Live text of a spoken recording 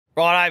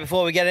Righto,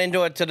 before we get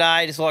into it today,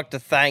 I'd just like to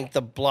thank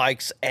the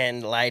blokes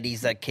and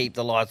ladies that keep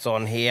the lights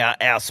on here,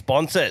 our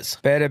sponsors.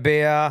 Better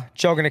beer,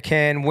 jogging a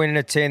can, winning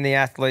a tin, the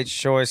athlete's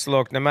choice.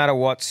 Look, no matter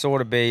what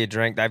sort of beer you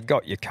drink, they've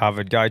got you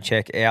covered. Go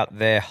check out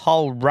their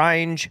whole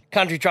range.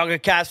 Country Trucker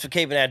Caps for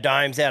keeping our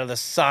domes out of the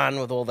sun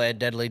with all their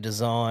deadly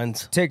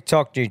designs.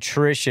 TikTok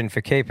Nutrition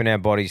for keeping our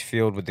bodies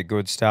fueled with the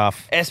good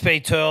stuff.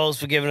 SP Tools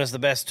for giving us the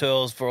best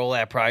tools for all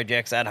our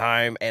projects at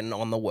home and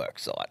on the work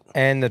site.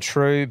 And the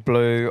True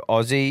Blue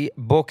Aussie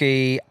Bookie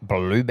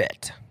Blue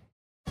Bet.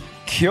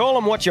 Call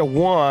them what you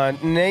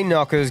want, knee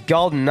knockers,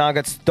 golden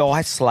nuggets,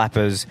 thigh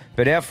slappers,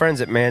 but our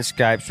friends at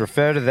Manscaped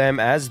refer to them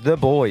as the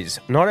boys.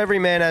 Not every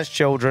man has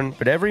children,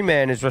 but every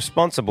man is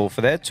responsible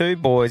for their two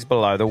boys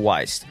below the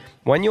waist.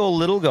 When your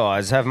little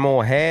guys have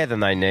more hair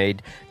than they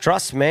need,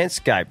 trust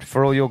Manscaped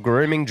for all your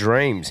grooming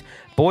dreams.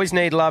 Boys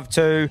need love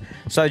too,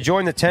 so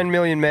join the 10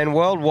 million men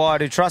worldwide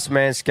who trust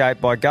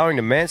Manscaped by going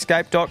to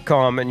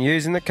manscaped.com and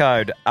using the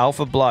code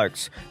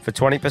ALPHABLOKES for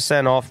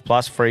 20% off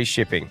plus free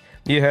shipping.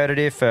 You heard it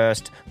here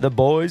first. The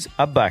boys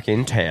are back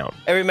in town.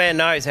 Every man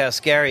knows how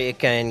scary it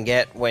can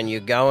get when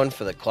you're going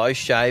for the close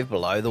shave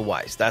below the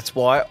waist. That's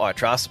why I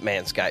trust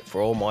Manscaped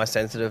for all my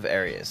sensitive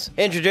areas.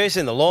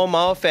 Introducing the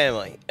Lawnmower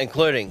family,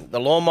 including the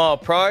Lawnmower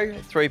Pro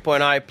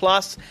 3.0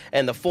 Plus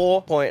and the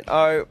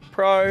 4.0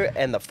 Pro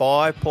and the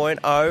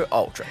 5.0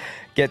 Ultra.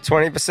 Get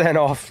 20%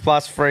 off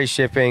plus free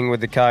shipping with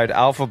the code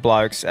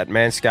ALPHABLOKES at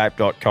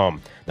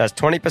manscaped.com. That's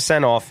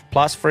 20% off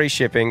plus free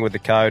shipping with the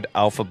code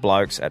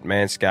ALPHABLOKES at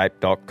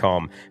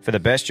manscaped.com. For the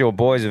best your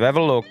boys have ever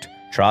looked,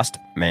 trust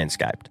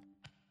Manscaped.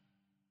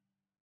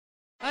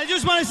 I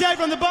just want to say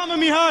from the bottom of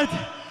my heart,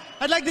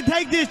 I'd like to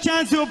take this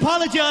chance to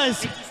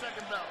apologize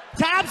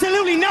to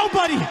absolutely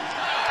nobody.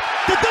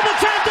 The double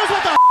champ does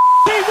what the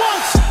he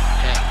wants.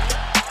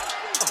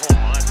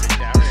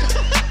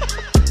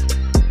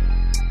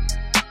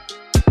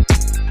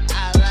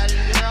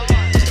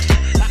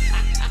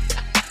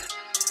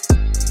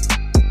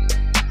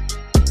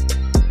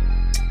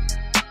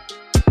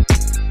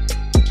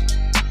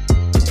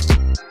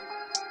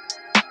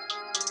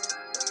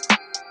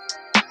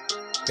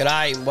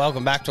 G'day, and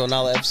welcome back to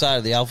another episode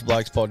of the Alpha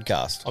Blokes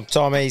podcast. I'm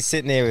Tommy,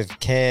 sitting here with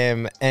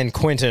Cam and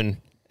Quinton,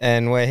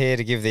 and we're here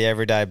to give the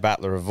everyday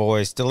battler a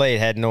voice. Delete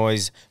head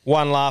noise,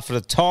 one laugh at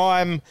a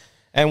time,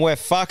 and we're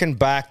fucking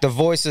back. The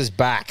voice is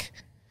back.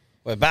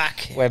 We're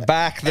back. We're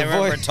back. The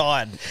Everyone voice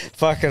retired.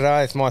 Fucking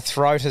oath, my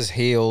throat has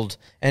healed,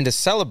 and to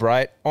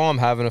celebrate, I'm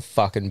having a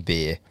fucking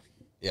beer.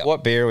 Yep.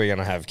 What beer are we going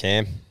to have,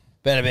 Cam?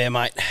 Better beer,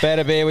 mate.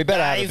 Better beer. We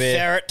better have a Dave beer.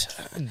 Ferret.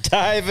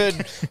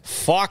 David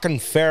fucking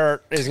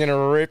Ferret is going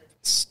to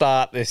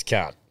start this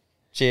cunt.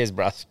 Cheers,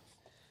 bruh.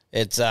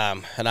 It's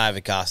an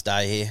overcast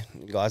day here,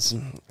 guys.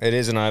 It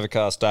is an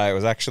overcast day. It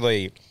was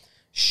actually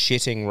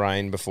shitting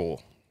rain before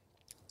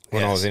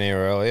when I was in here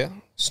earlier,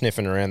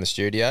 sniffing around the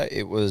studio.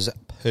 It was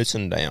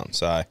pissing down.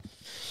 So,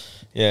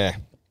 yeah.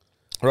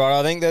 Right,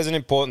 I think there's an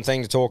important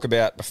thing to talk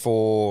about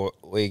before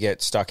we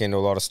get stuck into a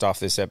lot of stuff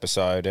this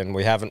episode, and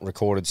we haven't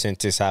recorded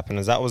since this happened,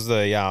 as that was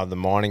the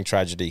mining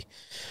tragedy.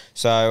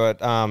 So at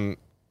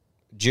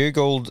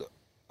Dugald,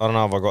 I don't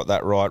know if I got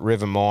that right,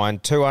 River Mine,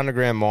 2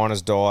 underground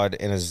miners died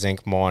in a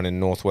zinc mine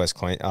in northwest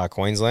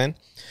Queensland.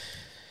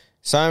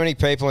 So many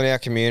people in our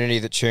community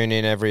that tune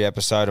in every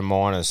episode of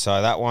Miners,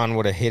 so that one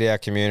would have hit our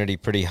community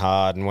pretty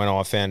hard, and when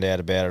I found out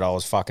about it, I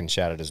was fucking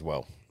shattered as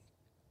well.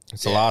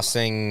 It's the last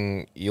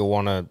thing you'll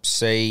want to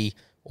see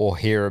or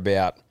hear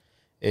about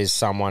is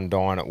someone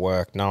dying at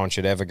work. No one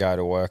should ever go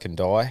to work and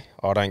die.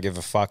 I don't give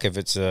a fuck if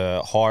it's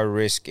a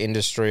high-risk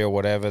industry or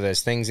whatever.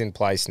 There's things in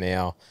place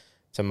now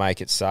to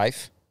make it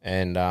safe,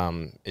 and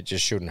it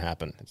just shouldn't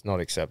happen. It's not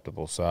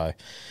acceptable. So I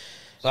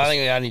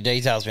think the only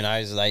details we know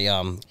is they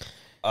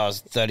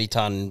was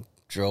 30-ton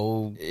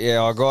drill.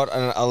 Yeah, I got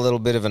a little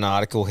bit of an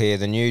article here.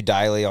 The New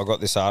Daily, I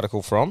got this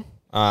article from.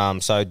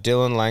 So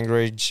Dylan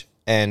Langridge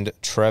and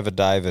Trevor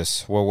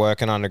Davis were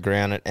working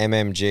underground at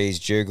MMG's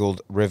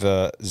Dugald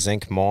River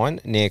zinc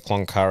mine near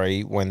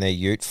Cloncurry when their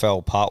ute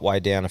fell partway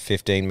down a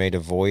 15-metre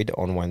void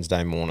on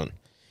Wednesday morning.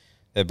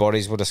 Their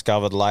bodies were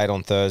discovered late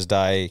on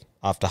Thursday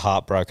after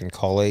heartbroken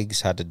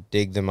colleagues had to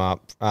dig them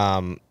up,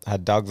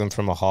 had dug them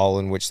from a hole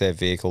in which their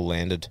vehicle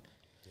landed.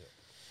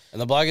 And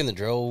the bloke in the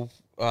drill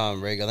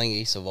rig, I think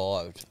he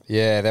survived.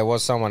 Yeah, there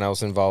was someone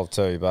else involved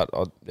too, but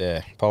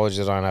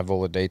apologies I don't have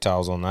all the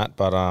details on that,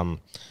 but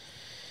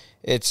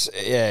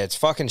it's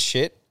fucking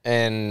shit,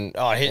 and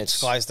it hits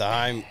close to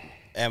home.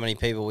 How many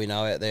people we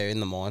know out there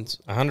in the mines?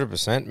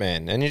 100%,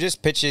 man. And you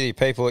just picture the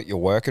people that you're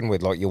working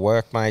with, like your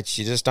workmates.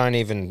 You just don't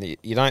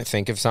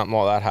think of something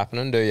like that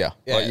happening, do you?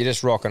 Yeah. Like you're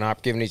just rocking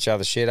up, giving each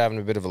other shit, having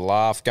a bit of a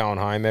laugh, going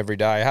home every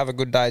day. Have a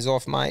good days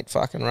off, mate.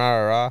 Fucking rah,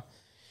 rah, rah.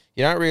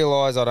 You don't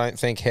realise, I don't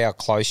think, how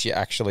close you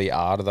actually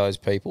are to those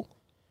people.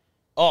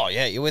 Oh,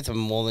 yeah, you're with them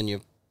more than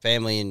your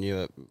family and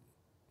your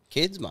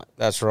kids, mate.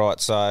 That's right.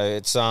 So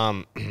it's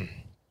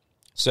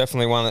it's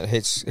definitely one that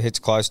hits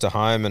close to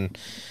home, and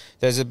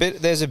there's a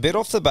bit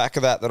off the back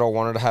of that I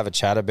wanted to have a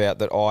chat about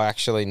that I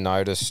actually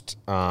noticed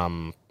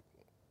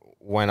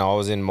when I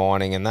was in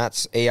mining, and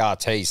that's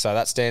ERT. So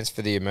that stands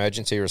for the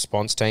Emergency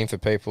Response Team for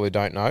people who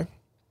don't know.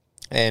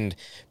 And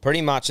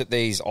pretty much at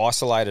these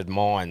isolated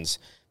mines,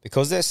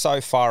 because they're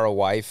so far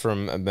away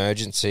from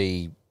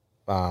emergency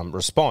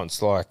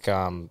response, like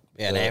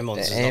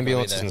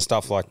ambulances and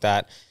stuff like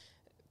that,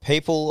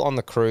 people on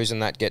the crews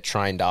and that get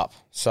trained up.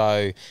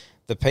 So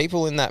the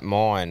people in that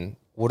mine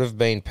would have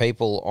been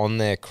people on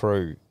their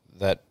crew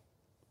that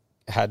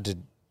had to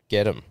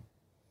get them,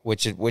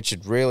 which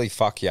would really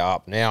fuck you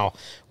up. Now,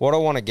 what I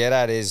want to get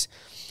at is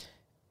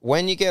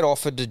when you get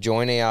offered to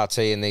join ERT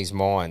in these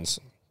mines,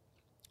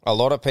 a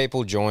lot of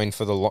people join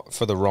for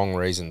the wrong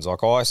reasons.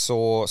 Like I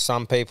saw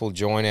some people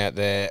join out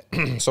there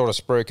sort of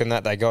spruiking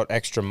that they got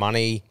extra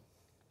money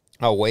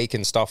a week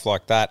and stuff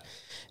like that.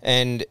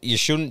 And you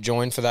shouldn't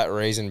join for that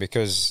reason,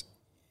 because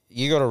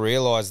you got to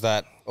realise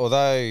that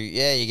although,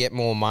 yeah, you get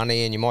more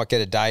money and you might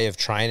get a day of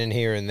training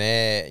here and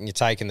there and you're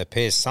taking the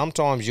piss,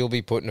 sometimes you'll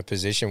be put in a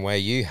position where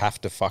you have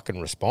to fucking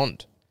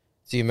respond.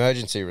 It's the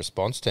emergency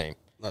response team.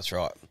 That's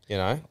right. You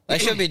know? They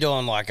should be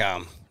doing like,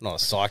 not a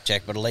psych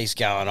check, but at least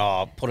going,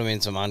 put them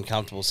in some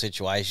uncomfortable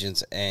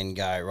situations and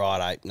go,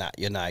 right, nah,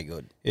 you're no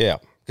good. Yeah.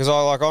 Because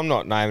I'm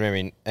not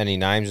naming any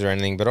names or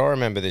anything, but I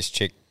remember this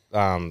chick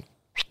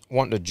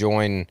wanting to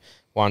join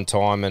one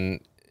time and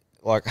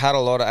like had a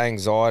lot of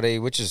anxiety,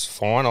 which is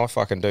fine. I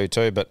fucking do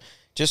too, but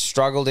just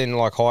struggled in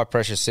like high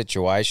pressure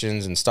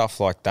situations and stuff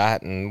like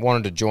that, and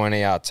wanted to join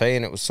ERT.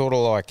 And it was sort of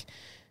like,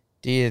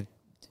 do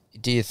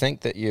you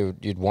think that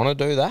you'd want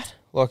to do that?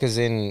 Like, as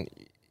in,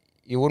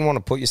 you wouldn't want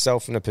to put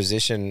yourself in a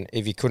position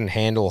if you couldn't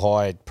handle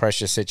high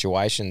pressure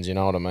situations. You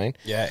know what I mean?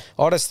 Yeah.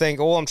 I just think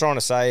all I'm trying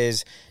to say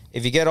is,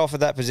 if you get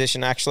offered that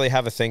position, actually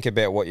have a think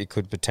about what you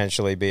could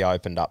potentially be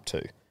opened up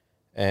to,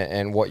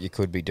 and what you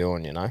could be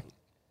doing. You know.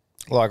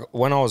 Like,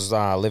 when I was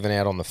living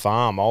out on the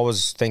farm, I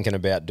was thinking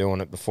about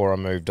doing it before I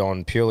moved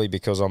on, purely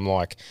because I'm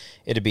like,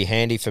 it'd be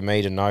handy for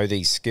me to know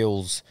these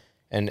skills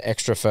and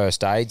extra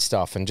first aid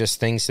stuff and just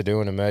things to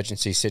do in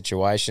emergency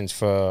situations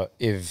for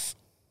if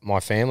my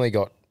family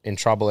got in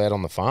trouble out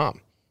on the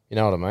farm. You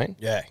know what I mean?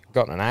 Yeah.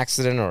 Got in an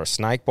accident or a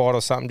snake bite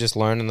or something, just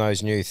learning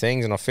those new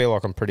things, and I feel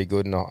like I'm pretty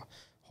good in a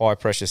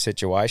high-pressure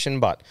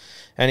situation. But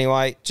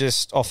anyway,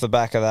 just off the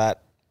back of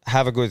that,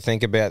 have a good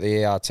think about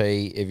the ERT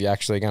if you're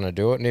actually going to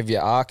do it. And if you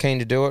are keen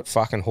to do it,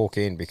 fucking hook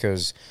in,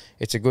 because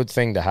it's a good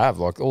thing to have.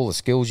 Like, all the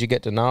skills you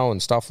get to know and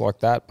stuff like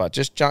that, but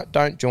just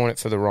don't join it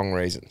for the wrong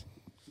reason.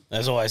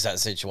 There's always that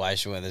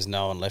situation where there's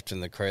no one left in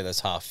the crew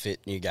that's half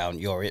fit and you go,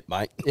 you're it,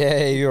 mate.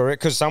 Yeah, you're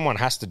it, because someone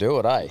has to do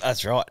it, eh?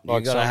 That's right.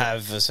 Like, You've got to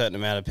have a certain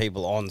amount of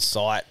people on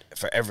site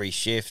for every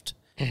shift.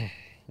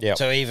 Yeah.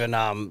 To even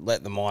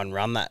let the mine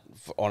run that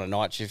on a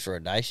night shift or a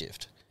day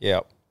shift.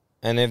 Yep.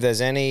 And if there's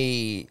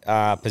any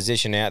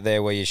position out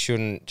there where you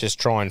shouldn't just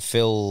try and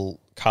fill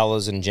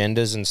colours and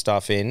genders and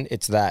stuff in,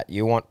 it's that.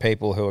 You want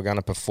people who are going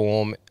to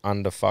perform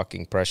under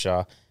fucking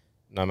pressure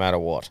no matter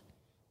what.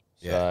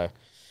 Yeah.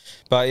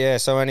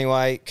 So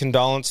anyway,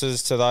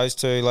 condolences to those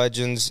two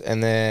legends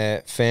and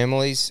their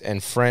families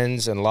and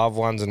friends and loved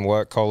ones and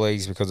work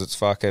colleagues, because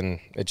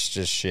it's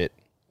just shit.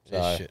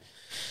 So, Shit.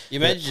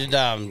 You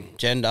mentioned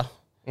gender.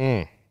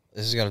 This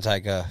is going to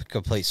take a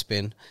complete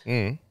spin.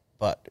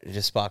 But it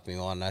just sparked me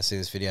on. I see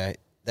this video.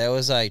 There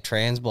was a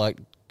trans bloke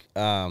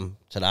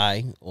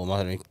today, or might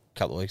have been a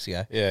couple of weeks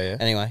ago. Yeah.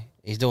 Anyway,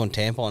 he's doing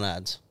tampon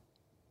ads.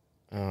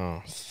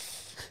 Oh.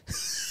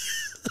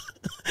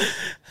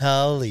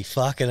 Holy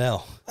fucking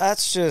hell.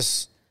 That's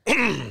just...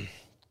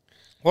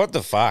 what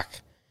the fuck?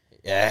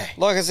 Yeah.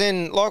 Like, as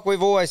in, like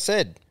we've always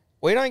said,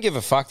 we don't give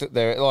a fuck that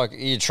they're, like,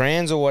 you're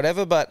trans or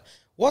whatever, but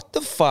what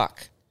the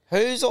fuck?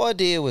 Whose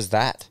idea was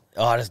that?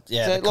 Oh, the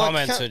like,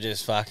 comments are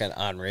just fucking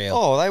unreal.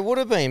 Oh, they would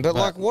have been, but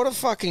like, what a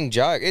fucking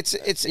joke!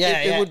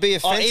 It would be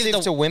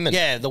offensive to women.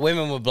 Yeah, the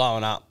women were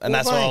blowing up, and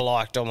that's what I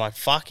liked. I'm like,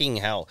 fucking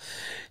hell.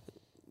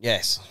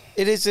 Yes,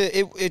 it is.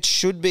 It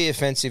should be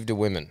offensive to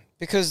women,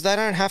 because they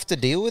don't have to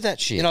deal with that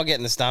shit. You're not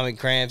getting the stomach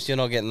cramps. You're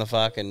not getting the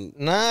fucking...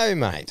 No,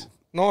 mate,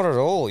 not at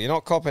all. You're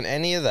not copping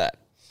any of that.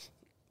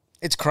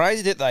 It's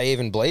crazy that they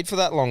even bleed for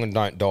that long and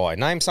don't die.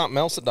 Name something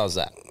else that does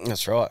that.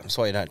 That's right. That's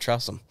why you don't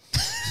trust them.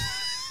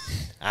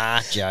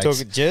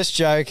 Jokes. Just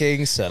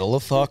joking. Settle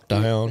the fuck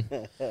down.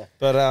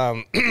 But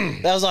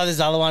that was like this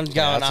other one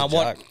going.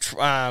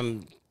 Yeah,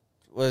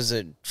 Was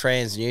it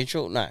trans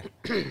neutral? No.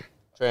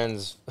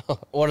 Trans.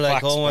 What do they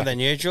call them when they're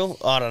neutral?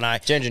 I don't know.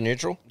 Gender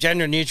neutral.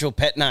 Gender neutral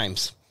pet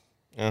names.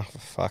 Oh, for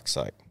fuck's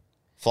sake.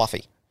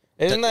 Fluffy.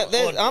 Isn't that?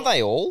 Aren't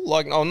they all?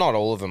 Like, oh, not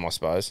all of them, I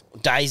suppose.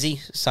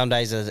 Daisy. Some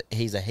days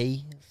he's a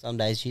he. Some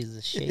days she's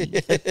a she.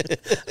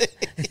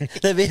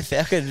 There'd be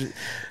fucking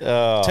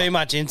too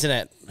much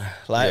internet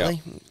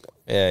lately.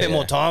 Yeah, a bit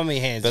more time on my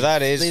hands. But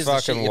that is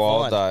fucking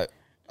wild, though.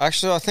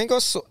 Actually, I think I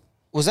saw...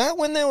 Was that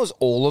when there was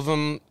all of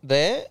them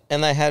there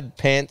and they had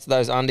pants,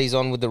 those undies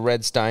on with the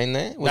red stain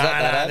there? Was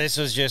that ad? This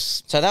was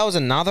just... So that was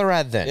another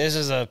ad then? This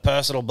is a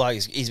personal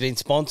bloke. He's been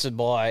sponsored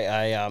by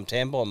a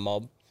tampon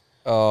mob.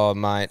 Oh,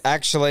 mate.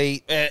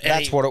 Actually,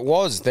 that's what it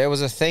was. There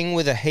was a thing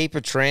with a heap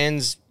of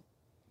trans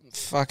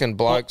fucking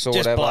blokes or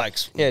just whatever.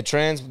 blokes. Yeah,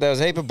 trans. There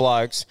was a heap of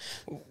blokes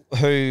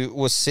who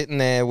was sitting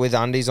there with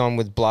undies on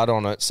with blood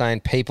on it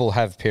saying people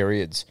have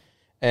periods.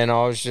 And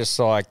I was just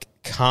like,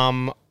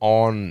 come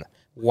on,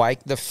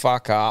 wake the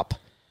fuck up.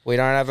 We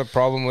don't have a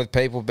problem with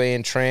people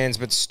being trans,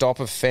 but stop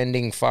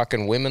offending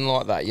fucking women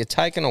like that. You're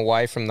taking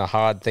away from the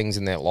hard things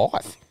in their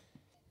life.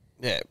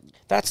 Yeah.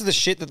 That's the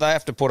shit that they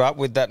have to put up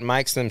with that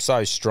makes them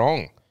so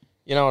strong.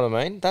 You know what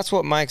I mean? That's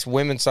what makes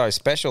women so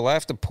special. They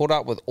have to put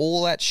up with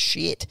all that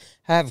shit,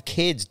 have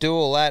kids, do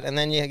all that, and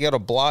then you got a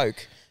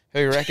bloke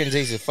who reckons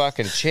he's a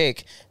fucking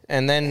chick,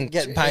 and then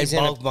Getting paid he's in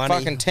a bulk money.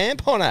 fucking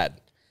tampon ad.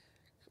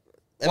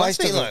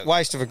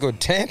 Waste of a good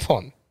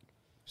tampon.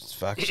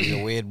 She's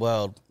a weird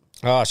world.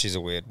 Oh, she's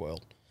a weird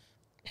world.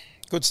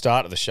 Good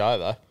start to the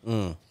show,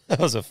 though. That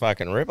was a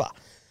fucking ripper.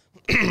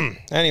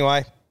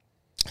 Anyway,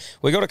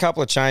 we got a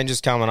couple of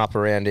changes coming up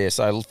around here,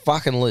 so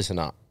fucking listen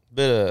up.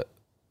 Bit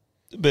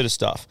of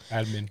stuff.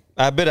 Admin.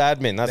 A bit of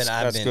admin. That's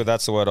admin. good.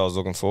 That's the word I was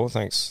looking for.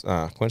 Thanks,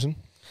 Quentin.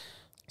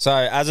 So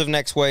as of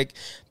next week,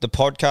 the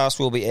podcast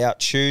will be out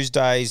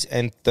Tuesdays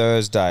and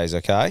Thursdays,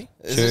 okay?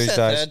 Is this the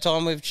third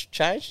time we've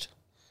changed?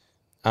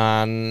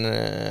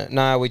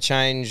 No, we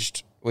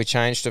changed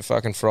to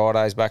fucking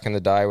Fridays back in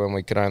the day when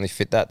we could only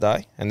fit that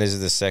day, and this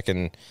is the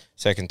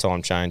second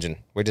time changing.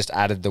 We just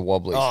added the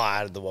wobblies. Oh,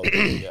 I added the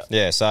wobblies, yeah.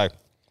 Yeah, so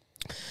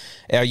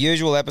our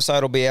usual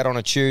episode will be out on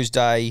a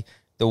Tuesday.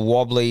 The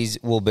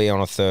wobblies will be on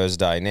a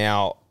Thursday.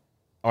 Now,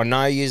 I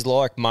know yous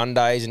like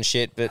Mondays and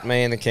shit, but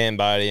me and the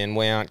Cambodian,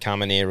 we aren't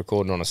coming here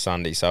recording on a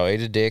Sunday. So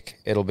eat a dick.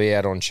 It'll be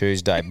out on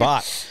Tuesday.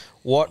 But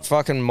what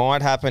fucking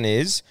might happen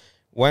is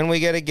when we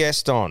get a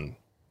guest on,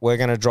 we're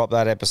going to drop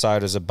that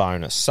episode as a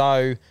bonus.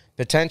 So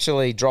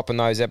potentially dropping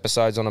those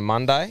episodes on a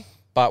Monday,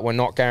 but we're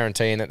not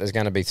guaranteeing that there's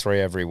going to be 3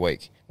 every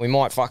week. We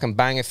might fucking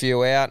bang a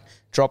few out,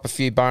 drop a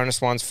few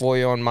bonus ones for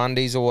you on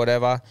Mondays or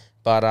whatever.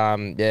 But,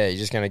 yeah, you're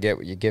just going to get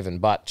what you're given.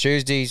 But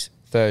Tuesdays,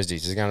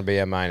 Thursdays is going to be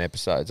our main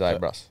episodes,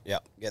 Bruss?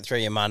 Yep. Get through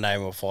your Monday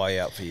and we'll fire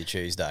you up for your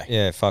Tuesday.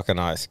 Yeah, fucking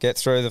oath. Get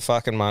through the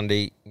fucking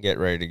Monday, get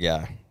ready to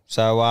go.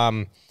 So,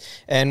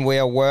 and we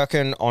are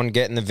working on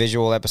getting the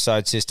visual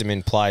episode system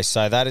in place.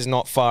 So that is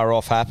not far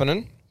off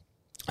happening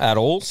at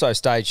all. So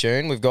stay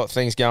tuned. We've got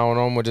things going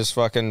on. We're just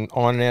fucking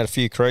ironing out a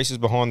few creases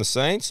behind the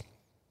scenes.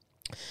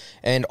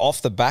 And off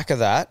the back of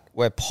that,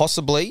 we're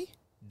possibly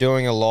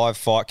doing a live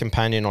fight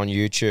companion on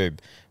YouTube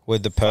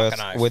with the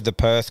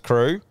Perth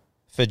crew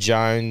for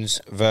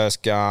Jones versus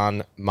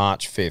Garn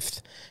March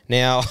 5th.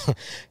 Now,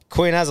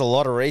 Quinn has a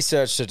lot of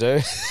research to do.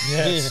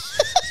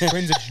 Yes.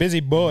 Quinn's a busy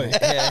boy.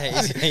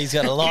 Yeah, he's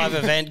got a live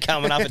event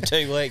coming up in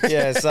 2 weeks.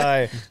 Yeah,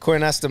 so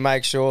Quinn has to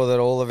make sure that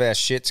all of our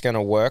shit's going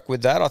to work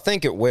with that. I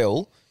think it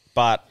will,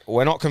 but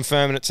we're not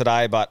confirming it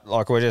today, but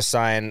like we're just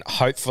saying,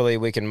 hopefully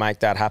we can make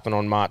that happen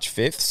on March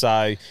 5th.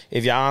 So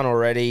if you aren't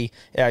already,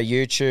 our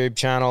YouTube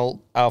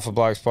channel, Alpha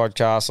Blokes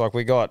Podcast, like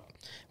we got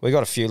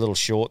a few little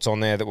shorts on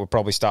there that we'll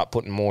probably start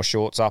putting more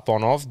shorts up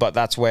of, but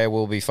that's where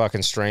we'll be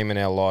fucking streaming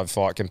our live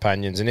fight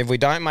companions. And if we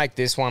don't make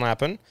this one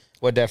happen,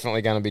 we're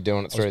definitely going to be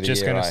doing it through the year.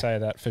 Just going to say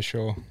that for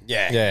sure.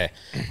 Yeah.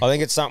 I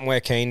think it's something we're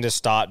keen to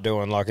start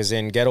doing, like as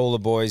in get all the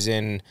boys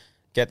in,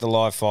 get the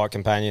live fight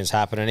companions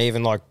happening,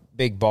 even like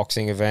big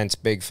boxing events,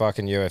 big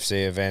fucking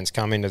UFC events,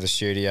 come into the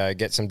studio,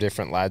 get some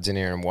different lads in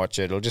here and watch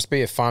it. It'll just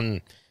be a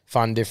fun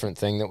different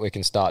thing that we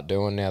can start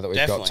doing now that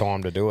we've got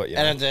time to do it.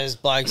 And if there's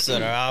blokes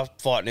that are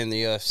fighting in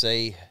the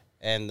UFC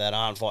and that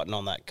aren't fighting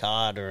on that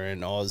card or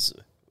in Oz,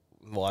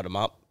 invite them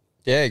up.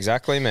 Yeah,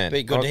 exactly, man.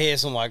 Be good to hear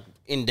some like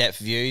in-depth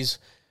views.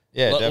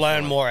 Yeah,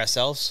 learn more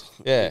ourselves.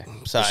 Yeah,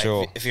 so for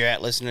sure. If you're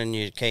out listening and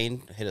you're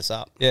keen, hit us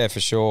up. Yeah,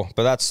 for sure.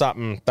 But that's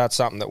something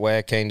that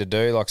we're keen to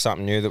do, like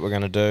something new that we're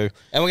going to do.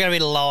 And we're going to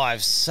be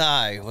live, so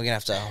we're going to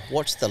have to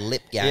watch the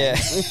lip game. Yeah.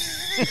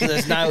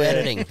 There's no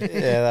editing.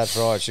 Yeah, that's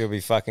right. She'll be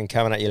fucking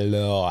coming at you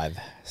live.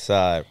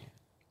 So,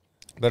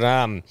 but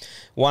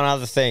one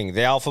other thing,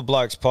 the Alpha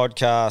Blokes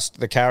Podcast,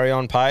 the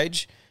carry-on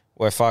page,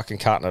 we're fucking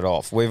cutting it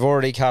off. We've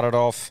already cut it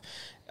off.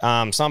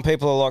 Some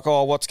people are like,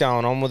 oh, what's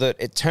going on with it?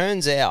 It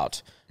turns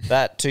out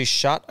that to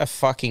shut a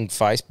fucking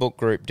Facebook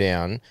group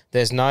down,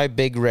 there's no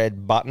big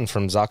red button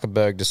from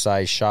Zuckerberg to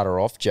say, shut her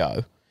off,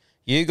 Joe.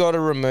 You got to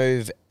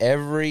remove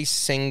every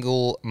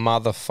single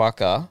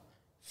motherfucker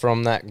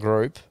from that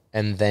group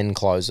and then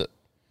close it.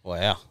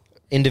 Wow.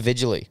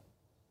 Individually.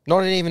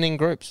 Not even in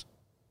groups.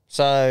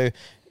 So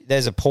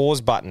there's a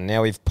pause button.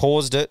 Now we've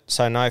paused it,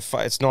 so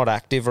it's not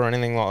active or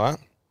anything like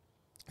that.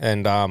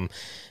 And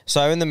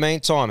so in the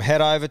meantime, head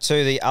over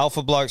to the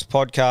Alpha Blokes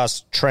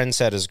Podcast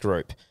Trendsetters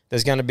group.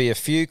 There's going to be a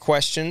few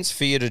questions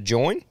for you to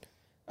join,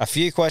 a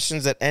few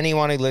questions that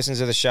anyone who listens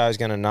to the show is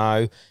going to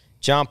know.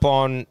 Jump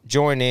on,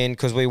 join in,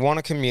 because we want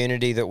a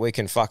community that we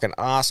can fucking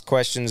ask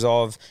questions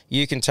of.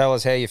 You can tell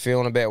us how you're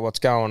feeling about what's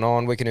going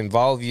on. We can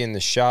involve you in the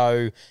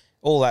show,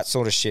 all that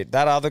sort of shit.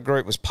 That other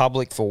group was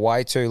public for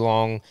way too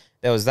long.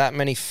 There was that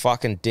many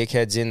fucking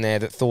dickheads in there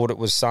that thought it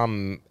was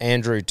some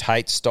Andrew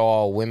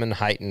Tate-style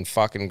women-hating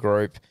fucking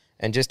group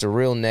and just a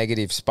real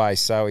negative space.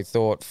 So we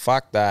thought,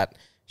 fuck that,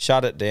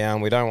 shut it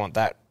down. We don't want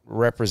that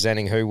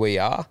representing who we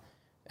are.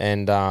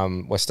 And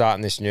we're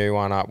starting this new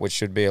one up, which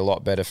should be a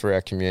lot better for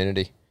our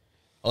community.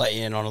 I'll let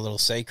you in on a little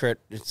secret.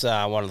 It's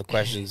one of the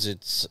questions.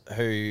 It's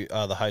who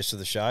are the hosts of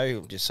the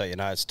show. Just so you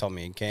know, it's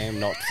Tommy and Cam,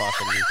 not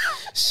fucking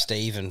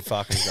Steve and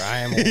fucking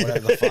Graham or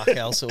whatever the fuck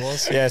else it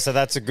was. Yeah, so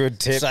that's a good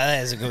tip. So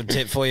there's a good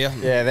tip for you.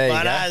 Yeah, there you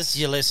but go. as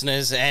your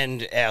listeners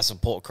and our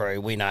support crew,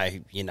 we know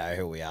you know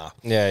who we are.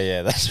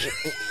 Yeah, that's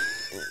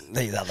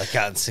These other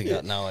cunts who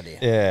got no idea.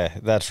 yeah,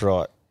 that's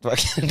right. Who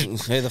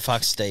the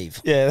fuck's Steve?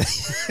 Yeah.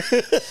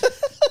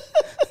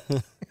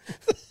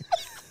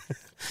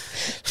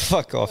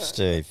 Fuck off,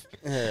 Steve.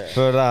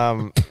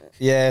 But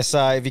yeah,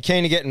 so if you're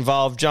keen to get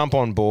involved, jump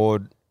on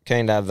board.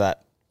 Keen to have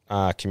that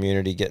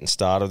community getting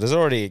started. There's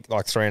already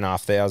like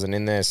 3,500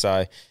 in there,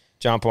 so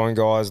jump on,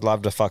 guys.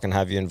 Love to fucking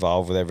have you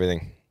involved with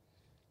everything.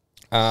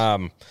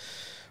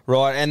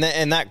 Right,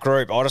 and that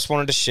group, I just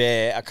wanted to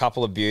share a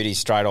couple of beauties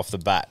straight off the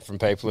bat from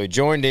people who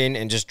joined in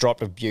and just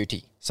dropped a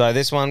beauty. So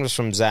this one was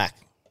from Zach.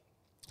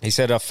 He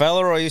said, a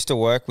fella I used to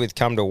work with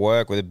come to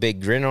work with a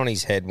big grin on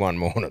his head one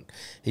morning.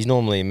 He's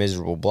normally a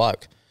miserable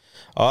bloke.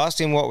 I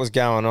asked him what was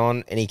going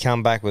on, and he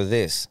come back with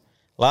this.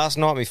 Last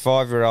night, my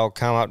 5-year-old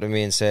come up to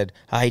me and said,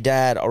 hey,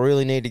 Dad, I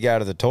really need to go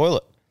to the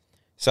toilet.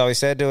 So he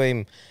said to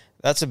him,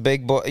 that's a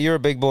big boy. You're a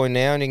big boy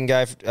now, and you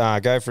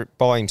can go for it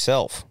by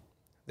himself.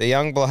 The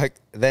young bloke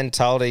then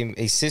told him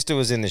his sister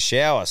was in the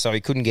shower, so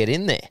he couldn't get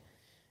in there.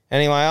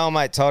 Anyway, old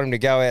mate told him to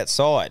go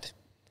outside.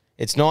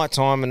 It's night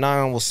time and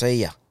no one will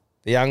see you.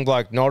 The young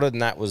bloke nodded,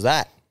 and that was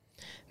that.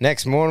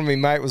 Next morning, my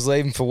mate was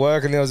leaving for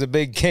work, and there was a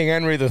big King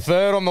Henry III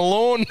on the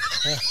lawn.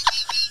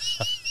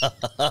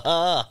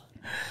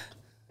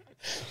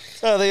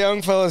 So the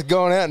young fella's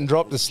gone out and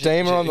dropped a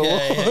steamer on the lawn.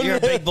 Yeah, you're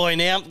a big boy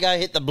now. Go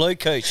hit the blue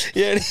cooch.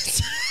 Yeah, it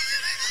is.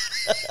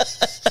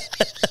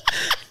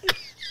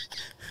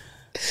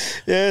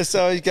 Yeah,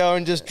 so he's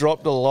going just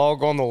dropped a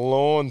log on the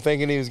lawn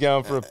thinking he was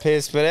going for a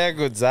piss, but how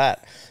good's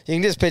that? You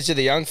can just picture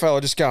the young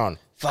fella just going,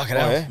 Fucking oh,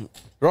 hell. yeah.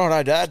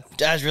 Righto, Dad.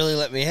 Dad's really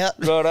let me out.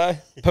 Righto.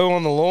 Poo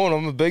on the lawn.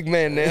 I'm a big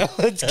man now.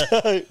 Let's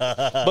go.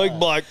 Big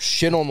bloke,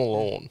 shit on the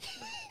lawn.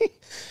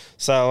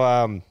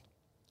 So,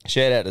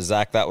 shout out to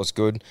Zach. That was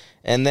good.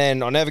 And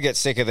then, I'll never get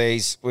sick of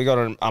these. We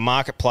got a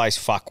marketplace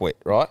fuckwit,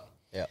 right?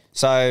 Yeah.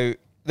 So,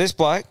 this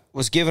bloke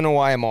was giving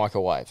away a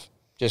microwave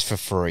just for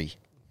free.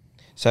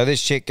 So,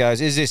 this chick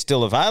goes, is this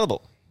still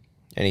available?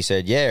 And he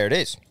said, yeah, it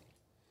is.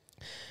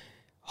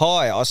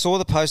 Hi, I saw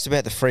the post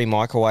about the free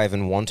microwave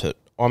and want it.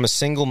 I'm a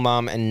single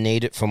mum and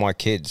need it for my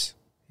kids.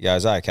 He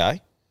goes,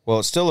 okay. Well,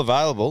 it's still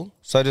available,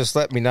 so just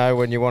let me know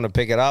when you want to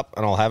pick it up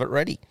and I'll have it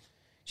ready.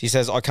 She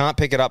says, I can't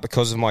pick it up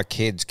because of my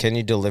kids. Can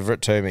you deliver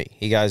it to me?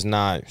 He goes,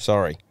 no,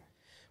 sorry.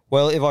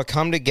 Well, if I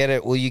come to get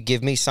it, will you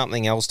give me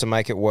something else to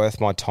make it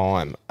worth my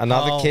time?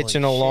 Another Holy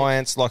kitchen shit.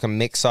 alliance, like a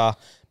mixer,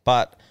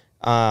 but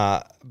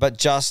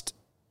just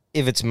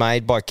if it's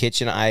made by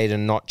KitchenAid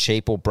and not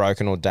cheap or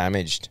broken or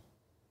damaged.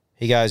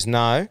 He goes,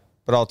 no,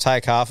 but I'll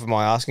take half of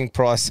my asking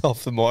price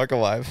off the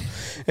microwave.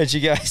 And she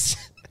goes,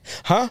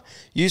 huh?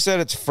 You said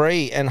it's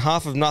free and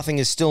half of nothing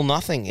is still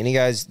nothing. And he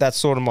goes, that's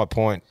sort of my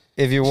point.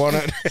 If you want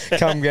it,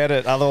 come get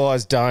it.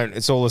 Otherwise, don't.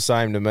 It's all the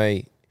same to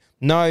me.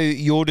 No,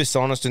 you're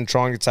dishonest and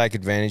trying to take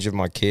advantage of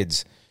my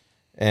kids.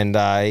 And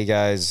he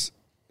goes,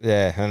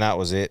 yeah, and that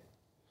was it.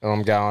 And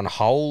I'm going,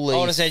 holy I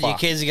would have said your fuck.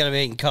 kids are going to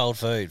be eating cold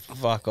food.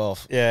 Fuck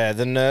off. Yeah,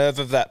 the nerve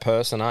of that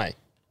person, eh?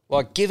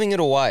 Like, giving it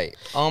away.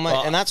 Oh,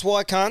 mate, and that's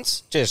why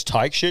cunts just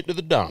take shit to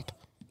the dump.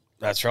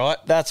 That's right.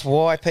 That's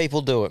why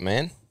people do it,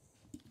 man.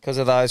 Because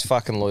of those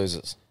fucking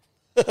losers.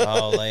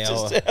 Oh,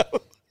 Leo.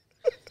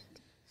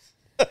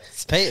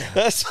 Pete,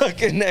 That's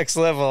fucking next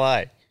level,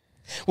 eh?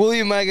 Will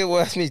you make it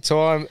worth me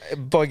time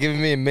by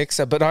giving me a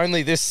mixer, but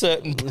only this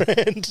certain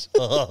brand?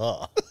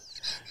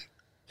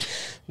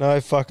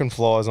 No fucking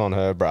flies on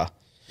her, bruh.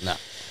 no.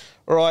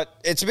 All right,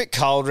 it's a bit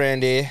cold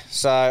around here,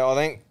 so I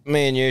think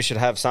me and you should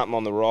have something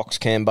on the rocks,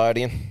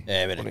 Cambodian.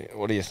 Yeah,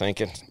 What are you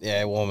thinking?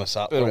 yeah, warm us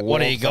up. Bit of What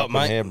do you warmth got, up in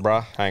mate? Here,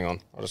 bruh. Hang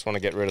on. I just want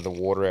to get rid of the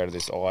water out of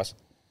this ice.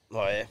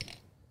 Oh, yeah.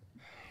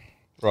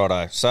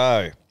 Righto.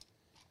 So,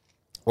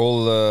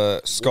 all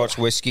the Scotch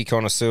whiskey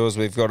connoisseurs,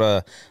 we've got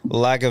a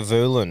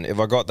Lagavulin. If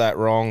I got that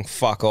wrong,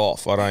 fuck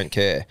off. I don't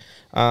care.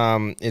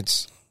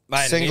 It's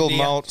Made in single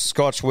India. malt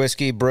Scotch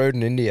whiskey brewed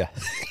in India.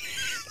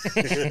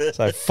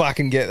 So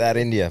fucking get that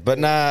India. But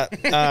nah,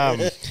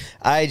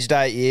 aged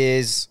 8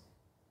 years,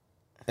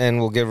 and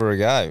we'll give her a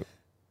go.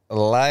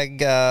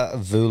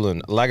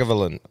 Lagavulin.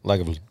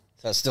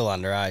 So it's still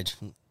underage.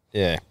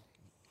 Yeah.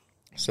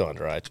 Still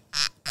underage.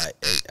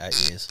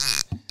 8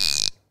 years.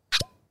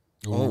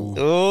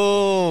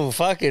 Oh,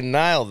 fucking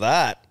nailed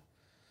that.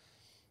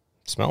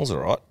 Smells all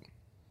right.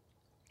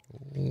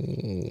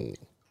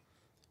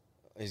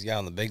 He's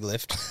going the big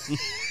lift.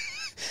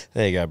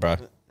 There you go, bro.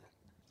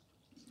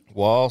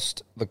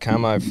 Whilst the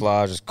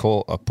camouflage is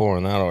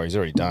pouring that, or he's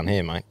already done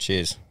here, mate.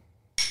 Cheers.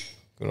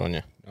 Good on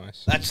you.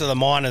 Nice. That's to the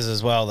miners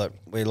as well that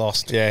we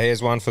lost. Yeah,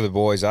 here's one for the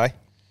boys, eh?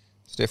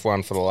 Stiff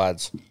one for the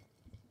lads.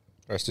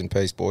 Rest in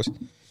peace, boys.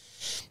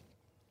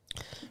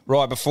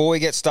 Right, before we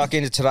get stuck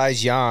into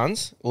today's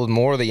yarns, or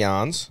more of the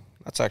yarns,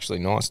 that's actually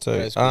nice too.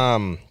 That is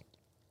good.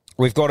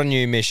 We've got a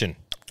new mission,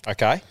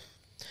 okay?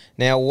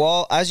 Now,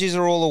 while as you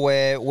are all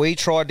aware, we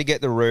tried to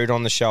get the Rude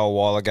on the show a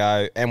while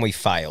ago, and we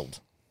failed.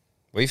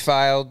 We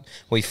failed.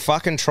 We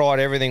fucking tried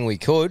everything we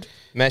could.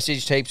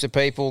 Messaged heaps of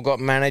people, got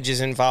managers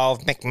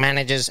involved,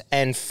 McManagers,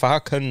 and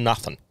fucking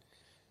nothing.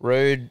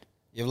 Rude.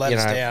 You've let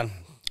us down.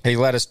 He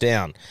let us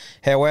down.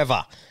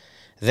 However,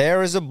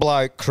 there is a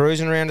bloke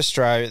cruising around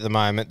Australia at the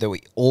moment that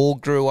we all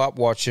grew up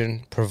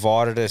watching,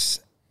 provided us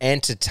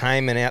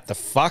entertainment out the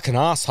fucking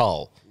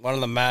asshole. One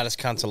of the maddest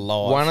cunts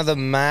alive. One of the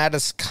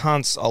maddest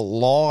cunts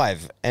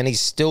alive, and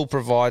he's still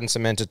providing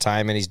some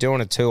entertainment. He's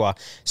doing a tour.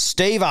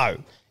 Steve-O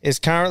is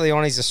currently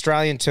on his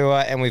Australian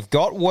tour, and we've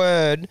got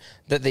word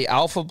that the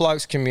Alpha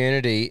Blokes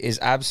community is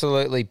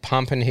absolutely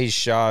pumping his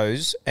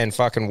shows and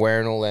fucking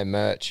wearing all their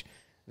merch.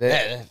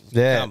 Yeah.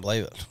 Can't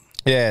believe it.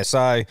 Yeah,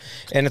 so,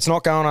 and it's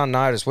not going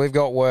unnoticed. We've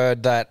got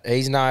word that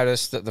he's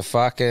noticed that the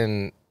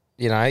fucking,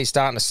 he's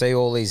starting to see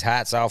all these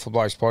hats, Alpha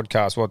Blokes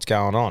podcast, what's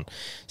going on.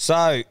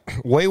 So,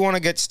 we want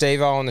to get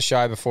Steve-O on the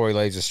show before he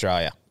leaves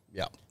Australia.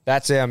 Yeah.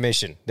 That's our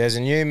mission. There's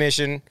a new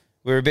mission.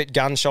 We were a bit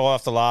gun shy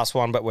off the last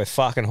one, but we're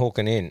fucking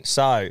hooking in.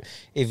 So,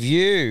 if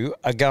you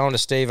are going to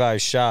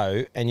Steve-O's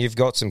show and you've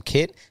got some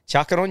kit,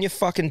 chuck it on your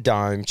fucking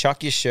dome,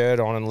 chuck your shirt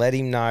on and let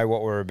him know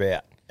what we're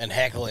about. And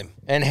heckle him.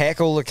 And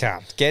heckle the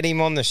cunt. Get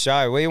him on the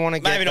show. We want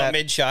to get Maybe not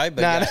mid-show,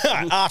 but...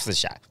 No, after the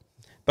show.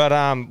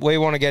 But we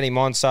want to get him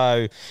on,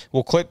 so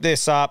we'll clip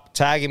this up,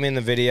 tag him in the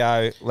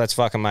video. Let's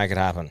fucking make it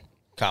happen.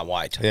 Can't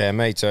wait. Yeah,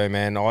 me too,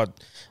 man. I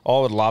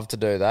would love to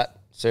do that,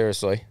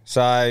 seriously.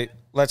 So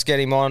let's get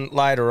him on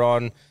later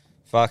on.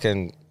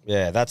 Fucking,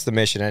 yeah, that's the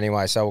mission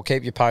anyway, so we'll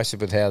keep you posted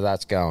with how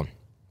that's going.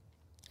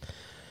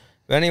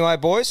 But anyway,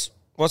 boys,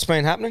 what's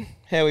been happening?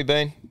 How we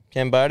been?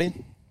 Cambodia?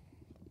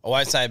 I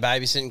won't say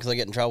babysitting because I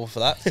get in trouble for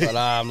that, but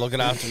I'm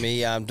looking after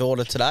me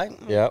daughter today.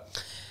 Yep.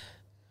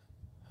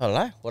 I don't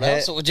know. What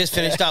else? We just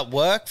finished up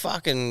work.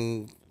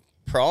 Fucking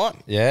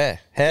prime. Yeah.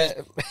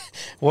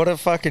 What a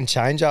fucking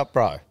change up,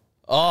 bro.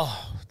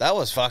 Oh, that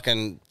was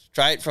fucking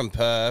straight from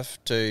Perth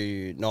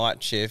to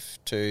night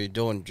shift to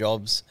doing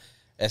jobs,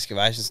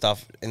 excavation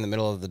stuff in the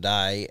middle of the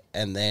day,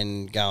 and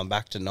then going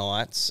back to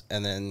nights,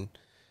 and then,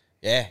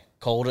 yeah,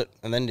 called it,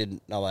 and then did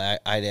another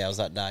 8 hours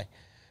that day.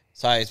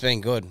 So it's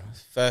been good.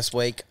 First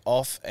week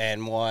off,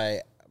 and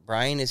my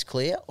brain is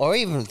clear. I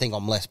even think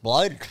I'm less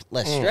bloated,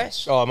 less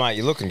stressed. Oh, mate,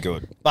 you're looking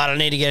good. But I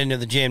need to get into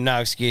the gym.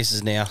 No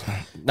excuses now.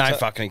 No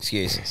fucking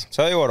excuses.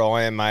 Tell you what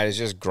I am, mate, is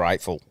just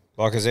grateful.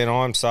 Like, as in,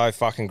 I'm so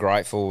fucking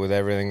grateful with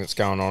everything that's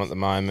going on at the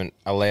moment,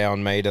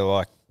 allowing me to,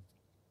 like,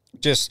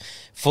 just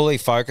fully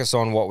focus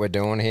on what we're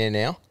doing here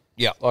now.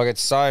 Yeah. Like,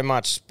 it's so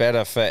much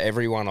better for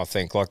everyone, I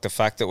think. Like, the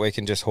fact that we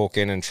can just hook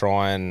in and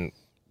try and,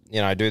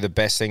 do the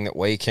best thing that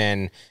we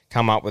can,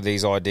 come up with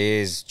these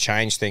ideas,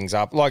 change things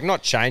up. Like,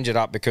 not change it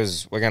up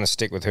because we're going to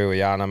stick with who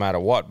we are no matter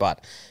what,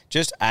 but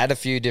just add a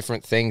few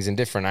different things and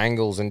different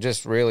angles and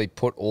just really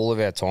put all of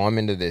our time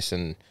into this.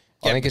 And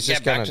I think it's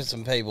just going back to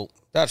some people.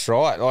 That's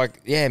right.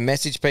 Like, yeah,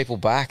 message people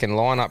back and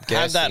line up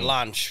guests. Have that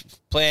lunch,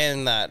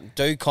 plan that,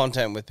 do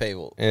content with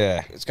people.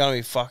 Yeah. It's going to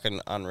be fucking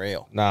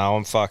unreal. No,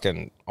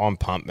 I'm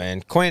pumped,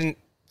 man. Quinn,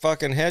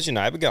 fucking, how's your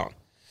neighbour going?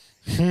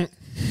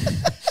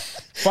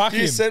 Fuck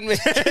him. You sent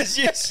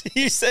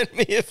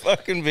me a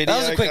fucking video. That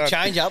was a quick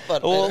change up,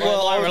 but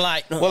I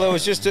relate. Well, it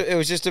was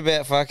just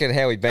about fucking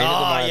how we been at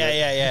the moment.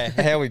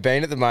 Yeah. How we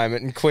been at the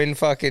moment, and Quinn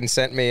fucking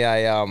sent me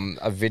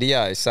a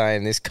video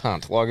saying this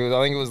cunt. Like,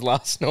 I think it was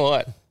last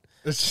night.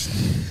 It's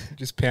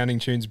just pounding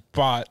tunes,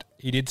 but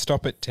he did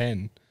stop at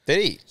 10.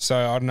 Did he? So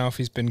I don't know if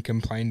he's been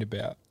complained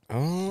about.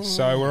 Oh.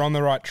 So we're on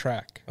the right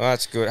track. Oh,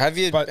 that's good. Have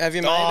you made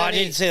any? I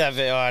didn't see that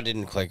video. I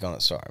didn't click on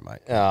it. Sorry, mate.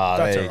 Oh,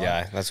 That's there you all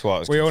right. go. That's why it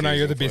was We all know confusing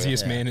you're the for you.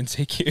 busiest man in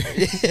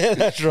CQ. Yeah,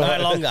 that's right.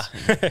 No longer.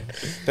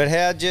 But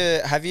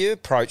have you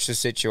approached the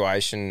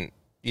situation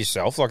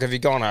yourself? Like, have you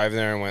gone over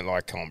there and went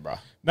like, "Come on, bro"?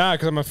 No,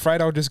 because I'm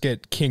afraid I'll just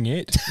get king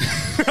it.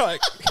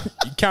 Like,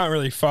 you can't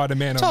really fight a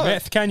man on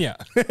meth, can you?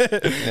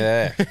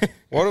 Yeah.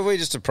 What if we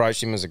just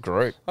approached him as a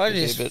group? I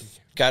just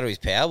go to his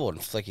powerboard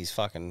and flick his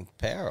fucking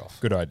power off.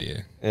 Good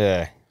idea.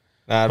 Yeah.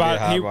 No, that'd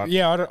be a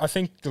hard one. I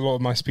think the law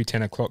must be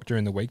 10 o'clock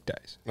during the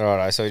weekdays.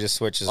 Righto, so he just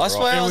switches I it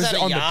swear right. I was was at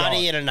a on the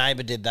yardie dot. and a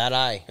neighbour did that,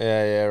 eh?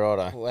 Yeah,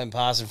 righto. Went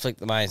past and flicked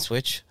the main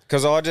switch.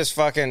 Because I just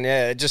fucking,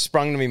 it just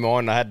sprung to me mind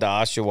and I had to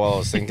ask you while I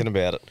was thinking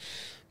about it.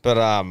 But,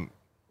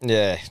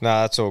 yeah,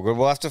 no, that's all good.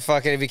 We'll have to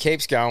fucking, if he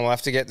keeps going, we'll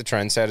have to get the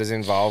trendsetters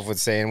involved with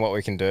seeing what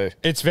we can do.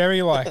 It's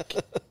very, like,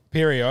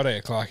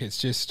 periodic. Like, it's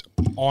just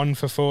on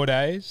for 4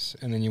 days,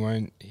 and then you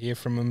won't hear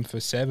from him for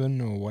 7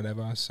 or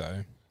whatever,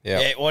 so...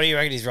 Yeah, what do you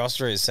reckon his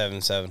roster is?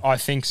 7-7. I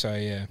think so,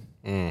 yeah.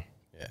 Yeah.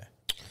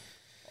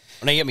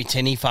 When I get me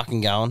tinny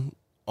fucking going,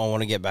 I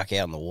want to get back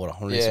out in the water. I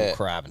want to do some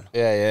crabbing.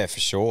 Yeah, for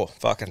sure.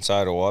 Fucking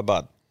so do I,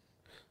 bud.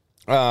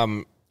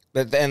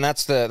 But then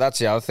that's the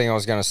other thing I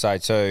was going to say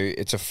too.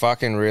 It's a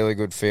fucking really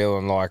good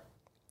feeling, like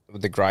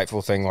with the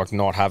grateful thing, like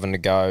not having to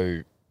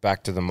go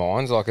back to the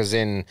mines, like as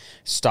in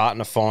starting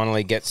to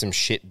finally get some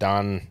shit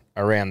done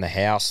around the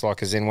house,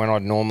 like as in when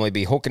I'd normally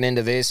be hooking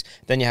into this,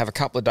 then you have a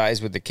couple of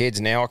days with the kids.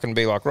 Now I can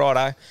be like,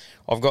 righto,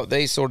 I've got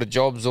these sort of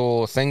jobs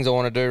or things I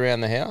want to do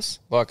around the house.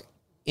 Like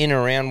in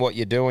around what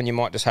you're doing, you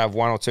might just have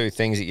one or two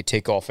things that you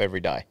tick off every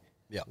day.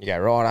 Yeah. You go,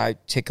 right, I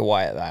tick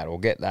away at that or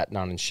get that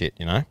done and shit,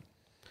 you know?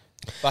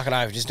 Fucking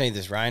over. Just need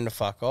this rain to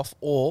fuck off,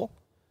 or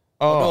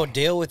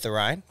deal with the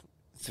rain.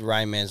 If the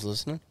Rain Man's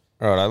listening.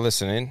 All right, I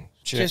listen in.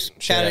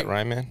 Just shout out,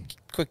 Rain Man.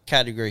 Quick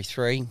category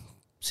 3,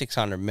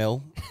 600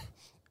 mil.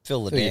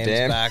 Fill the Fill your dams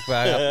dam. back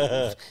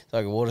up. So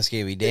like a water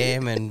ski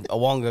dam, and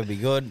Awonga would be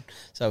good.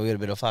 So we got a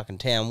bit of fucking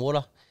town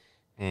water.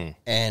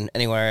 And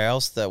anywhere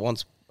else that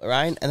wants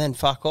rain, and then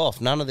fuck off.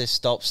 None of this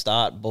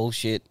stop-start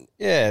bullshit.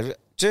 Yeah,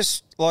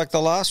 just like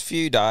the last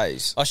few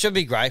days. I should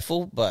be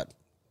grateful, but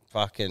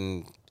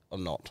fucking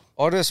I'm not.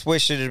 I just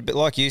wish it had been,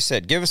 like you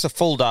said, give us a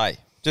full day.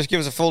 Just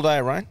give us a full day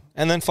of rain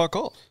and then fuck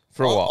off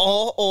for a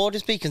while. Or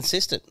just be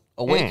consistent.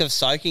 A week of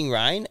soaking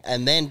rain,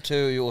 and then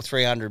 200 or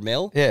 300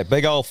 mil, Yeah,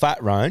 big old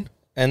fat rain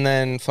and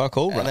then fuck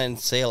all rain. and then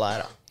see you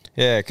later.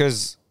 Yeah,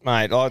 because,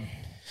 mate, I've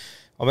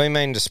been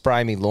meaning to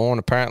spray me lawn.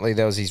 Apparently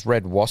there was these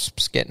red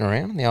wasps getting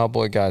around. And the old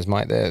boy goes,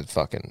 mate, they're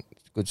fucking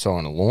good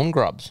sign of lawn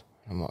grubs.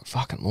 I'm like,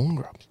 fucking lawn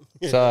grubs.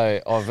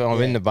 So I've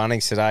in the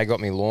Bunnings today, got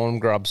me lawn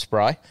grub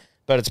spray.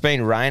 But it's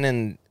been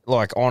raining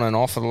like on and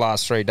off for the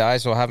last 3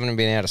 days, so I haven't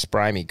been able to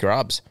spray me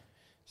grubs.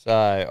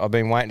 So I've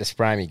been waiting to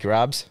spray me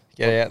grubs.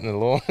 Get out in the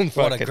lawn. And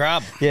What a fucking-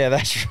 grub. Yeah,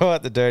 that's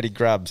right, the dirty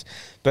grubs.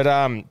 But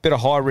bit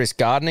of high-risk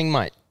gardening,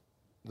 mate,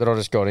 that I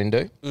just got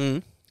into.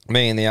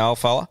 Me and the old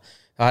fella.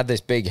 I had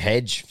this big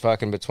hedge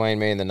fucking between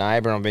me and the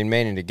neighbour, and I've been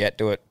meaning to get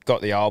to it.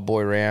 Got the old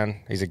boy round.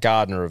 He's a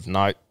gardener of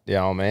note, the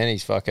old man.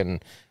 He's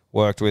fucking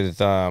worked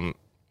with a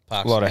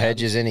lot of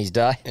hedges in his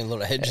day. And a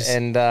lot of hedges.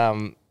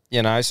 And,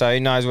 you know, so he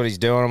knows what he's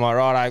doing. I'm like,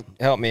 right,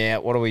 help me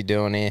out. What are we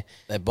doing here?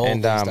 They're bald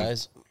And, these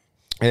days.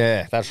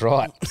 Yeah, that's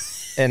right.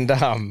 and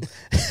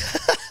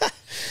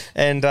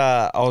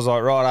I was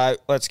like, right,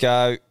 let's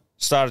go.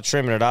 Started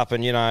trimming it up,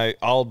 and, you know,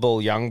 old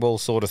bull, young bull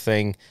sort of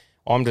thing.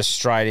 I'm just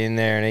straight in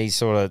there, and he's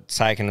sort of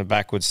taking a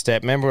backward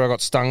step. Remember I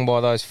got stung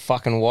by those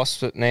fucking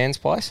wasps at Nan's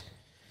place?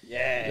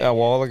 Yeah. A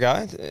while ago,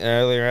 an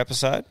earlier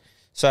episode.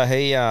 So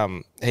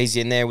he's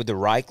in there with the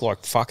rake,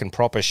 like fucking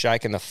proper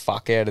shaking the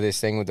fuck out of this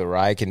thing with the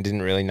rake, and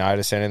didn't really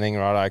notice anything.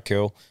 Righto,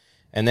 cool.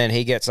 And then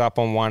he gets up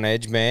on one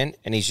edge, man,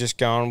 and he's just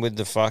going with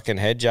the fucking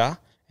hedger,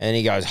 and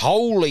he goes,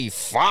 holy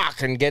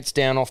fuck, and gets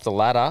down off the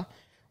ladder.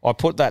 I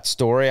put that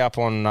story up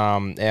on our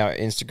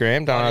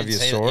Instagram. Don't know if you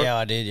saw it. Yeah,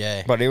 I did,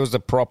 yeah. But it was the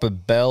proper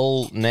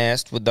bell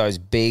nest with those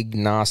big,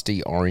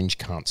 nasty orange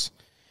cunts.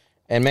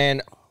 And,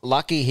 man,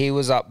 lucky he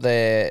was up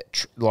there,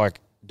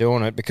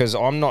 doing it, because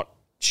I'm not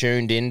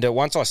tuned into...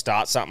 Once I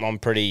start something, I'm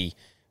pretty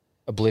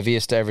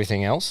oblivious to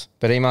everything else.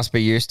 But he must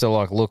be used to,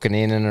 like, looking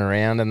in and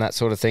around and that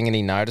sort of thing, and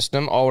he noticed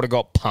them. I would have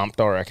got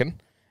pumped, I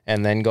reckon,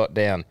 and then got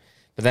down.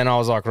 But then I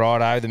was like,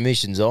 righto, the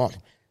mission's on.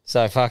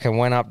 So fucking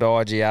went up to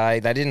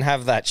IGA. They didn't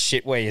have that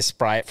shit where you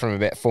spray it from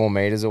about 4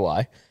 metres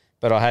away.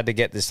 But I had to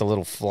get this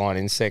little flying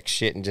insect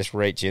shit and just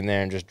reach in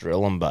there and just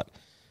drill them. But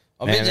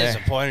I'm a bit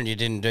disappointed you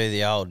didn't do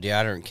the old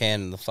deodorant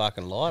can and the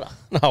fucking lighter.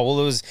 no, well,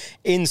 it was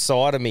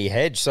inside of me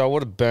hedge, so I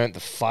would have burnt the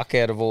fuck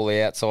out of all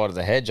the outside of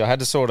the hedge. I had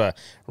to sort of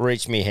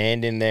reach my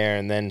hand in there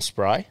and then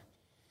spray.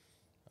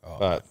 Oh,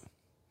 But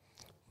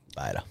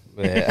later.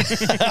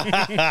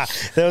 yeah.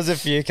 There was a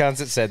few cunts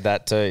that said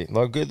that too.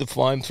 Like, get the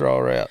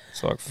flamethrower out.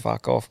 It's like,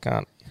 fuck off,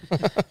 cunt.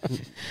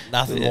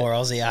 Nothing more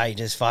Aussie, eh?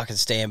 Just fucking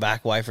stand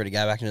back, wait for it to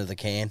go back into the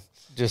can.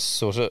 Just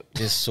sort it.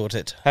 Just sort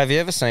it. Have you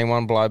ever seen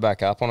one blow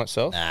back up on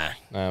itself? Nah.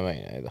 No,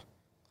 me neither.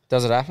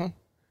 Does it happen?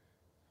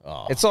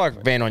 Oh, It's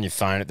like being on your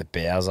phone at the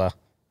Bowser.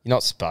 You're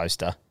not supposed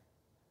to.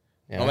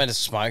 You know? I meant to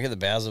smoke at the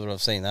Bowser, but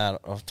I've seen that.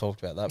 I've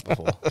talked about that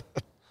before.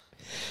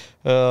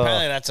 Oh.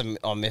 Apparently that's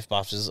on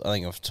Mythbusters. I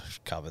think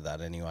I've covered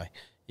that anyway.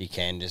 You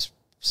can just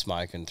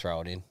smoke and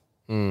throw it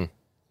in.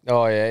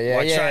 Oh, yeah.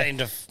 Like straight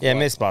into... Yeah,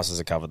 Mythbusters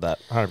have covered that,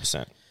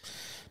 100%.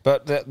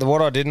 But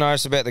what I did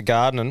notice about the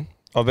gardening,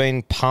 I've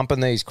been pumping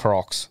these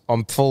crocs.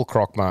 I'm full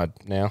croc mode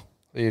now.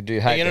 You do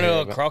hate Are you going to to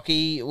hear do a it.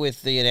 crocky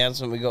with the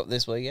announcement we got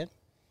this weekend?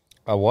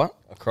 A what?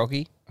 A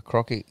crocky? A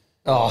crocky.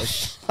 Oh,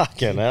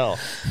 fucking hell.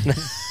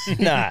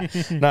 No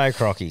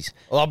crockies.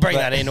 Well, I'll bring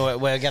that in.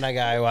 We're going to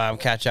go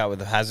catch up with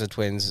the Hazard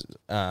twins,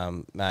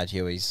 Matt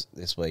Huey's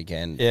this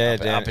weekend. Yeah,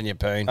 up in your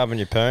poon. Up in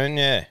your poon,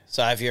 yeah.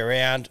 So if you're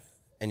around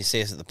and you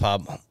see us at the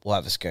pub, we'll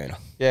have a schooner.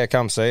 Yeah,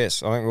 come see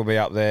us. I think we'll be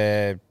up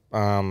there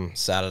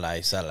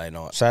Saturday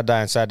night.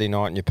 Saturday and Saturday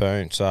night in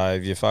Yapoon. So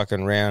if you're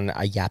fucking round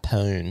a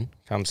Yapoon,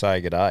 come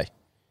say good day.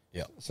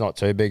 Yeah. It's not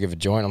too big of a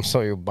joint. I'm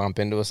sure you'll bump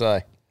into us,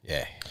 eh?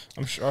 Yeah.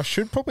 I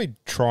should probably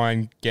try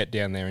and get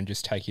down there and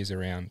just take his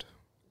around.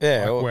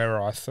 Yeah. Like well,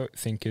 where I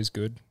think is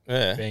good.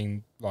 Yeah.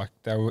 Being like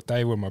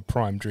they were my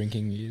prime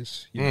drinking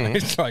years. You know,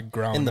 it's like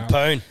growing In the up.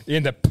 poon.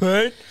 In the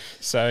poon.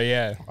 So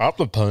yeah. up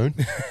the poon.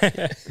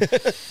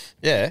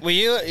 Yeah. Were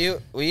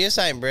you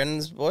St.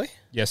 Brennan's boy?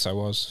 Yes, I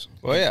was.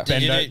 Well, yeah.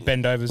 Did you do-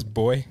 Bendover's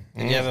boy.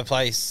 Did you ever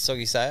play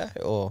Soggy Sayer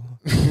or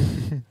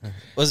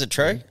was it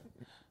true?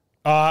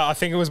 I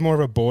think it was more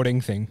of a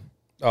boarding thing.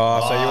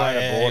 Oh, so you Oh, weren't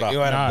yeah, a border. you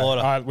weren't a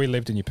border. We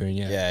lived in Yapoon,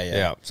 yeah. Yeah, yeah.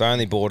 Yeah. So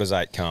only borders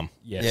 8 come.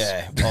 Yes.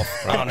 Yeah,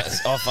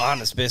 off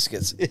harness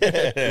biscuits.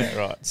 Yeah,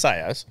 right.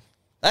 Say us.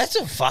 That's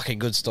a fucking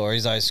good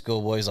stories. Those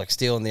schoolboys like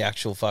stealing the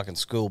actual fucking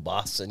school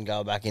bus and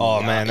going back in.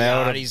 Oh, man, they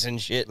would've- yardies and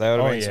shit. There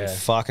would have Oh, been yeah. some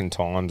fucking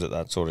times at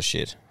that sort of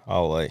shit.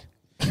 Holy.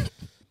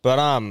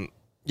 But,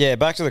 yeah,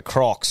 back to the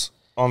Crocs.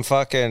 I'm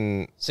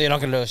fucking... So you're not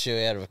gonna do a shoe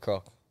out of a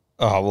croc?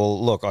 Oh,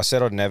 well, look, I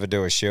said I'd never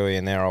do a shoey,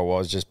 and there I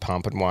was just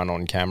pumping one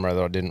on camera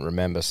that I didn't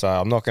remember. So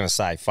I'm not going to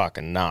say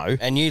fucking no.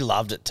 And you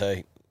loved it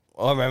too.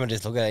 I remember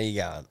just looking at you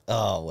going,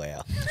 "Oh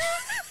wow."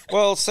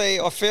 Well, see,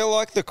 I feel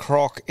like the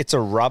Croc, it's a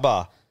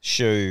rubber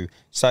shoe,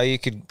 so you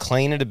could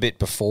clean it a bit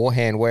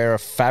beforehand, where a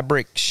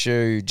fabric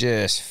shoe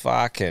just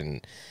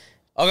fucking...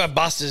 I got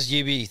Buster's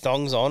UB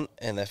thongs on,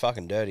 and they're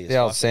fucking dirty as The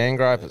old fuck. sand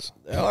grapers.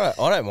 I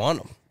don't mind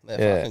them. They're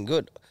Yeah. fucking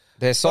good.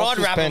 They're But soft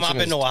I'd wrap them up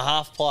suspension into a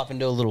half pipe and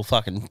do a little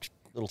fucking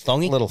little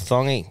thongy. little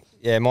thongy.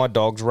 Yeah, my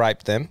dogs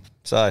raped them.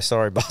 So,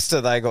 sorry, Buster,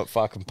 they got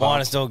fucking pumped.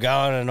 Mine are still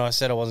going, and I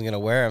said I wasn't going to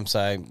wear them,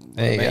 so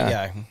There you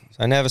there go.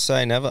 So never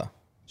say never.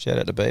 Shout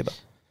out to Bieber.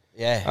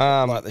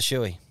 Yeah, like the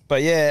shoey.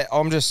 But yeah, I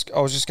was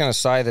just going to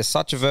say, there's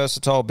such a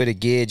versatile bit of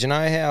gear. Do you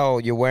know how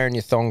you're wearing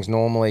your thongs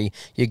normally?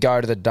 You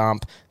go to the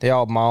dump, the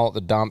old mole at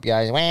the dump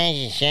goes, "Where's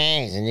your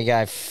shoes?" And you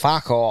go,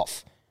 "Fuck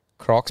off,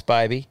 Crocs,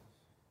 baby."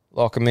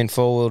 Lock them in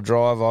four-wheel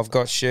drive. I've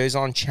got shoes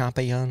on,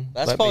 champion.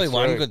 That's Let me probably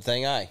one through. good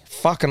thing, eh?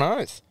 Fucking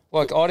oath.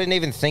 Like, I didn't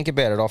even think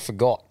about it. I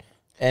forgot.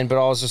 But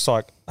I was just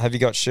like, "Have you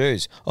got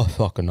shoes?" Oh,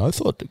 fucking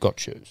oath I got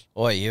shoes.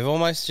 Boy, you've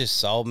almost just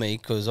sold me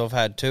because I've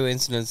had 2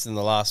 incidents in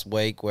the last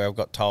week where I've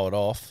got told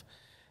off.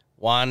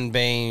 One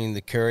being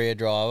the courier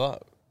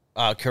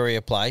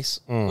place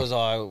because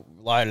I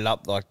loaded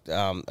up like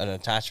an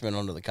attachment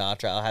onto the car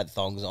trailer. I had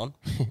thongs on.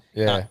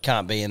 Yeah.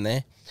 Can't be in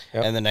there.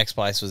 Yep. And the next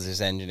place was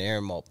this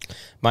engineering mob.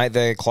 Mate,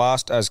 they're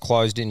classed as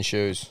closed-in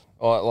shoes.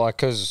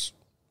 Because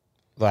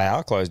they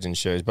are closed-in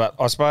shoes. But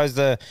I suppose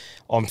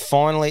I'm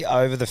finally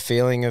over the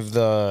feeling of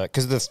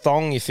because the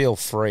thong, you feel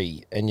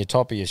free, and your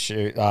top of your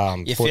shoe,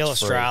 You foot's feel free.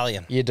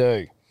 Australian. You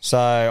do. So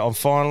I'm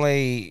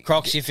finally...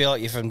 Crocs, you feel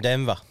like you're from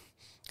Denver.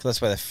 'Cause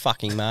that's where they're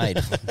fucking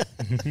made.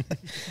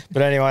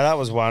 But anyway, that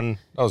was one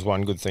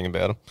good thing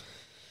about them.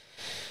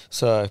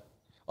 So...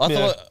 I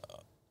Yeah.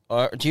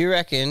 thought, do you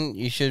reckon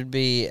you should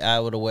be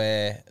able to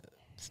wear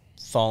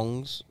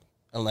thongs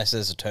unless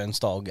there's a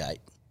turnstile gate?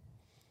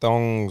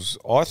 Thongs,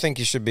 I think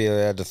you should be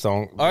allowed to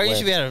thong... Or you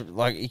should be able to,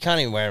 like, you can't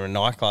even wear them in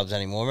nightclubs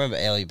anymore. Remember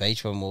Early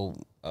Beach when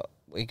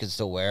we could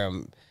still wear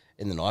them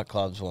in the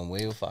nightclubs when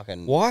we were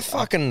fucking... Why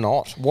fucking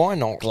not? Why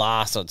not?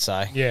 Glass, I'd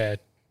say. Yeah,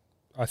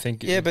 I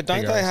think. Yeah, but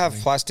don't they have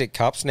plastic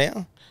cups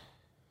now?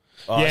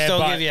 I Yeah, still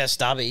but give you a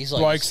stubbies. Like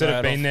blokes that have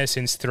straight been off. there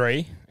since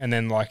 3, and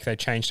then like they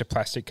changed to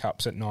plastic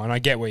cups at 9. I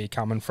get where you're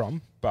coming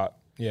from, but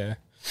yeah,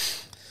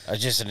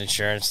 It's just an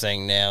insurance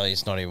thing now.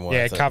 It's not even worth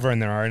yeah, it. covering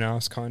their own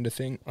ass kind of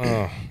thing.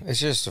 Oh, it's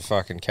just a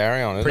fucking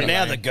carry-on, isn't But it?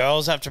 now the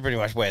girls have to pretty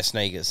much wear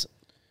sneakers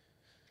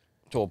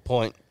to a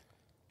point.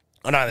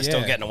 I know they're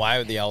still Yeah. getting away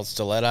with the old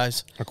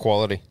stilettos.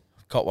 Equality.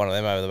 Caught one of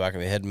them over the back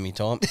of my head in me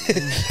time.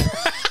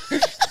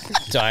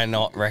 Do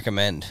not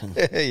recommend.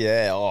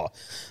 Yeah,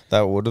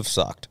 that would have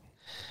sucked.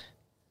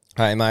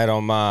 Hey, mate,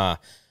 I'm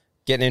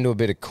getting into a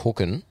bit of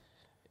cooking.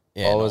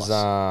 Yeah, I was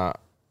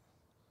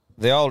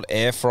the old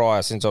air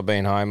fryer since I've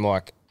been home.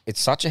 Like,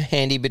 it's such a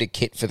handy bit of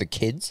kit for the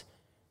kids.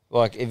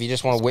 Like, if you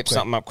just want to whip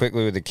something up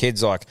quickly with the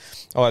kids, like,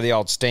 I had the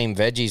old steamed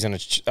veggies and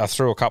I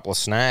threw a couple of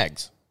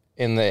snags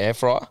in the air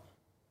fryer.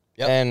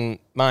 Yep. And,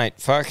 mate,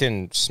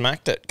 fucking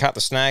smacked it. Cut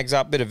the snags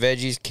up, bit of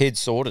veggies, kids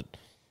sorted.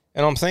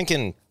 And I'm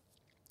thinking,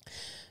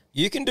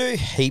 you can do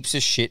heaps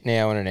of shit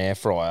now in an air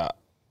fryer.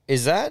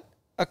 Is that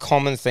a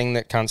common thing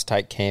that cunts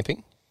take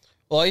camping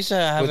Well, I used to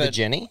have with it. a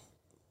Jenny?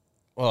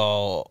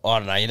 Well, I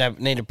don't know. You'd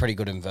need a pretty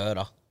good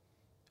inverter.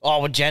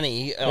 Oh, with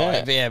Jenny.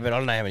 Yeah, but I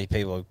don't know how many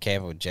people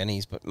camp with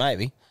Jennies, but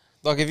maybe.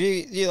 Like, if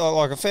you know,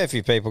 like a fair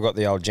few people got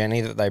the old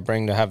Jenny that they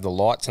bring to have the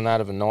lights and that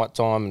of a night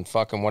time and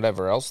fucking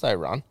whatever else they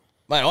run.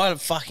 Mate, I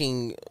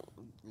fucking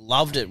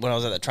loved it when I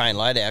was at the train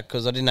loadout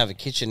because I didn't have a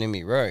kitchen in my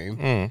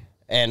room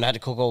and I had to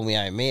cook all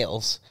my own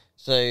meals.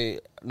 So,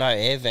 no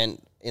air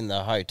vent in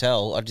the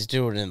hotel. I just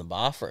do it in the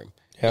bathroom.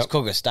 Just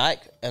cook a steak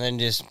and then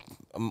just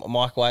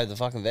microwave the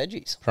fucking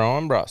veggies.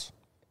 Prime, bros.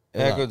 How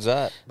Yeah. good's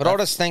that? But I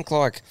just think,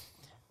 like,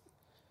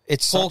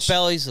 it's Pork such...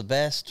 belly's the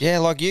best. Yeah,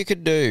 like you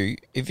could do,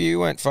 if you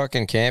went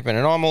fucking camping,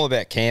 and I'm all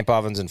about camp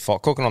ovens and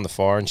cooking on the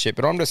fire and shit,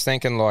 but I'm just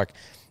thinking, like,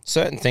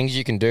 certain things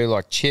you can do,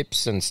 like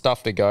chips and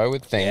stuff to go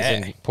with things Yeah.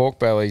 and pork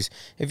bellies.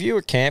 If you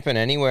were camping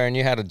anywhere and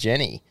you had a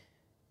Jenny,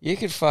 you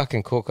could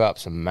fucking cook up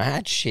some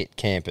mad shit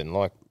camping.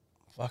 Like,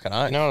 Fucking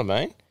oath. you know what I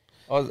mean?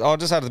 I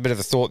just had a bit of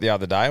a thought the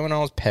other day when I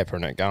was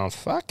peppering it, going,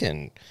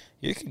 fucking,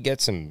 you could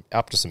get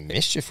up to some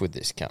mischief with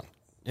this cunt.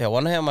 Yeah, I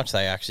wonder how much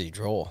they actually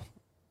draw.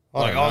 I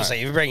Like, don't know.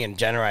 obviously, if you bring in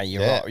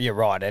generator, you're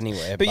right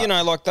anywhere. But you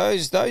know, like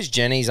those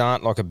Jennies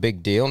aren't like a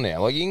big deal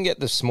now. Like you can get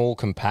the small,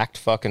 compact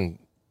fucking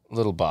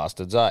little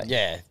bastards, eh?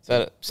 yeah,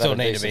 That still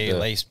need to decent be do.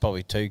 at least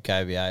probably 2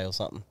 kVA or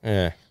something.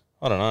 Yeah.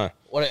 I don't know.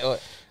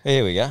 What?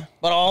 Here we go.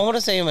 But I want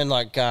to see them in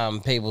like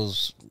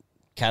people's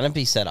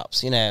canopy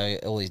setups. You know,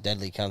 all these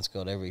deadly cunts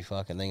got every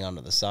fucking thing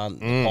under the sun.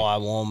 The pie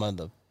warmer,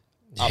 the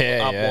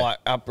Yeah,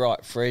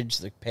 upright fridge,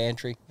 the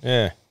pantry.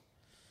 Yeah.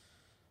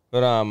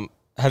 But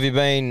have you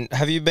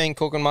been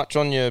cooking much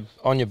on your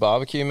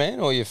barbecue, man,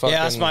 or you fucking?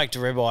 Yeah, I smoked a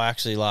ribeye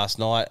actually last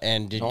night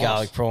and did Nice.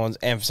 garlic prawns,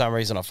 and for some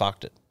reason I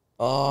fucked it.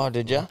 Oh,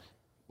 did you?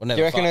 I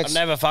you reckon it's I've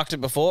never fucked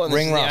it before. And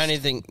ring this is rust? the only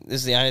thing.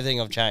 This is the only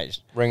thing I've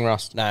changed. Ring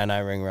rust?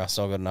 No ring rust.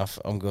 I've got enough.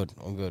 I'm good.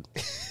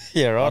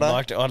 Yeah, right.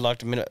 I'd like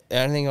to minute. The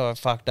only thing I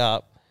fucked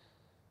up,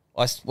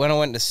 when I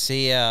went to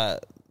sear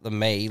the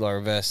meat, like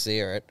reverse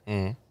sear it,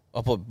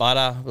 I put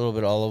butter, a little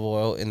bit of olive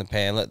oil in the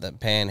pan, let the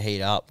pan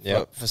heat up. Yep.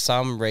 But for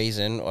some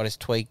reason, I just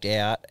tweaked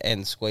out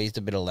and squeezed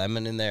a bit of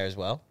lemon in there as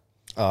well.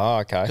 Oh,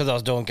 okay. Because I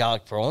was doing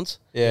garlic prawns.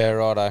 Yeah,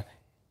 righto.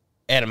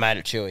 And it made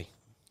it chewy.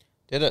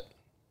 Did it?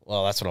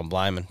 Well, that's what I'm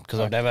blaming.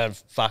 Because I've never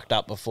fucked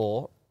up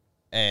before,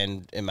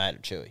 and it made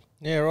it chewy.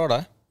 Yeah, righto.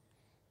 It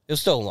was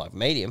still like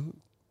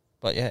medium,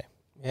 but yeah.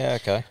 Yeah,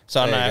 okay.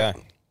 So there I know. you go.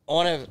 I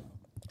want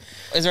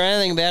to. Is there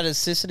anything about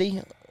acidity?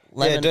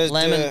 Lemon. does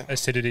lemon.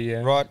 Acidity,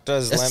 yeah. Right,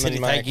 does Acidity,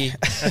 lemon make... thank you.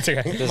 That's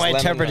okay. Does My lemon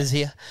interpreter's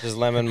here. Does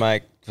lemon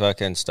make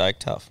fucking steak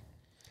tough?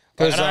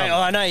 Because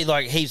I know,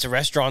 like heaps of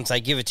restaurants,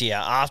 they give it to you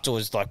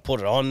afterwards, like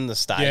put it on the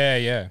steak. Yeah,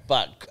 yeah.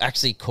 But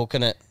actually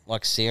cooking it,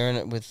 like searing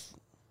it with.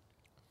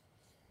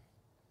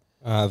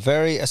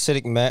 Very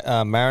acidic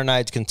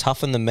marinades can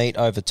toughen the meat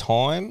over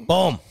time.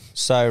 Boom.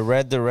 So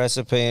read the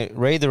recipe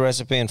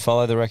and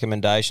follow the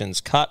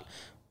recommendations. Cut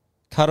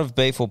of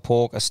beef or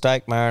pork. A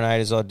steak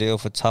marinade is ideal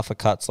for tougher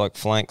cuts like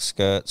flank,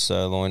 skirt,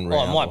 sirloin, Well,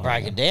 round. I might or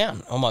break it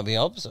down. I might be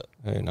opposite.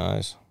 Who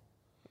knows?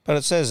 But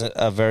it says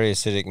a very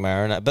acidic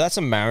marinade. But that's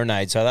a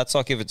marinade, so that's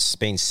like if it's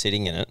been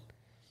sitting in it.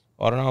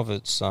 I don't know if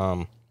it's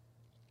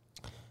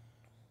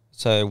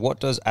So what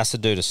does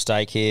acid do to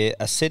steak here?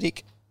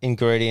 Acidic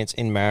ingredients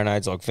in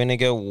marinades like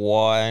vinegar,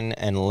 wine,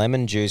 and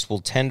lemon juice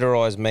will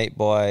tenderize meat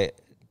by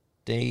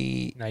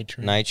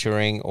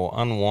denaturing or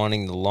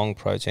unwinding the long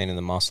protein in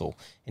the muscle.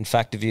 In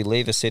fact, if you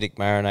leave acidic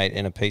marinade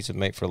in a piece of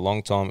meat for a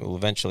long time, it will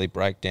eventually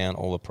break down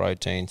all the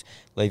proteins,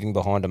 leaving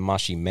behind a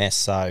mushy mess.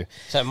 So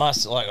it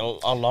must, like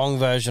a long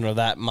version of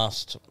that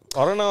must.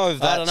 I don't know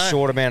if that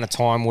short amount of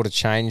time would have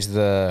changed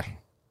the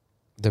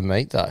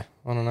meat, though.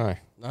 I don't know.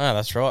 No,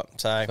 that's right.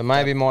 So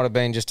maybe it might have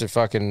been just a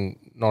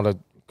fucking not a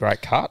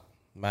great cut.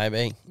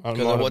 Maybe. Might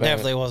Because have it been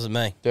definitely wasn't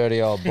me.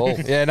 Dirty old bull.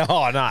 Yeah, no,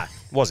 it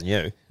wasn't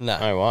you.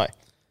 No way.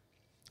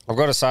 I've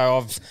got to say,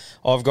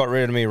 I've got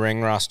rid of me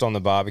ring rust on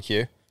the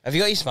barbecue. Have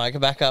you got your smoker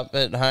back up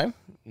at home?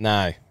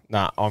 No.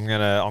 I'm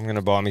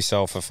gonna buy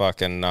myself a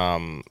fucking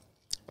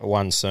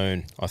one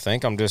soon. I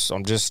think I'm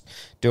just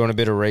doing a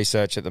bit of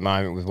research at the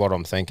moment with what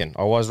I'm thinking.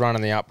 I was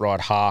running the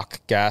upright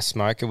Hark gas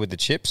smoker with the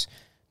chips,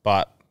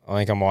 but I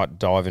think I might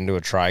dive into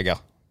a Traeger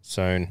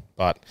soon.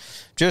 But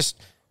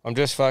I'm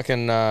just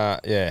fucking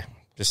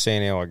just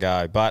seeing how I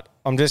go. But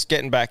I'm just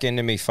getting back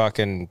into me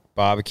fucking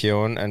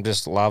barbecuing and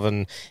just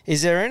loving.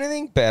 Is there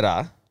anything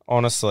better,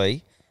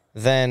 honestly,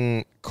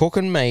 than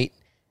cooking meat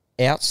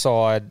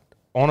outside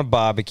on a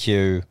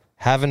barbecue,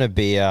 having a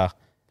beer?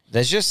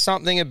 There's just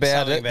something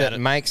about it that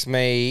makes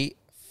me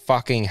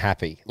fucking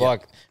happy. Yep.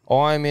 Like,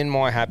 I'm in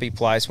my happy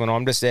place when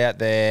I'm just out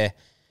there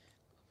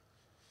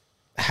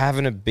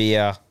having a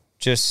beer,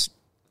 just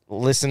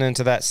listening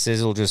to that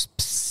sizzle just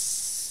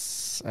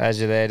psst, as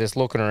you're there, just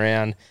looking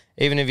around.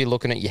 Even if you're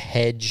looking at your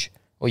hedge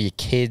or your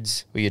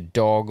kids or your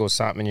dog or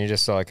something, you're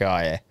just like, oh,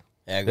 yeah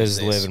this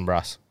is living,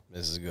 bruss.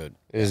 This is good.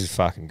 This is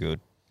fucking good.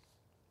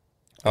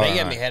 I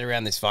get my head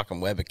around this fucking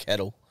Weber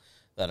kettle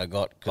that I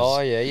got. Oh,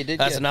 yeah, you did.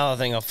 That's another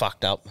thing I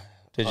fucked up.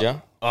 Did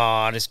you? Oh,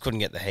 I just couldn't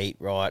get the heat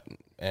right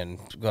and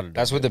got to do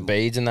That's with the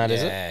beads and that,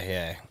 is it?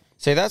 Yeah.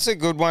 See, that's a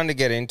good one to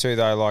get into,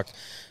 though. Like,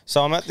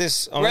 so I'm at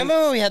this. Remember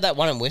when we had that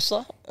one in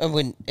Whistler?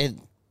 And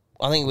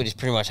I think we just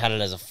pretty much had it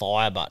as a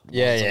fire butt.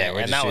 Yeah.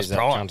 We just used that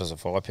cunt as a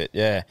fire pit.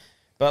 Yeah.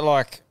 But,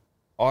 like,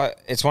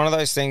 it's one of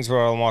those things where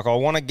I'm like, I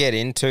want to get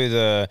into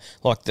the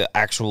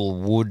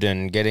actual wood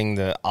and getting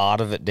the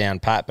art of it down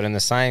pat. But in the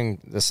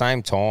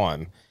same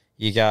time,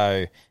 you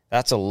go,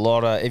 that's a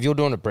lot of, if you're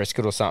doing a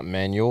brisket or something,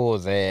 man, you're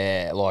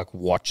there, like,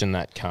 watching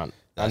that cunt.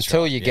 That's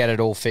until right, you get it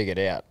all figured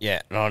out.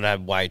 Yeah, and I'd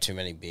have way too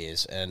many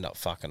beers and end up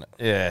fucking it.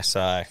 Yeah,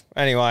 so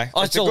anyway,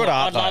 it's a good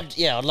art.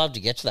 I'd love to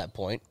get to that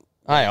point.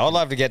 Hey, I'd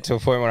love to get to a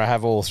point where I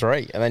have all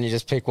three, and then you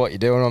just pick what you're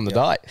doing on the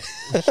day.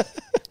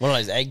 One of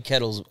those egg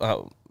kettles,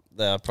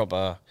 the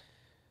proper.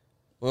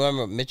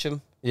 Remember Mitchum?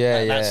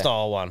 Yeah, that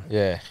style one.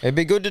 Yeah, it'd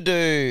be good to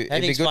do. How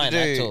do you explain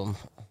that to them?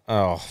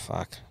 Oh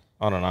fuck,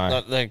 I don't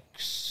know. The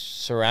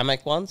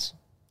ceramic ones.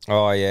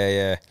 Oh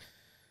yeah.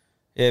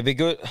 Yeah, it'd be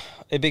good.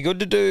 It'd be good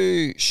to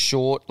do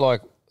short,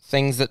 like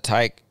things that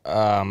take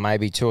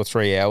maybe 2 or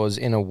 3 hours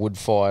in a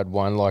wood-fired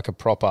one, like a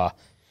proper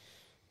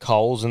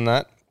coals and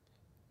that.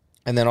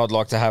 And then I'd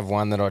like to have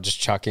one that I just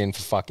chuck in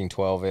for fucking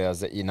 12 hours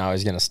that you know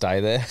is going to stay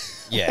there.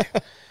 Yeah.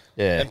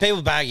 Yeah. And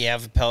people bag you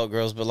out for pellet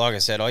grills, but like I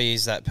said, I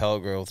use that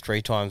pellet grill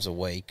 3 times a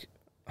week.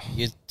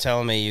 You're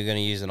telling me you're going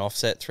to use an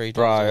offset 3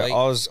 times a week?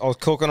 I was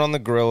cooking on the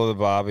grill of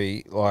the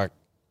barbie, like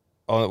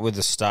with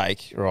the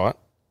steak, right?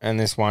 And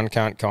this one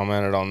cunt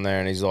commented on there,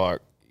 and he's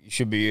like, "You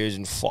should be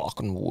using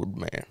fucking wood,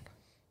 man."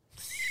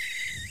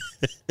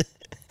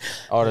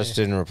 I just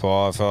didn't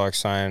reply. I felt like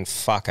saying,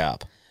 "Fuck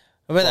up."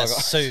 What about that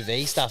sous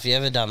vide stuff? You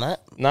ever done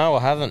that? No,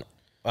 I haven't.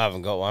 I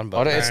haven't got one,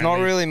 but It's not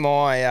really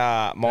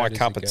my my That is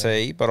cup a of go.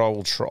 tea, but I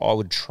will try. I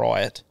would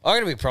try it. I'm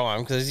gonna be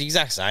prime because it's the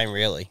exact same,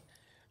 really.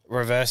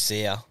 Reverse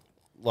sear,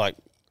 like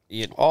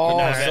you. Oh, you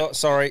know about-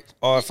 sorry.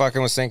 I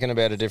fucking was thinking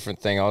about a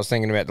different thing. I was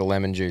thinking about the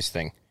lemon juice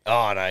thing.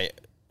 oh no!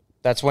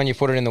 That's when you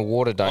put it in the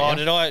water, don't Oh,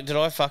 you? did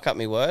I fuck up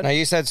my word? No,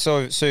 you said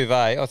sous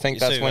vide. I think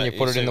that's when you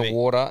put it in the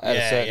water at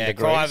a certain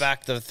degree.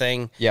 Cryovac the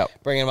thing.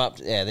 Yep. Bring them up.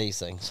 Yeah, these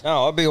things.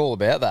 No, I'd be all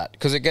about that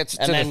because it gets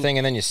to the then- thing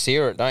and then you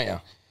sear it, don't you?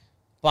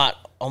 But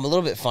I'm a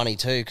little bit funny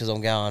too because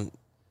I'm going.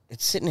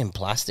 It's sitting in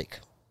plastic,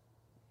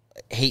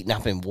 heating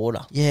up in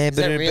water. Yeah, Is but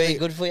that it'd really be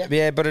good for you?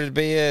 Yeah, but it'd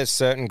be a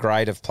certain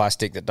grade of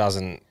plastic that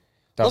doesn't.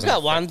 Look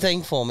at one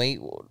thing for me.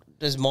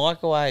 Does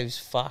microwaves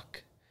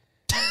fuck?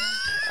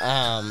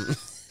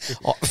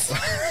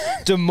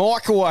 Do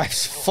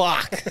microwaves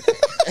fuck?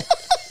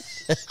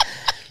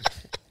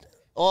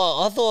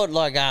 Oh, I thought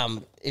like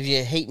if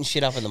you're heating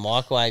shit up in the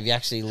microwave, you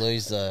actually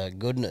lose the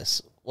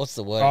goodness. What's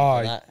the word for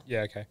Oh, that?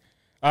 yeah, okay.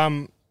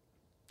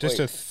 Just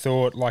Wait. a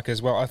thought, like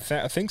as well. I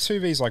think sous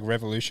vide's like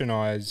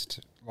revolutionised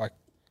like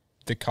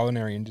the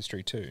culinary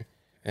industry too,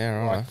 Yeah,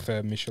 right. like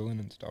for Michelin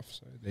and stuff.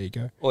 So there you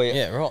go. Oh yeah.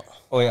 Yeah, right.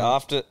 Oh yeah.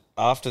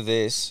 After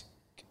this,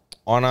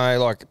 I know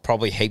like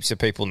probably heaps of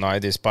people know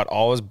this, but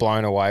I was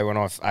blown away when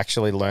I've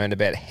actually learned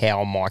about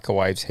how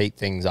microwaves heat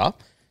things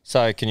up.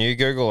 So can you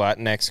Google that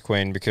next,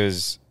 Quinn?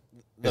 Because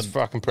it's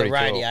fucking pretty The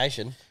cool.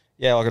 radiation.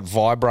 Yeah, like it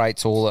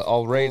vibrates all.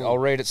 I'll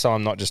read it so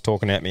I'm not just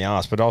talking out my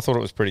ass, but I thought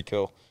it was pretty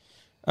coul.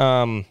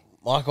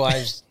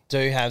 Microwaves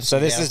do have. So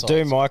some this is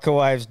do downsides.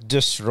 microwaves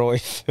destroy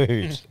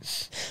food?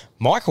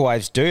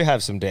 Microwaves do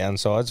have some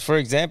downsides. For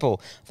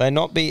example, they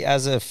not be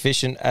as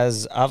efficient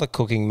as other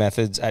cooking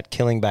methods at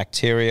killing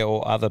bacteria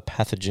or other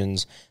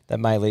pathogens that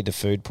may lead to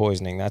food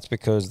poisoning. That's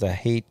because the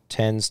heat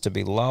tends to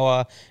be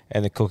lower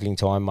and the cooking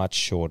time much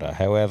shorter.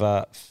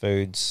 However,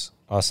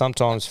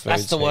 sometimes foods.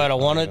 That's the heat word I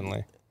wanted.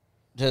 unevenly.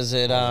 Does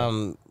it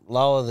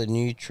lower the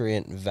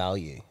nutrient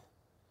value?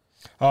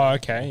 Oh,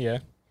 okay, yeah.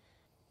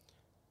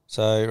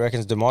 So it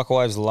reckons do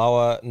microwaves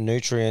lower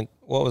nutrient.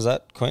 What was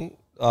that, Quinn?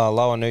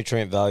 Lower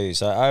nutrient value.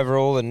 So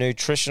overall, the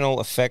nutritional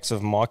effects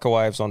of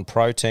microwaves on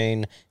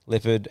protein,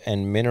 lipid,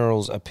 and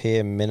minerals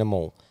appear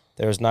minimal.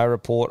 There is no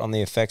report on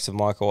the effects of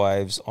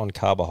microwaves on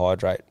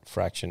carbohydrate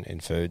fraction in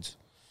foods.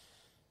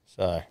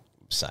 So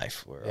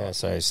Safe. We're yeah, right.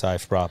 so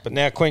safe, bruh. But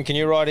now, Quinn, can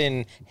you write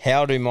in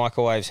how do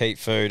microwaves heat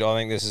food? I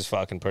think this is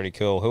fucking pretty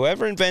cool.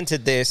 Whoever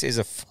invented this is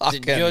a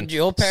fucking Did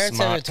your parents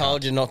smart ever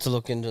told cunt. you not to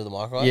look into the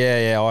microwave?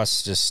 Yeah, I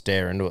just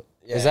stare into it.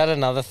 Yeah. Is that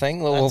another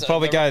thing? We'll That's-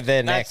 probably go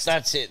there that's, next.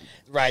 That's it.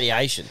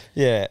 Radiation.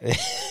 Yeah,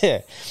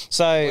 yeah.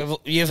 So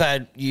You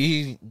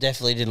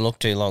definitely didn't look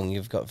too long.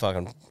 You've got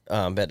fucking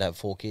about to have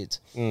 4 kids.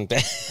 right.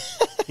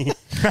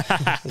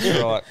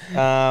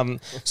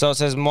 So it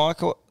says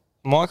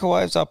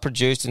microwaves are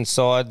produced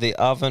inside the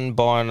oven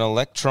by an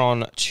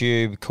electron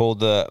tube called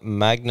the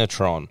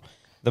magnetron.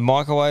 The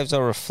microwaves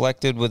are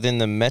reflected within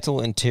the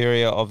metal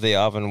interior of the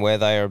oven where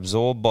they are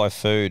absorbed by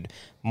food.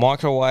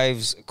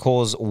 Microwaves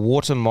cause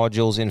water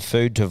modules in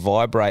food to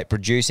vibrate,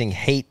 producing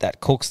heat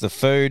that cooks the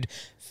food.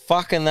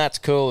 Fucking that's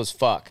cool as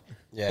fuck.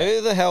 Yeah.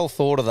 Who the hell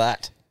thought of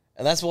that?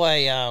 And that's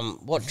why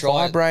what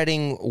drives...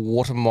 Vibrating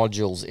water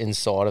modules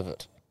inside of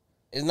it.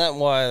 Isn't that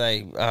why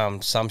they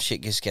some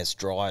shit just gets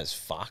dry as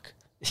fuck?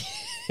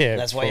 Yeah,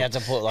 That's why you have to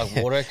put like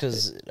water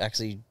because it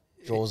actually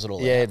draws it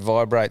all Yeah, out. it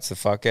vibrates the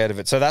fuck out of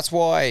it. So that's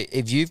why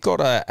if you've got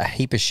a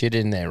heap of shit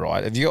in there,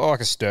 right? If you got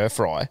like a stir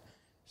fry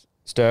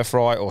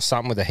or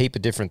something with a heap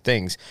of different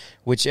things,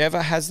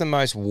 whichever has the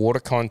most water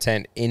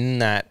content in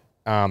that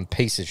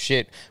piece of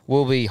shit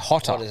will be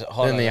hotter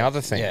Hotter than the than-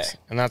 other things. yeah.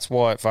 And that's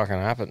why it fucking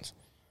happens.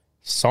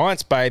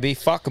 Science, baby.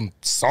 Fucking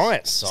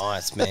science.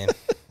 Science, man.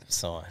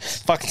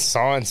 Science. Fucking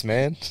science,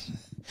 man.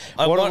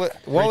 I What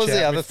want- was Reach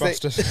the out, other thing?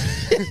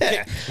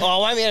 Mythbusters. Oh, I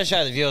won't be able to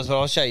show the viewers, but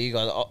I'll show you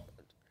guys.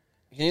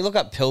 Can you look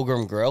up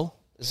Pilgrim Grill?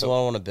 This is what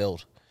I want to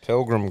build.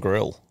 Pilgrim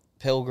Grill.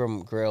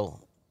 Pilgrim Grill.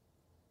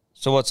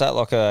 So what's that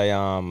like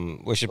a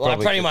we should Like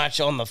probably pretty much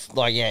on the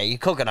you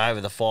cook it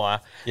over the fire.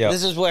 Yep.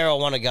 This is where I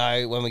want to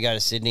go when we go to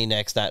Sydney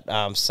next. That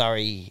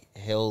Surrey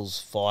Hills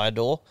fire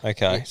door.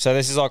 Okay, so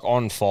this is like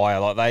on fire.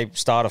 Like they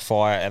start a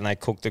fire and they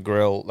cook the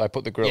grill. They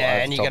put the grill. Yeah,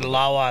 over and you top can of it.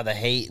 lower the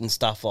heat and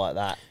stuff like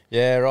that.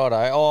 Yeah,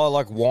 right. Oh,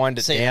 like wind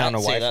it See down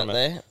that? away See from that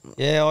it.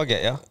 there? Yeah, I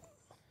get you.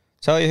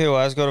 Tell you who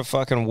has got a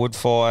fucking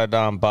wood-fired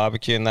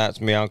barbecue, and that's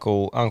me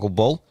Uncle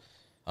Bull.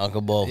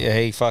 Uncle Bull. Yeah,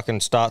 he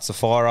fucking starts the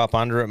fire up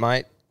under it,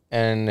 mate,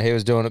 and he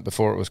was doing it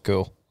before it was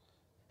cool.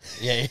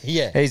 Yeah,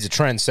 yeah. He's a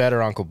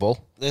trendsetter, Uncle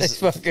Bull. This- He's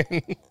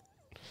fucking.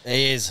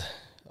 He is.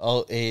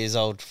 Oh, he is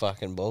old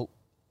fucking Bull.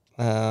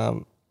 Yeah,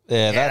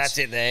 Yeah, that's that's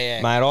it there.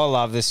 Yeah. mate. I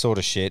love this sort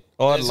of shit.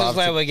 I'd This love is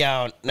where to. we're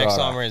going. Next Righto.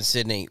 time we're in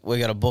Sydney, we're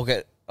going to book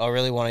it. I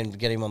really want him to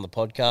get him on the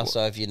podcast.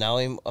 So if you know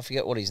him, I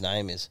forget what his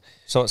name is.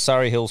 So it's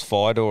Surrey Hills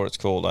Fire Door. It's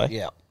called, eh?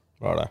 Yeah.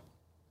 Righto.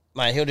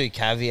 Mate, he'll do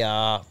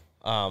caviar,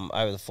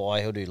 over the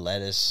fire. He'll do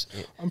lettuce.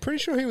 I'm pretty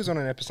sure he was on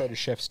an episode of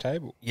Chef's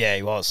Table. Yeah,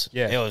 he was.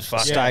 Yeah. It was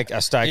fucking.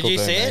 A steak Did will you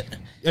do, see mate.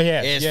 it?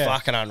 Yeah, It's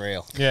fucking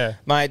unreal. Yeah.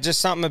 Mate, just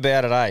something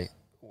about it, eh?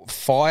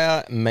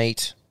 Fire,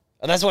 meat.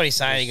 And that's what he's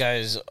saying. He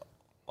goes,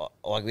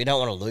 like, we don't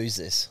want to lose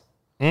this.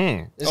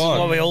 Mm. This is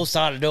what we all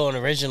started doing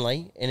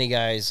originally. And he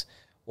goes,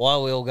 why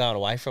are we all going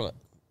away from it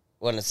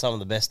when it's some of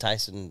the best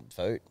tasting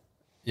food?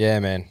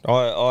 Yeah, man.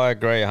 I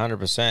agree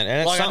 100%.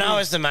 And it's Like, I something- know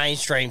it's the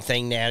mainstream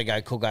thing now to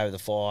go cook over the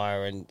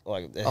fire and,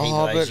 like, the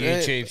Oh, those but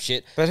YouTube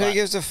shit. But who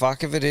gives a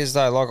fuck if it is,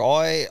 though? Like,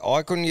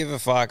 I couldn't give a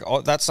fuck.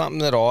 That's something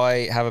that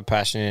I have a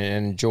passion in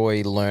and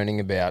enjoy learning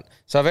about.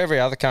 So if every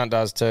other cunt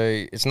does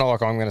too, it's not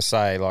like I'm going to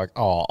say, like,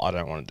 oh, I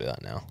don't want to do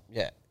that now.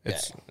 Yeah.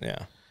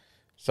 Yeah.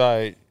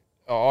 So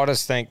I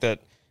just think that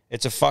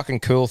it's a fucking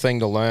cool thing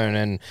to learn.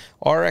 And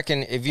I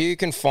reckon if you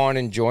can find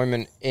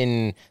enjoyment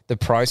in the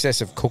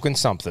process of cooking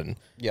something,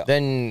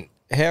 then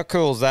how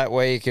cool is that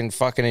where you can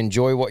fucking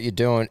enjoy what you're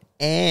doing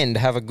and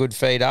have a good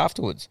feed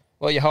afterwards?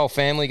 Well, your whole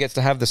family gets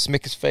to have the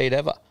smickest feed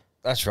ever.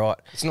 That's right.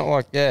 It's not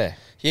like,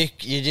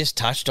 You just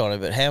touched on it,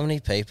 but how many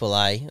people,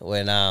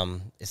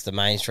 when it's the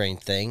mainstream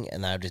thing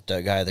and they just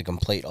don't go the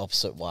complete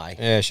opposite way?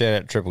 Yeah, shout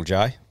out Triple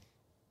J.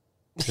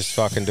 Just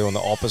fucking doing the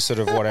opposite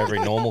of what every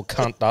normal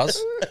cunt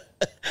does.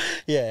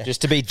 Yeah.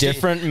 Just to be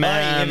different,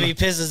 man. You're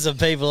pissing some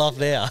people off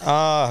now.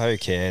 Oh, who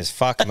cares?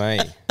 Fuck me.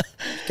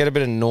 Get a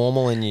bit of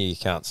normal in you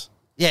cunts.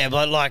 Yeah,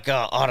 but like,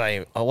 I don't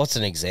even, what's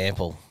an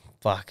example?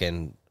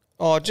 Fucking...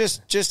 Oh,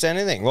 just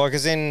anything. Like,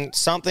 as in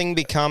something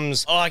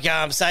becomes... Like,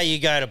 say you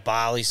go to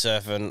Bali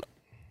surfing,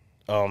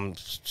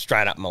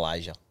 straight up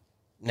Malaysia.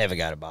 Never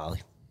go to Bali.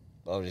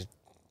 I'll just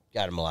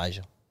go to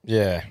Malaysia.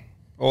 Yeah.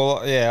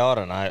 Well, yeah, I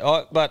don't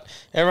know. But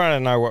everyone will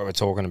know what we're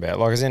talking about.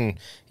 Like, as in,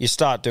 you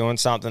start doing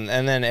something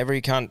and then every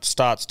cunt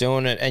starts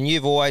doing it and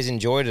you've always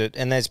enjoyed it.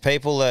 And there's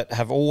people that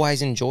have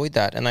always enjoyed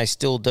that and they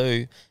still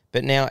do.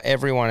 But now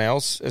everyone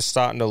else is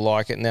starting to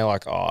like it and they're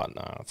like, oh,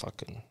 no,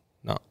 fucking,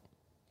 no.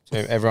 So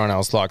everyone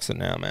else likes it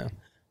now, man.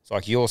 It's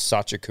like, you're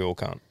such a cool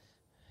cunt.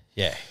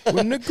 Yeah.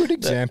 Wouldn't a good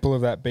example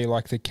of that be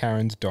like the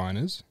Karen's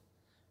Diners?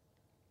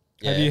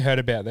 Have you heard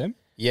about them?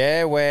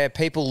 Yeah, where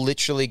people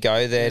literally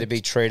go there to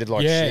be treated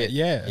like shit.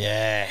 Yeah.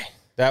 Yeah.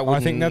 That I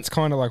think that's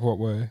kind of like what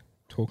we're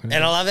talking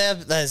And I about. love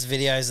how those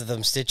videos of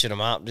them stitching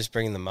them up, just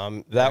bringing the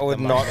mum. that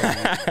would not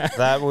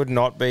that would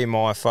not be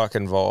my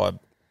fucking vibe.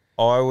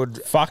 I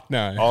would. Fuck no.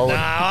 I would No,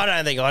 I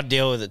don't think I'd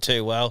deal with it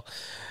too well.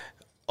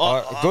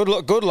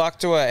 good luck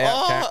to her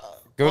out, Kat.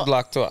 Good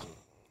luck to her.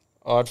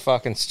 I'd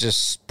fucking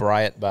just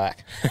spray it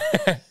back.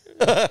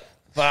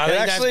 But I It'd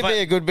think actually that's, be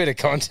a good bit of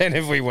content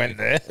if we went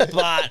there.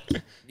 but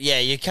yeah,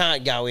 you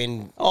can't go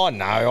in. Oh,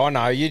 no, I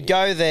know. You'd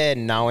go there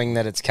knowing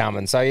that it's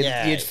coming. So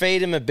you'd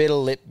feed him a bit of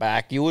lip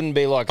back. You wouldn't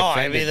be like Oh,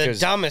 it'd offended. be the 'cause-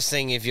 dumbest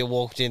thing if you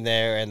walked in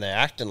there and they're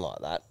acting like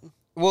that.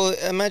 Well,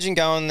 imagine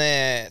going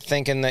there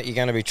thinking that you're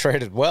going to be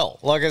treated well.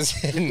 Like,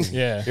 as in,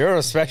 Yeah. you're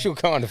a special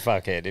kind of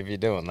fuckhead if you're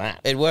doing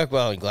that. It'd work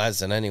well in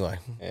Gladstone anyway.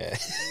 Yeah.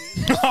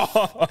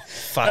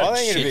 Fucking I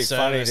think it'd shit be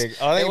funny service.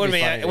 to- I think it wouldn't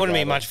it'd be funny it to wouldn't go be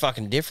there. much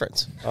fucking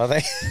difference. I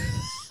think.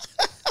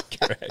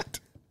 Correct.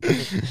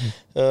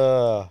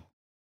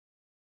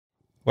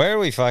 Where are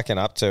we fucking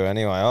up to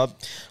anyway?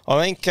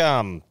 I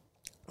think,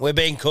 We've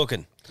been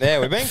cooking. yeah,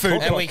 we've been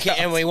Food cooking.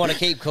 And we want to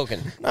keep cooking.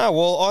 No,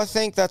 well, I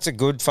think that's a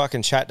good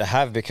fucking chat to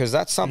have because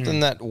that's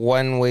something that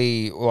when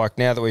we, like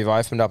now that we've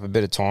opened up a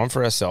bit of time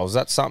for ourselves,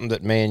 that's something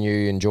that me and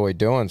you enjoy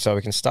doing so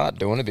we can start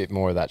doing a bit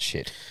more of that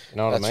shit. You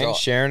know what That's I mean? right.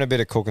 Sharing a bit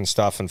of cooking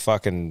stuff and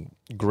fucking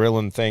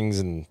grilling things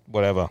and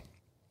whatever.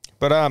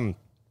 But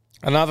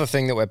another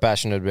thing that we're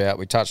passionate about,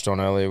 we touched on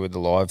earlier with the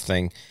live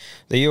thing,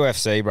 the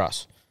UFC,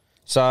 bruss.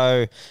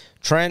 So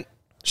Trent,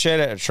 shout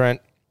out to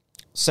Trent,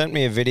 sent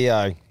me a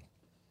video.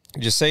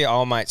 Did you see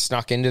old mate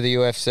snuck into the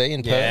UFC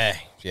in Perth? Yeah.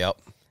 Yep.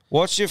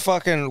 What's your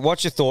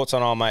thoughts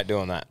on old mate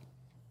doing that?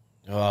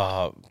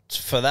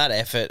 For that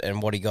effort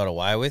and what he got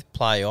away with,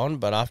 play on.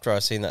 But after I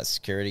seen that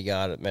security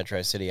guard at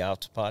Metro City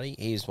after party,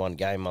 he's one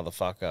game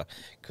motherfucker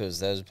because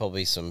there's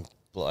probably some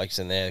blokes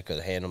in there that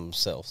could handle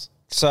themselves.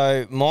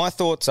 So my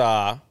thoughts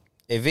are,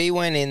 if he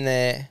went in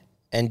there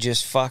and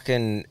just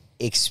fucking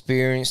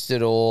experienced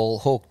it all,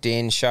 hooked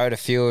in, showed a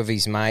few of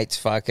his mates,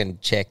 fucking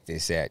check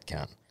this out,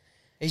 cunt.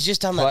 He's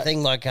just done that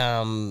thing like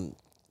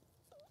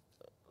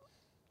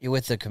you're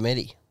with the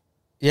committee.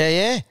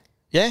 Yeah.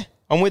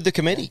 I'm with the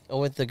committee. Or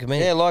with the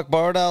committee. Yeah, like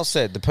Borrowdale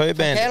said, the poo How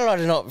bandit. did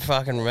I not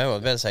fucking remember? I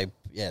was about to say,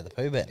 yeah, the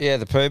poo bandit. Yeah,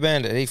 the poo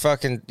bandit. He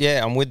fucking,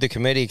 I'm with the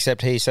committee,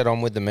 except he said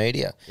I'm with the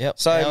media. Yep.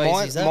 So How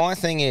easy is that? my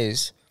thing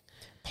is,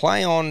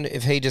 play on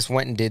if he just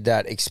went and did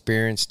that,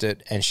 experienced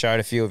it, and showed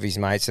a few of his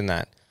mates in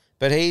that.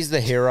 But he's the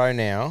hero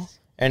now,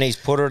 and he's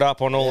put it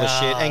up on all the Yeah,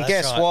 shit. And that's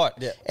guess right. what?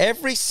 Yeah.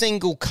 Every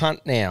single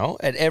cunt now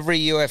at every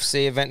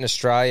UFC event in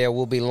Australia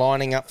will be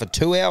lining up for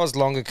 2 hours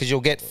longer because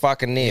you'll get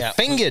fucking near Yeah,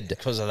 fingered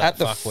 'cause of that at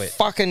the fuckwit.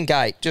 fucking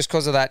gate just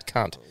because of that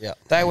cunt. Yeah.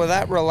 They were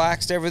that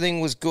relaxed.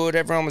 Everything was good.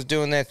 Everyone was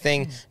doing their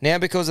thing. Now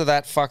because of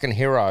that fucking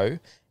hero,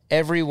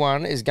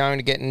 everyone is going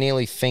to get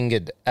nearly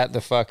fingered at the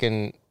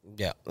fucking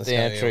Yeah. that's the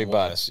gonna be entry even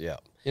bar. worse. Yeah.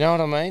 You know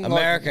what I mean?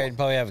 America would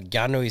probably have a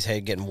gun to his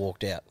head getting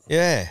walked out.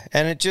 Yeah,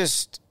 and it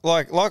just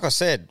like I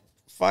said,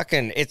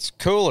 fucking, it's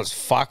cool as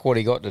fuck what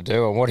he got to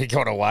do and what he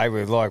got away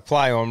with. Like,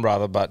 play on,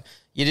 brother, but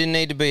you didn't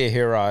need to be a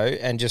hero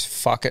and just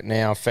fuck it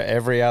now for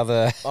every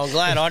other. I'm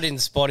glad I didn't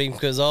spot him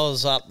because I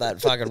was up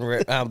that fucking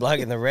bloke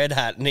in the red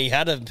hat and he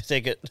had a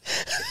ticket.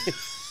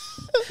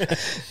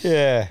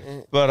 Yeah,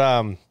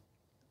 but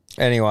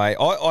anyway,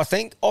 I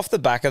think off the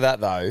back of that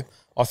though,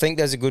 I think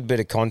there's a good bit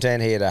of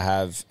content here to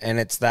have, and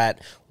it's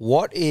that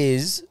what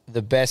is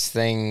the best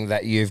thing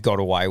that you've got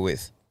away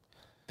with?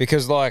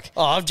 Because like,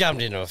 I've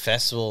jumped into a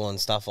festival and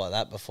stuff like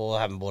that before.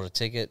 I haven't bought a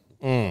ticket.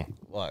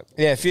 Like,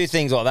 yeah, a few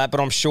things like that, but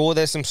I'm sure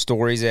there's some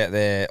stories out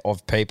there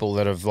of people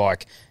that have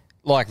like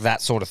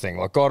that sort of thing,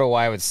 like got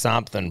away with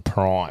something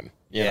prime,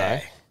 you know?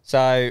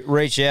 So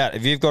reach out.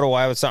 If you've got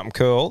away with something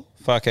cool,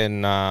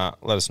 fucking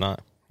let us know.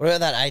 What about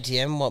that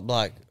ATM? What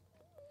bloke?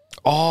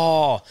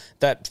 Oh,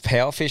 that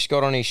Powerfish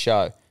got on his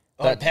show.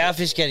 That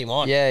Powerfish get him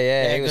on.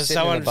 Yeah, he was because sitting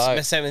in someone the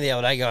boat. sent me the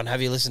other day going,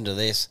 have you listened to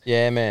this?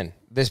 Yeah, man.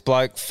 This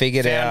bloke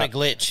figured Found out... a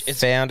glitch.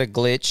 Found a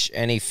glitch,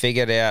 and he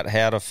figured out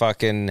how to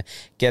fucking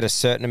get a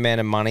certain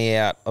amount of money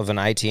out of an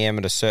ATM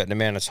at a certain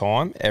amount of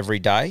time every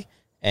day,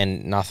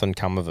 and nothing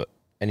come of it.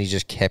 And he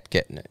just kept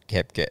getting it. He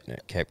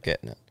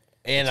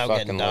ended up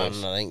getting done,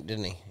 I think,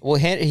 didn't he? Well,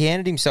 he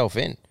handed himself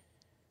in.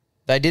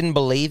 They didn't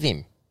believe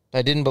him.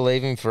 They didn't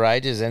believe him for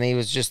ages, and he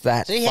was just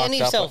that So he fucked handed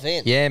himself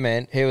in? Yeah,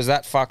 man. He was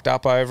that fucked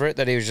up over it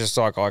that he was just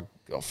like, I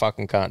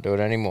fucking can't do it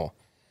anymore.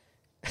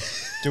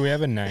 Do we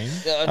have a name?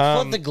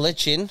 Put the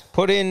glitch in.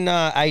 Put in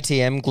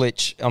ATM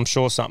glitch. I'm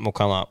sure something will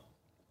come up.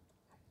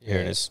 Here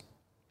it is.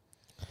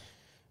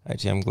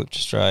 ATM glitch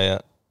Australia.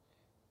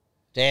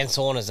 Dan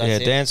Saunders, that's Yeah,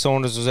 it. Dan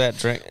Saunders was out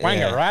drinking.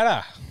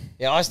 Wangarata.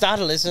 Yeah, I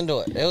started listening to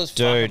it. It was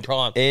fucking Dude,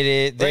 prime. it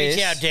is.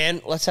 Reach out,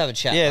 Dan. Let's have a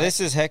chat. Yeah, mate. this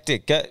is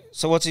hectic.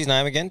 So what's his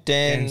name again?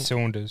 Dan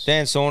Saunders.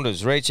 Dan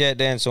Saunders. Reach out,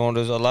 Dan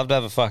Saunders. I'd love to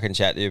have a fucking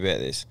chat to you about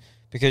this.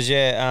 Because,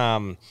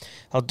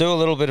 I'll do a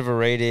little bit of a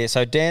read here.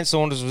 So Dan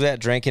Saunders was out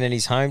drinking in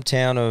his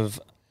hometown of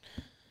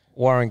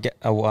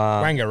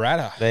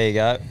Wangarata. There you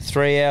go.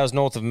 3 hours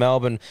north of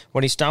Melbourne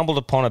when he stumbled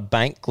upon a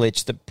bank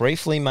glitch that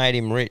briefly made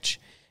him rich.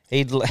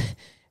 He'd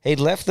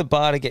left the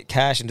bar to get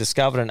cash and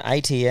discovered an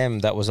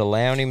ATM that was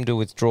allowing him to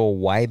withdraw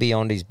way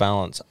beyond his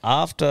balance.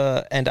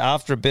 After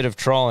a bit of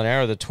trial and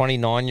error, the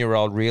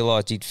 29-year-old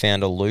realised he'd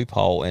found a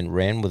loophole and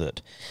ran with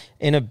it.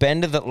 In a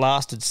bender that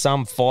lasted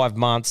some 5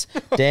 months,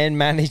 Dan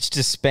managed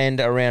to spend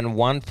around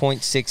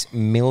 $1.6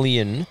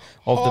 million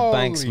of the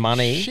bank's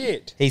money.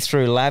 Shit. He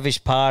threw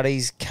lavish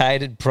parties,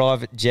 catered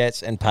private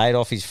jets, and paid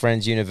off his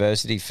friends'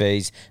 university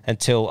fees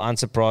until,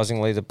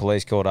 unsurprisingly, the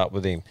police caught up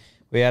with him.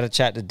 We had a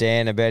chat to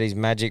Dan about his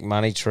magic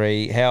money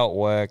tree, how it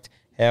worked,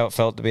 how it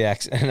felt to be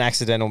an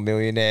accidental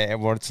millionaire,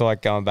 and what it's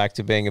like going back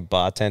to being a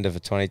bartender for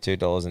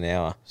 $22 an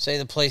hour. See,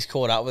 the police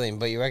caught up with him,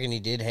 but you reckon he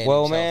did hand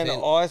Well, himself man,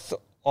 in?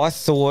 I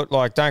thought,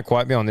 like, don't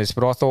quote me on this,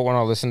 but I thought when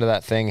I listened to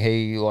that thing,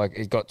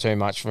 it got too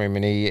much for him,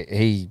 and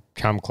he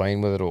come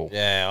clean with it all.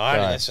 Yeah, I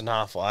only So- listened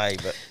halfway,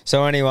 but...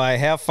 So anyway,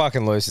 how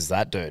fucking loose is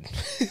that dude?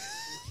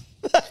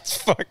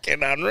 That's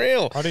fucking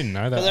unreal. I didn't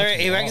know that. But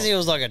That's he reckons wild. it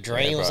was like a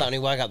dream Yeah, or bro. something. He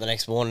woke up the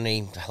next morning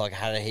and he like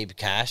had a heap of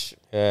cash.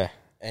 Yeah.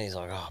 And he's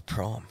like, oh,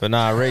 prime. But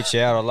no, reach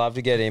out. I'd love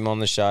to get him on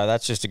the show.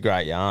 That's just a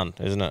great yarn,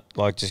 isn't it?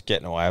 Like just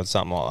getting away with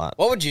something like that.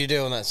 What would you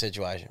do in that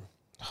situation?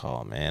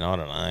 Oh man, I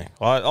don't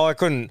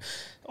know.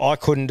 I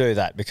couldn't do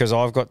that because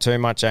I've got too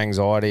much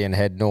anxiety and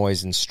head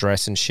noise and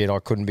stress and shit. I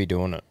couldn't be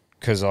doing it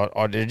because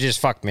it just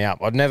fucked me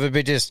up. I'd never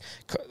be just.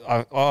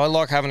 I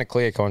like having a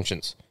clear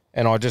conscience,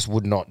 and I just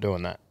would not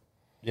doing that.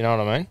 You know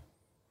what I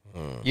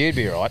mean? You'd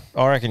be right.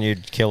 I reckon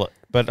you'd kill it,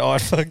 but I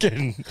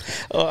fucking.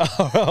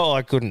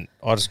 I couldn't.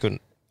 I just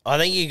couldn't. I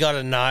think you got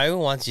to know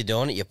once you're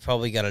doing it, you're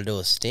probably going to do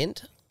a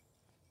stint.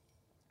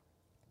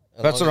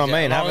 That's what I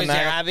mean, As long having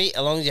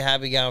as you're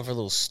happy going for a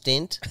little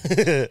stint.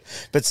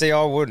 But see,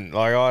 I wouldn't.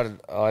 Like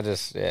I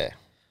just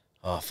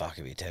Oh, fuck,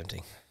 it'd be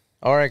tempting.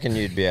 I reckon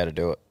you'd be able to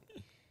do it.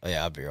 Oh,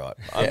 yeah, I'd be right.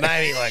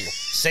 Maybe like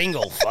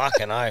single,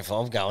 fucking oath.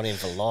 I'm going in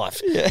for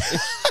life. Yeah.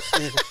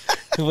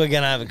 We're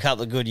going to have a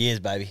couple of good years,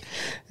 baby.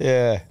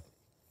 Yeah.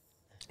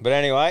 But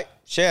anyway,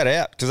 shout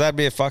out because that'd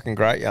be a fucking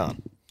great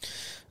yarn.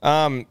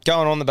 Going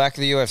on the back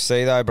of the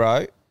UFC though,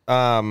 bro.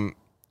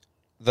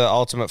 The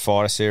Ultimate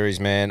Fighter series,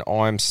 man.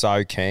 I'm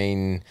so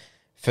keen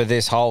for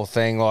this whole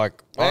thing.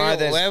 Like, Where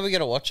are we going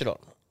to watch it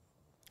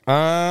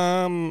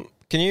on?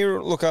 Can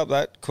you look up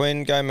that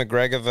Quinn Go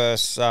McGregor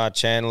versus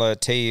Chandler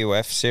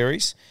TUF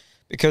series?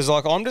 Because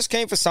like I'm just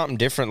keen for something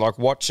different, like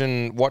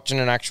watching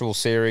an actual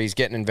series,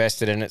 getting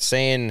invested in it,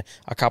 seeing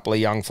a couple of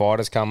young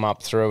fighters come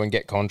up through and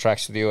get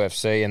contracts to the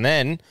UFC, and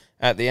then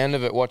at the end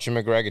of it, watching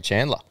McGregor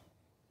Chandler.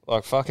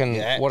 Like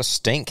fucking what a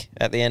stink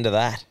at the end of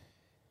that.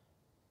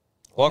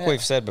 Like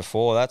we've said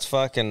before, that's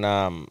fucking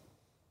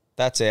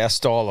that's our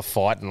style of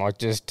fighting. Like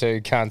just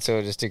two cunts who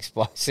are just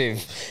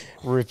explosive,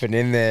 ripping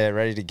in there,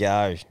 ready to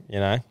go. You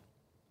know.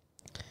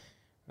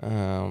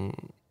 No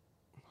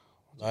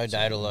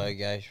date or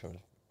location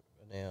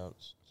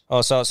announced.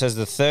 Oh, so it says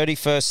the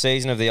 31st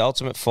season of The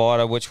Ultimate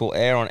Fighter, which will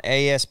air on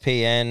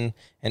ESPN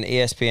and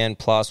ESPN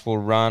Plus, will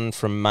run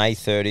from May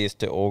 30th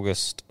to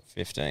August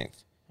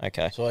 15th.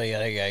 Okay. So you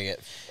gotta go get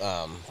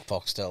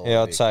Foxtel.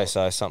 Yeah, I'd say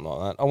so, something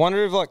like that. I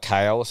wonder if like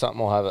KO or something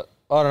will have it.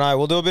 I don't know.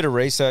 We'll do a bit of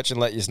research and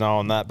let you know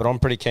on that, but I'm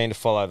pretty keen to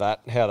follow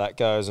that, how that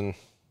goes, and,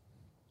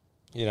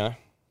 you know,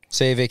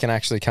 see if he can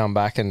actually come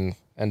back and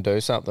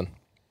do something.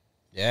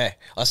 Yeah.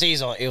 I see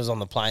he was on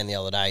the plane the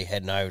other day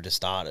heading over to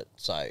start it,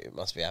 so it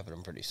must be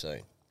happening pretty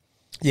soon.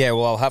 Yeah,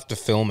 well, I'll have to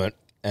film it,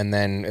 and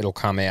then it'll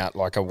come out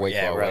like a week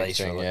by week release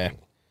thing, from it. yeah.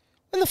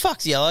 When the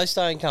fuck's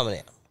Yellowstone coming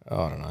out?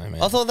 I don't know,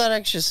 man. I thought that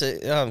extra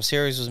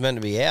series was meant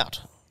to be out.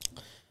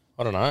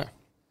 I don't know.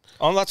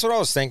 Oh, that's what I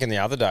was thinking the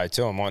other day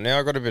too. I'm like, now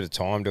I've got a bit of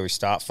time. Do we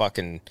start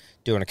fucking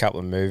doing a couple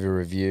of movie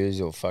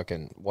reviews or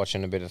fucking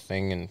watching a bit of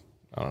thing? And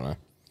I don't know.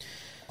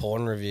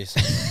 Porn reviews.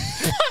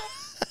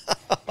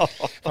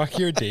 Fuck,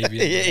 you're a deviant.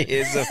 He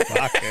is a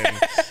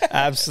fucking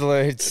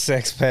absolute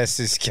sex pest,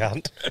 this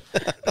cunt.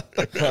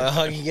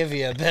 I can give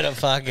you a better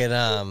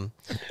fucking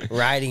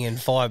rating in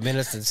 5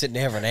 minutes than sitting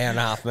there for an hour and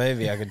a half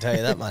movie. I can tell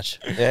you that much.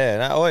 Yeah,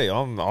 no,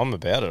 I'm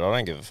about it. I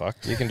don't give a fuck.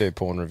 You can do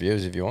porn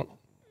reviews if you want.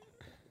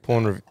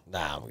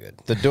 Nah, I'm good.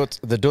 The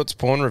Dutz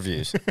porn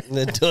reviews.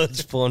 The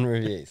Dutch porn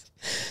reviews.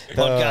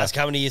 Podcast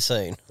coming to you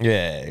soon.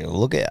 Yeah,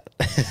 look out.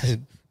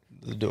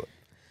 Do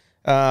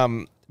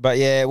it. But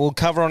yeah, we'll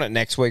cover on it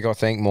next week, I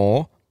think,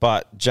 more.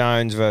 But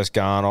Jones versus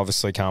Garn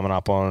obviously coming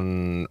up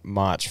on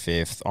March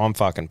 5th. I'm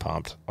fucking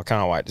pumped. I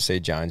can't wait to see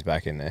Jones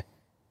back in there.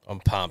 I'm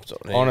pumped.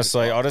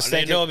 Honestly, I just need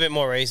think to do a bit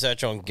more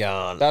research on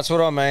Garn. that's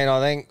what I mean. I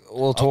think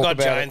we'll talk I've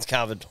got about Jones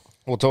covered.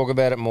 We'll talk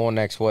about it more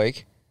next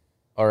week,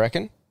 I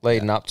reckon,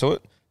 leading up to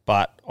it.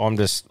 But I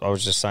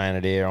was just saying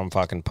it here. I'm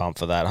fucking pumped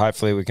for that.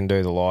 Hopefully we can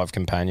do the live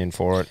companion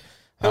for it.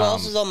 Who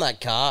else is on that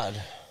card?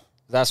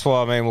 That's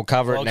why I mean we'll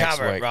cover it next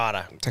week.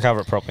 Righto. To cover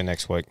it properly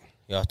next week.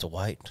 You have to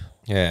wait.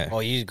 Yeah. Oh,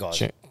 you guys.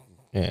 Check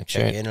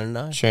in and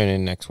know. Tune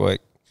in next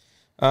week.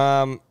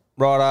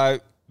 Righto,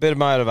 bit of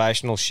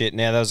motivational shit.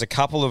 Now, there was a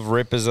couple of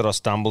rippers that I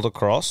stumbled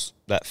across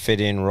that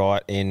fit in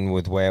right in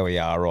with where we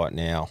are right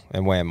now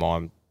and where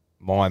my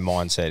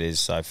mindset is.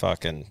 So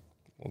fucking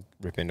we'll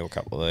rip into a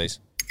couple of these.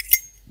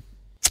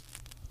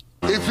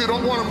 If you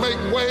don't want to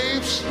make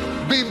waves,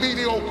 be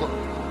mediocre,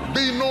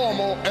 be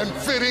normal, and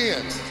fit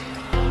in.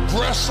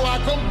 Dress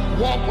like them,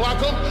 walk like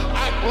them,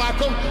 act like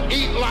them,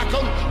 eat like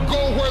them, go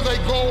where they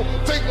go,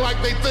 think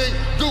like they think,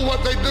 do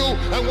what they do.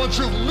 And once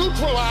you've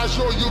neutralized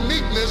your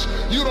uniqueness,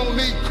 you don't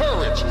need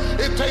courage.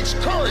 It takes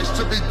courage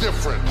to be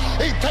different.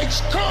 It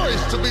takes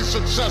courage to be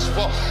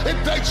successful.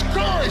 It takes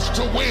courage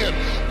to win.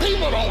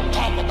 People don't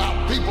talk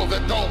about people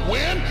that don't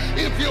win.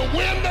 If you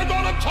win, they're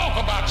going to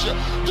talk about you.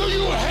 Do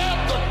you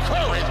have the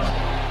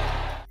courage?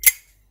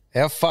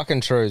 How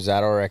fucking true is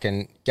that, I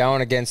reckon? Going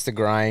against the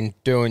grain,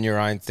 doing your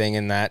own thing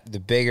and that, the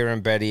bigger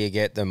and better you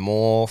get, the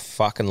more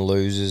fucking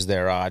losers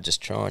there are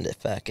just trying to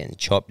fucking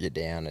chop you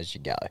down as you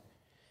go.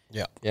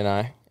 Yeah. You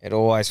know? It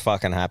always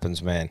fucking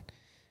happens, man.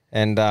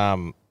 And,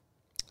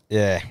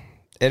 yeah.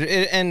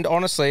 And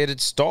honestly,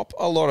 it'd stop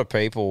a lot of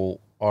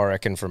people, I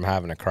reckon, from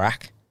having a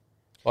crack.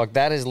 Like,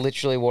 that is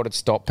literally what would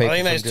stop people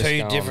I think from there's just two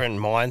going, different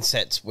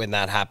mindsets when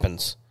that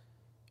happens.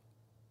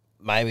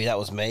 Maybe that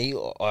was me,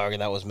 or I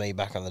reckon that was me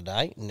back in the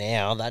day.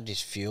 Now that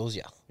just fuels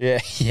you. Yeah,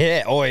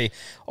 yeah. Oi,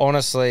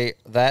 honestly,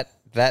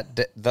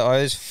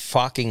 those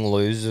fucking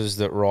losers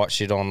that write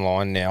shit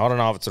online now, I don't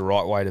know if it's the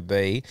right way to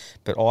be,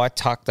 but I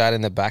tuck that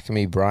in the back of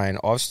my brain.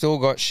 I've still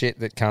got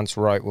shit that cunts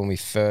wrote when we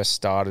first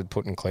started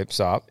putting clips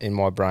up in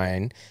my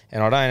brain,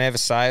 and I don't ever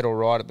say it or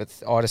write it, but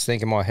I just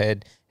think in my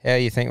head, how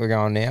you think we're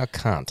going now?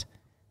 Cunt.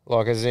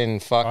 Like, as in,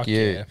 fuck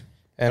you. Yeah.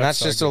 And that's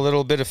so just good. a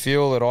little bit of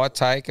fuel that I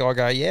take. I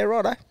go, yeah,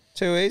 righto.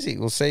 Too easy.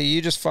 We'll see.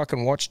 You just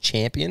fucking watch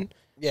Champion.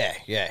 Yeah,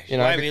 yeah. You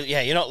know, Maybe, yeah,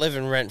 you're not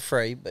living rent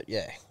free, but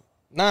yeah.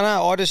 No,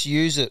 I just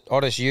use it. I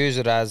just use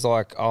it as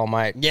like, oh,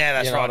 mate. Yeah,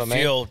 that's you know right, what I mean?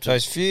 fuel to-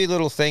 Those few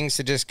little things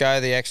to just go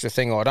the extra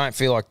thing. Oh, I don't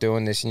feel like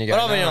doing this, and you go.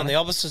 But I've been no, on the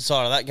opposite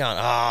side of that going,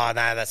 oh,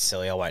 no, that's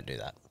silly. I won't do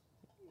that.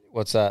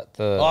 What's that?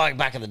 Like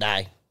back in the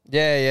day.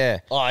 Yeah.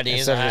 Ideas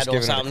Instead I of had just or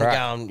giving it a something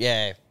crack. going,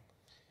 yeah.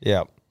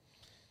 Yeah.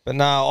 But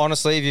no,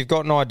 honestly, if you've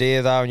got an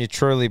idea though, and you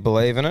truly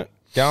believe in it,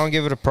 go and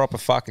give it a proper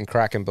fucking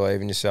crack and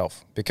believe in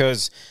yourself.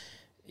 Because,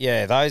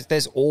 yeah,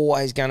 there's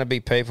always going to be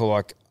people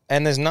like,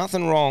 and there's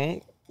nothing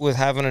wrong with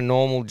having a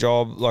normal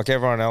job like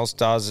everyone else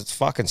does. It's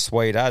fucking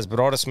sweet as. But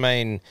I just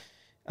mean,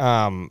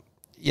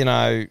 you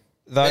know,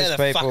 those They're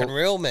the people. fucking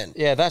real men.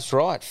 Yeah, that's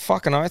right.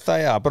 Fucking oath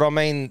they are. But I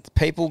mean,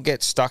 people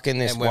get stuck in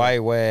this And women. way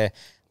where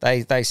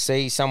they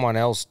see someone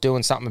else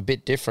doing something a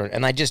bit different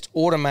and they just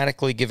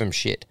automatically give them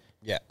shit.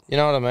 Yeah. You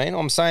know what I mean?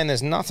 I'm saying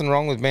there's nothing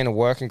wrong with being a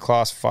working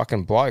class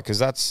fucking bloke because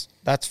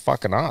that's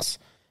fucking us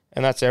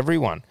and that's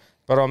everyone.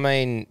 But I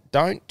mean,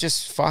 don't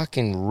just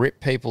fucking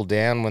rip people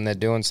down when they're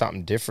doing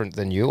something different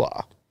than you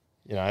are.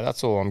 You know,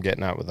 that's all I'm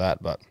getting at with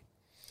that. But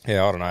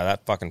yeah, I don't know.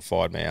 That fucking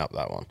fired me up,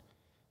 that one.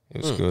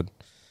 It was good.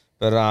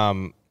 But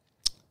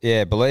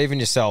yeah, believe in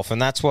yourself. And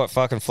that's what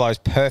fucking flows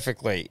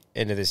perfectly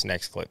into this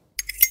next clip.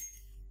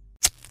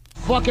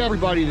 Fuck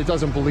everybody that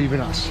doesn't believe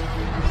in us.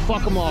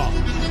 Fuck them all.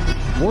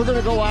 We're going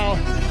to go out.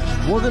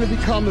 We're going to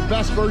become the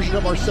best version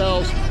of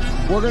ourselves.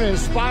 We're going to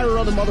inspire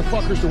other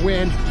motherfuckers to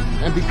win.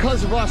 And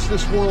because of us,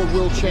 this world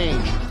will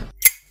change.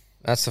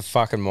 That's the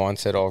fucking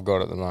mindset I've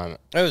got at the moment.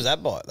 Who was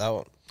that by? That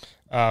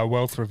one.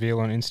 Wealth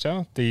Reveal on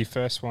Insta. The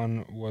first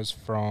one was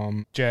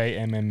from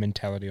JMM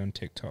Mentality on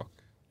TikTok.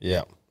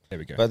 Yeah. There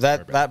we go. But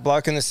that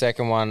bloke in the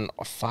second one,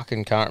 I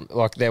fucking can't...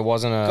 Like, there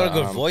wasn't a... Got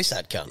a good voice,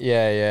 that cunt.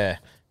 Yeah.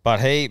 But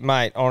he,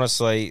 mate,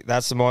 honestly,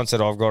 that's the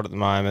mindset I've got at the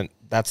moment.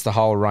 That's the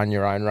whole run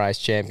your own race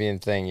champion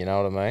thing, you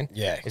know what I mean?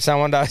 Yeah. If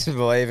someone doesn't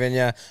believe in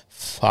you,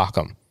 fuck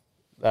them.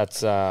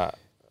 That's... And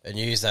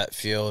use that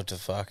fuel to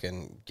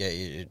fucking get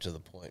you to the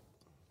point.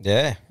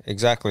 Yeah,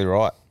 exactly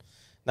right.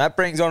 That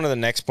brings on to the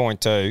next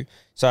point too.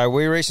 So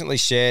we recently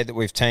shared that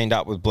we've teamed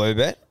up with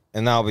Bluebet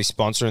and they'll be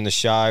sponsoring the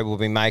show. We'll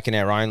be making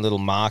our own little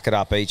market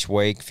up each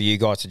week for you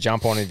guys to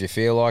jump on if you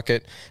feel like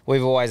it.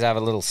 We've always have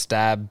a little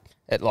stab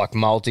at like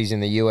multis in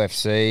the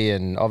UFC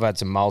and I've had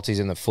some multis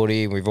in the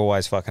footy. We've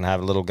always fucking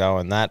have a little go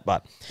in that.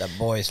 But The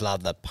boys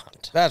love the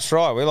punt. that's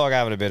right. We like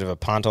having a bit of a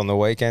punt on the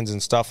weekends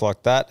and stuff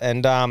like that.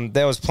 And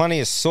there was plenty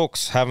of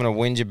sooks having a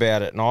whinge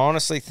about it. And I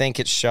honestly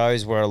think it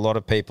shows where a lot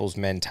of people's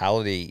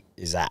mentality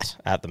is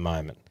at the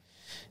moment.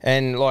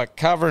 And like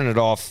covering it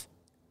off,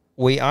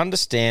 we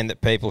understand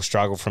that people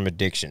struggle from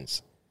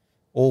addictions,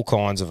 all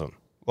kinds of them,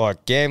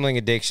 like gambling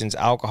addictions,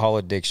 alcohol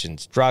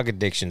addictions, drug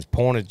addictions,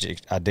 porn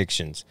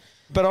addictions.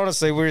 But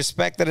honestly, we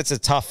respect that it's a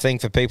tough thing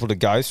for people to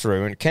go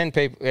through and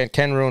it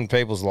can ruin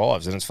people's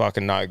lives and it's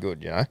fucking no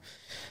good, you know.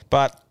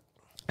 But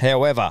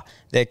however,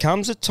 there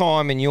comes a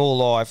time in your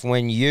life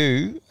when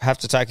you have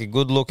to take a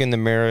good look in the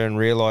mirror and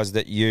realise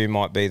that you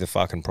might be the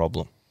fucking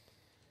problem.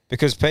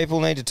 Because people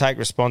need to take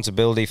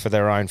responsibility for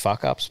their own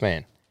fuck-ups,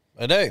 man.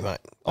 I do, mate.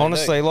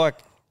 Honestly, like,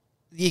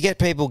 you get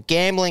people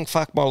gambling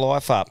fucked my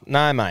life up.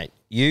 No, mate,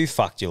 you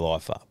fucked your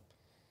life up.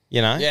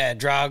 You know? Yeah,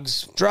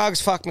 drugs.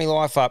 Drugs fucked me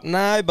life up.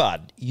 No,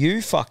 bud,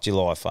 you fucked your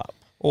life up.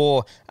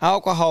 Or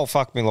alcohol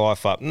fucked me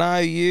life up. No,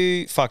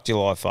 you fucked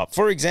your life up.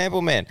 For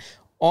example, man,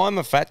 I'm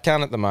a fat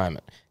cunt at the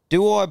moment.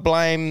 Do I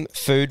blame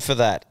food for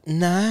that?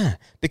 Nah,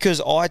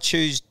 because I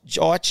chose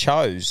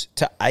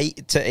to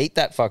eat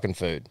that fucking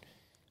food.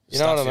 You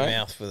know Stuff what I your mean?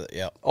 mouth with it,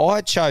 yep.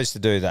 I chose to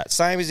do that.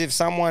 Same as if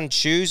someone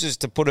chooses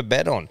to put a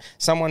bet on.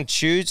 Someone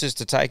chooses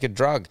to take a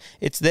drug.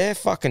 It's their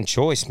fucking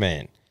choice,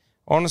 man.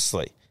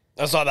 Honestly.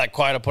 That's like that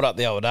quote I put up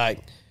the other day.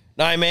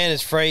 No man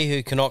is free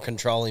who cannot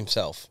control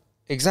himself.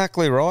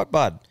 Exactly right,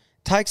 bud.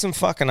 Take some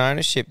fucking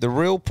ownership. The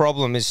real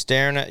problem is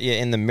staring at you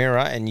in the mirror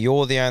and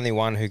you're the only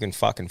one who can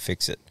fucking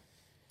fix it.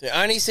 The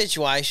only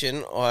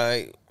situation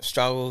I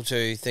struggle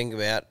to think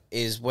about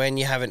is when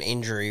you have an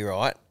injury,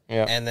 right?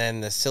 Yeah. And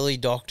then the silly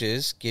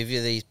doctors give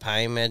you these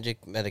pain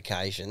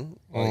medication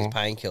or these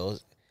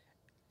painkillers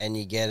and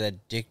you get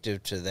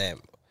addicted to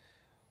them.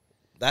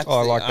 That's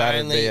like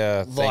that'd be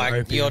a thing. like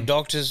Opium. your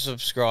doctors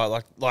subscribe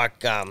like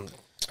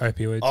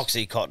Opioids.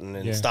 Oxycontin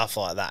and stuff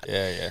like that.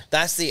 Yeah.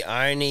 That's the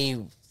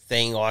only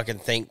thing I can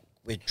think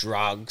with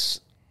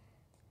drugs.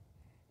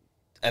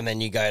 And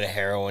then you go to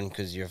heroin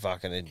because you're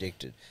fucking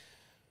addicted.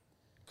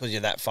 Because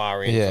you're that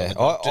far in. Yeah. from the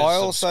doctor's I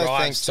also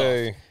subscribed think stuff.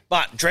 too...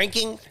 But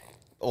drinking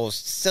or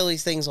silly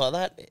things like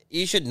that,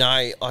 you should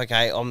know,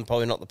 okay, I'm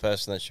probably not the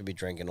person that should be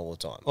drinking all the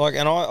time. Like,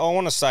 and I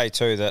want to say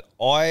too that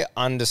I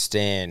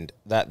understand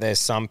that there's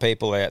some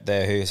people out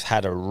there who's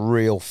had a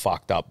real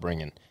fucked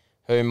upbringing,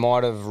 who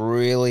might have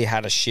really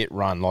had a shit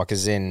run, like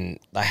as in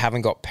they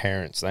haven't got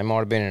parents, they might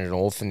have been in an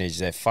orphanage,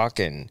 they're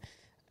fucking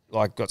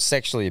like got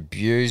sexually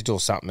abused or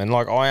something. And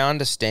like I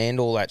understand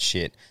all that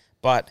shit,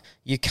 but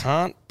you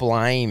can't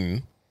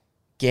blame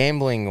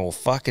gambling or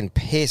fucking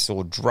piss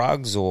or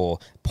drugs or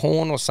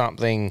porn or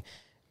something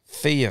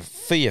for your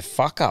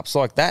fuck ups.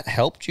 Like that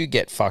helped you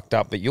get fucked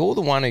up, but you're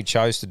the one who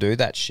chose to do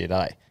that shit,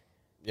 eh?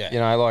 Yeah. You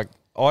know, like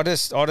I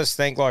just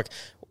think like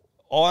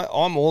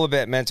I'm all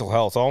about mental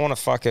health. I want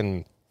to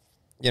fucking,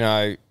 you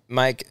know,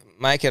 make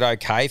it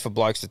okay for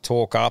blokes to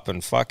talk up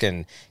and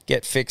fucking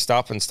get fixed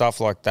up and stuff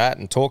like that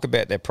and talk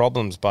about their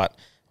problems, but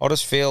I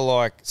just feel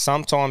like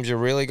sometimes you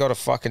really got to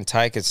fucking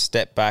take a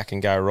step back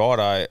and go,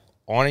 righto,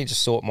 I need to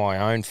sort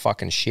my own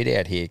fucking shit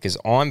out here because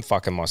I'm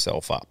fucking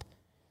myself up.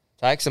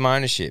 Take some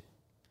ownership,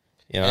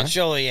 you know? And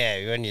surely,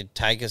 yeah, when you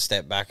take a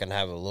step back and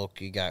have a look,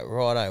 you go,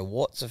 righto,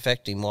 what's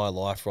affecting my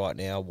life right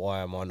now?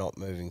 Why am I not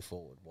moving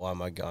forward? Why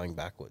am I going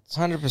backwards?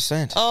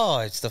 100%. Oh,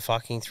 it's the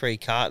fucking 3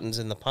 cartons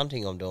and the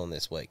punting I'm doing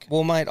this week.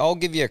 Well, mate, I'll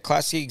give you a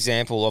classic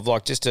example of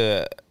like just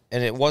and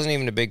it wasn't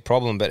even a big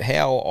problem, but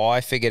how I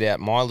figured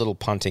out my little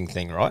punting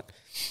thing, right?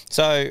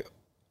 So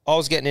I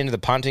was getting into the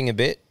punting a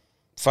bit,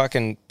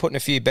 fucking putting a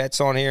few bets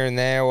on here and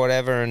there or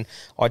whatever, and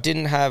I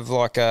didn't have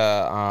like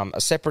a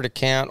separate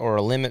account or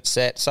a limit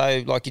set.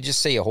 So like you just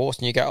see a horse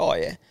and you go, oh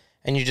yeah,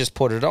 and you just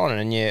put it on,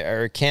 and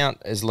your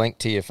account is linked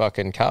to your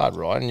fucking card,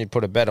 right? And you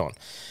put a bet on.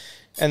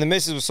 And the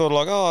missus was sort of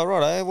like, oh,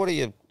 righto, what are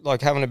you,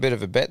 like, having a bit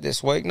of a bet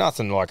this week?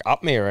 Nothing, like,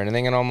 up me or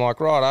anything. And I'm like,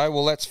 righto,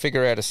 well, let's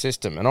figure out a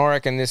system. And I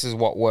reckon this is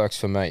what works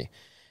for me.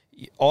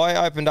 I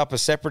opened up a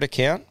separate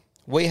account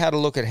we had a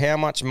look at how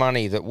much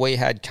money that we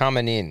had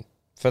coming in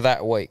for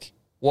that week,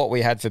 what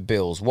we had for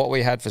bills, what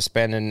we had for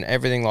spending,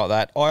 everything like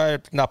that. I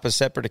opened up a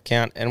separate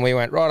account and we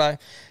went, righto,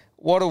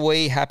 what are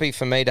we happy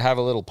for me to have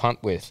a little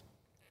punt with,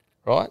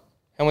 right?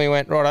 And we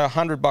went, righto,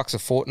 $100 a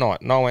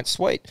fortnight. And I went,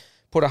 sweet,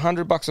 put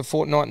 $100 a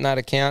fortnight in that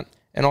account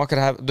and I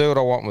could do what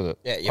I want with it.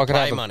 Yeah, I could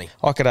play have money.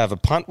 I could have a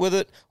punt with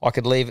it. I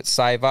could leave it,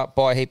 save up,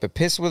 buy a heap of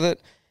piss with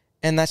it.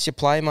 And that's your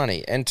play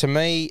money. And to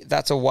me,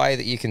 that's a way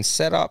that you can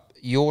set up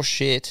your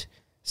shit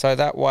so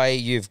that way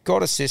you've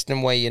got a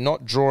system where you're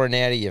not drawing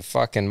out of your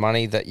fucking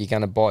money that you're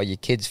going to buy your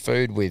kids'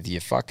 food with, you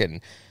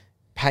fucking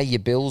pay your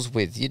bills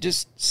with. You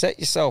just set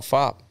yourself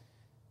up.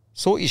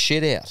 Sort your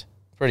shit out,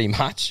 pretty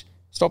much.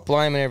 Stop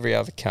blaming every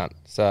other cunt.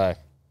 So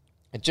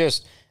it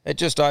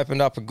just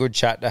opened up a good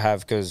chat to have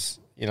because,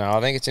 you know,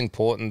 I think it's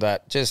important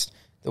that just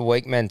the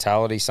weak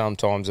mentality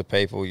sometimes of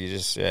people, you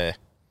just, it's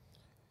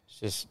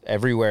just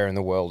everywhere in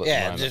the world at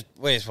the moment.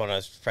 We just want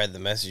to spread the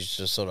message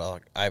to sort of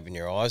like open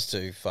your eyes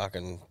to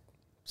fucking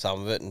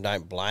some of it and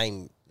don't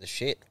blame the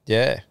shit.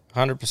 Yeah,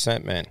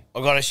 100%, man.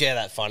 I've got to share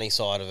that funny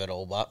side of it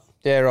all, but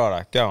Yeah,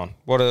 righto. Go on.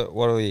 What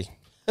are we?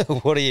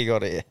 What do you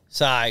got here?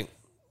 so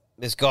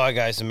this guy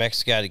goes to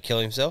Mexico to kill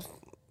himself.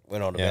 We're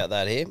not about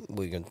that here.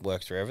 We can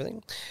work through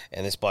everything.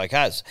 And this bloke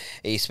has.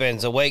 He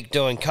spends a week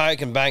doing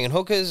coke and banging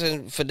hookers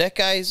and for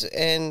decades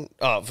and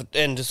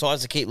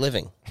decides to keep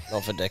living.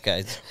 Not for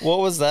decades. What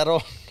was that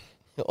on?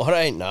 I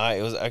don't know.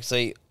 It was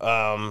actually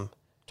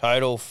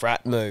total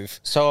frat move.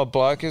 So a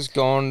bloke has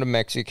gone to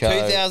Mexico.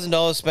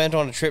 $2,000 spent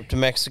on a trip to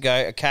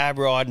Mexico, a cab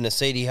ride in a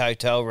seedy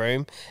hotel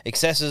room,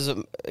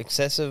 excessive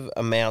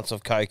amounts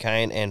of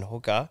cocaine and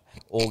hooker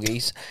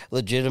orgies,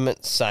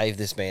 legitimate save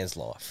this man's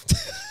life.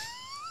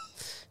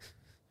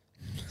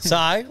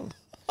 So,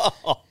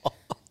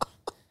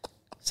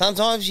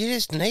 sometimes you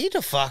just need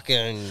to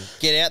fucking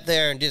get out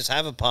there and just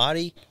have a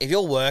party. If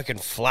you're working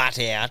flat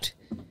out,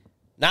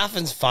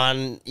 nothing's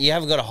fun. You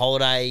haven't got a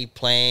holiday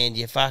planned.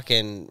 You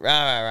fucking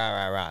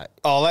right.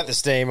 Oh, let the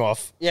steam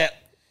off. Yeah.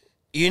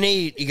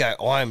 You go,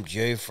 I'm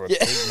due for a big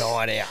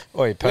night out.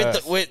 Oi,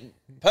 Perth. With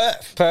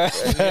Perth.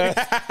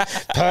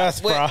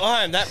 Perth, bro.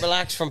 I'm that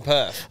relaxed from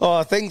Perth. Oh,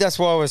 I think that's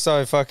why we're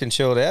so fucking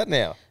chilled out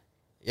now.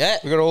 Yeah.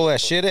 We got all our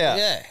shit out.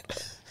 Yeah.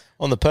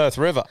 On the Perth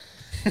River.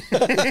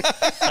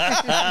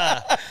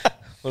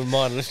 Well,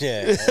 mine,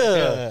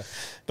 yeah.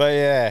 But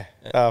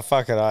yeah,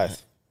 fucking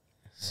oath.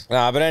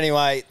 But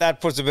anyway,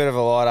 that puts a bit of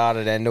a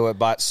light-hearted end to it.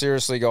 But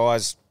seriously,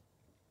 guys,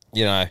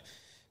 you know,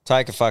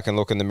 take a fucking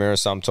look in the mirror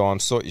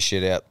sometimes. Sort your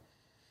shit out.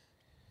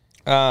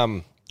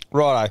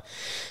 Righto.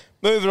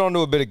 Moving on to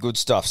a bit of good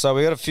stuff. So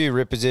we got a few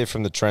rippers here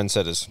from the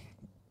trendsetters.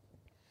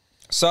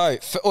 So,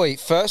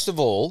 first of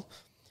all,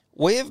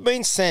 we have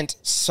been sent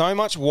so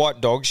much white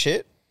dog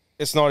shit.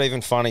 It's not even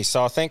funny.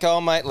 So I think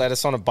I'll mate let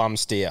us on a bum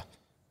steer.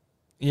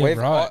 Yeah,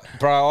 right.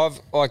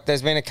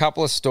 There's been a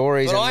couple of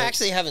stories. But I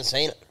actually haven't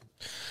seen it.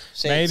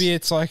 Since. Maybe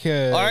it's like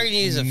a... I reckon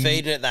you're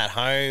feeding it that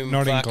home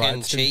not in fucking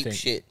Gladstone cheap thing.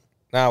 shit.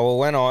 No, well,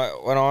 when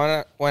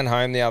I went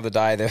home the other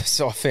day, I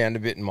found a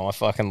bit in my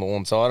fucking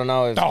lawn. So I don't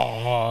know if...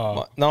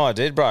 Oh. No, I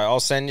did, bro. I'll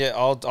send you...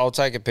 I'll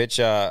take a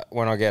picture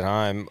when I get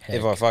home. Heck.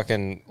 If I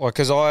fucking...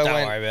 Because I Don't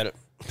went... worry about it.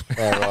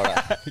 Yeah,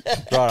 right.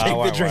 I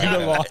won't Keep the dream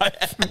worry about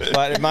it. alive.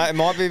 But it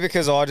might be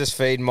because I just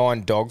feed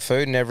mine dog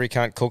food and every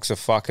cunt cooks a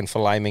fucking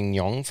filet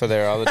mignon for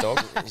their other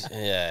dog.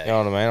 Yeah. You know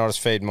what I mean? I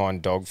just feed mine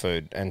dog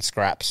food and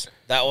scraps.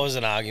 That was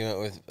an argument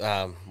with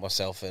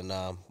myself and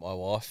my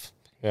wife.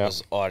 Yeah.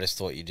 I just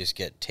thought you just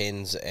get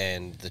tins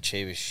and the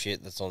cheapest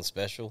shit that's on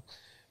special.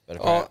 But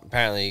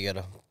apparently you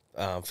got to,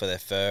 for their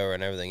fur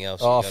and everything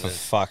else. Oh, you for gotta,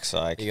 fuck's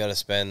sake. You got to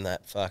spend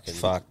that fucking...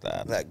 Fuck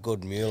that. That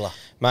good Mueller.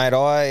 Mate,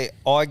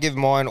 I give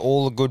mine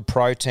all the good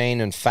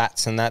protein and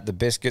fats and that, the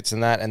biscuits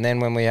and that. And then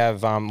when we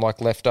have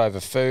like leftover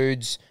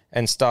foods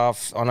and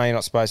stuff, I know you're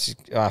not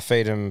supposed to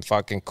feed them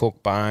fucking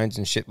cooked bones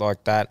and shit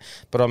like that.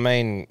 But I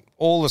mean,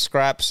 all the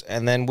scraps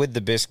and then with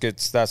the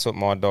biscuits, that's what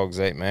my dogs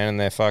eat, man.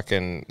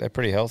 And they're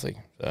pretty healthy.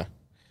 So.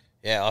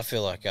 Yeah, I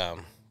feel like...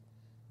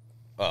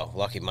 Well,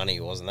 lucky money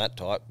wasn't that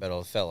tight, but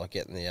I felt like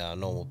getting the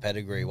normal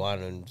pedigree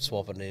one and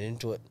swapping it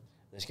into it.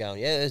 Just going,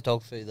 yeah, there's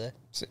dog food there.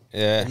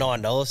 Yeah.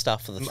 $9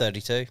 stuff for the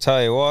 32.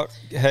 Tell you what,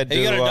 Have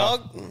you got a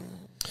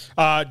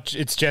dog?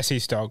 It's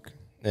Jesse's dog.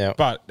 Yeah.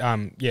 But,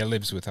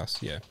 lives with us,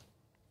 yeah.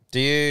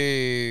 Do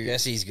you...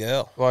 Jesse's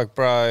girl. Like,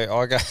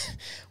 bro,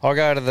 I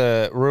go to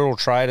the rural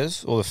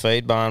traders or the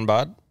feed barn,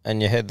 bud,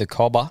 and you head the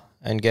cobber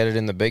and get it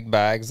in the big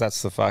bags.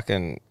 That's the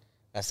fucking...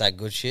 That's that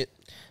good shit.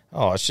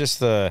 Oh, it's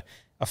just the...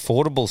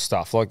 affordable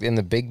stuff, like in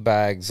the big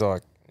bags,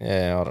 like,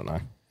 yeah, I don't know.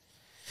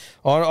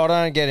 I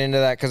don't get into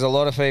that because a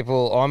lot of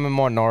people, I'm a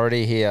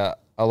minority here,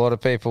 a lot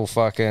of people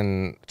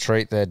fucking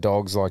treat their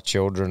dogs like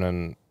children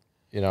and,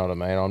 you know what I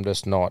mean? I'm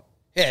just not.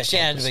 Yeah,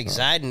 shout out to Big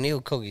Zayden.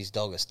 He'll cook his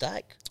dog a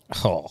steak.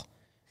 Oh,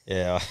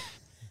 yeah,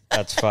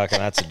 that's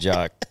a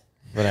joke.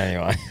 But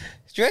anyway.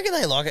 Do you reckon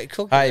they like it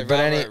cooked? Hey, or but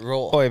rather it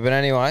raw?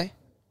 anyway,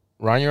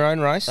 run your own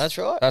race. That's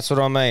right. That's what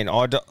I mean.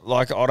 I don't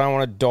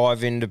want to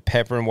dive into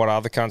peppering what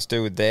other cunts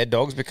do with their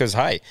dogs because,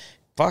 hey,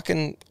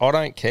 fucking, I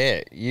don't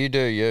care. You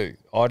do you.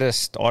 I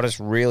just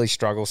really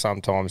struggle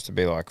sometimes to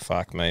be like,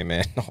 fuck me,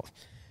 man.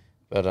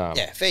 But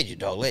Yeah, feed your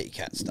dog, let your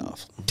cat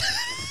starve.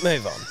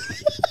 Move on.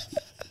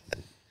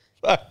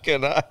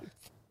 fucking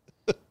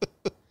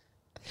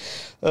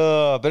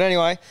but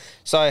anyway,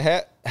 so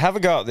have a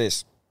go at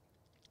this.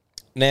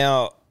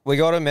 Now, we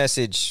got a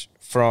message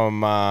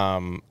from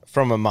a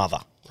mother,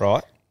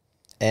 right?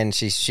 And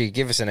she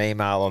gave us an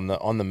email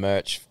on the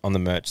merch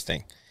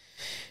thing.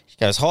 She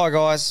goes, "Hi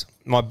guys,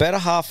 my better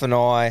half and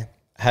I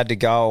had to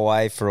go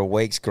away for a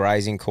week's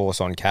grazing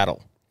course on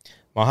cattle.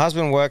 My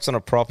husband works on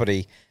a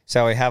property,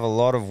 so we have a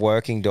lot of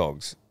working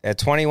dogs. Our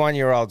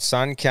 21-year-old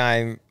son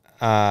came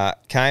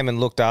and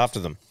looked after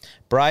them.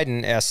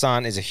 Braden, our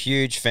son, is a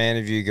huge fan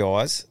of you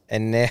guys,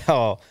 and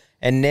now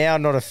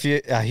not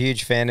a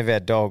huge fan of our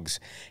dogs.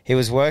 He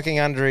was working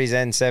under his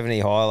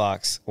N70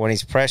 Hilux when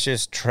his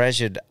precious,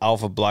 treasured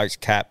Alpha Bloke's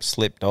cap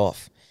slipped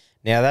off.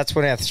 Now, that's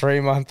when our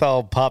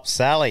 3-month-old pup,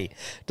 Sally,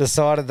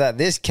 decided that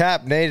this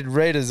cap needed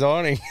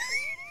redesigning.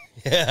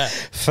 Yeah.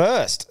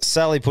 First,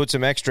 Sally put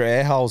some extra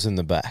air holes in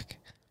the back,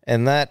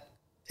 and that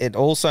it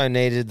also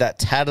needed that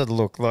tattered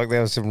look, like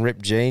there was some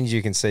ripped jeans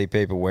you can see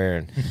people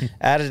wearing.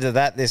 Added to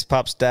that, this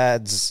pup's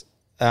dad,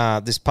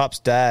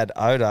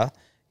 Oda,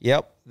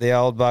 yep, the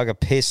old bugger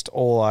pissed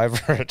all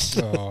over it.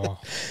 Oh.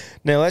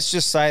 Now, let's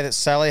just say that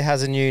Sally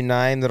has a new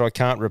name that I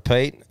can't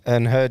repeat,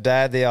 and her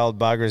dad, the old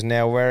bugger, is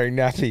now wearing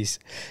nappies,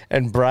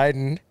 and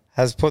Braden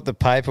has put the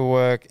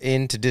paperwork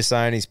in to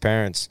disown his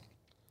parents.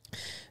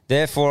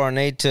 Therefore, I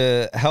need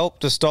to help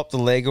to stop the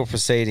legal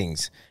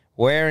proceedings.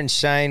 Where in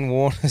Shane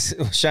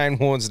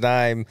Warne's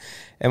name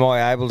am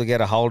I able to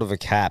get a hold of a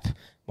cap?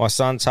 My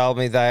son told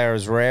me they are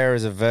as rare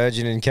as a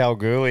virgin in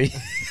Kalgoorlie."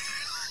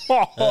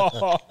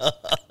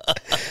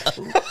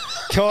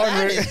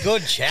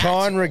 Good chat.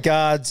 Kind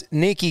regards,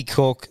 Nikki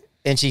Cook,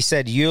 and she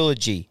said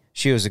eulogy.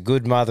 She was a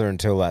good mother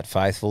until that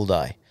faithful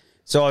day.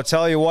 So I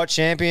tell you what,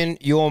 champion,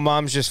 your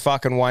mum's just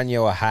fucking won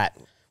you a hat.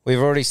 We've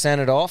already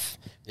sent it off.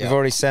 Yep. We've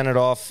already sent it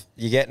off.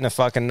 You're getting a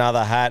fucking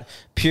another hat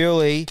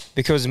purely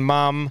because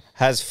mum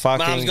has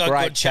fucking Mum's got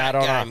great good chat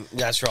chat on game. her.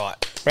 That's right.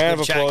 Round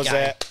Good of chat applause game.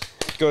 there.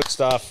 Good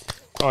stuff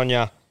on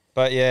ya.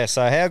 But yeah,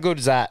 so how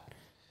good's that?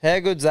 How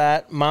good's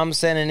that? Mum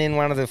sending in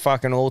one of the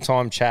fucking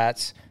all-time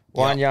chats.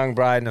 One Yep. young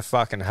braid in a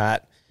fucking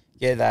hat.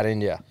 Get that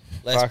in you.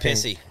 Less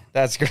pissy.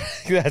 That's great.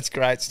 That's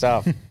great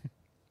stuff.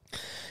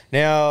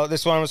 Now,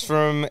 this one was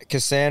from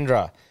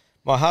Cassandra.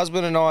 My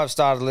husband and I have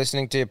started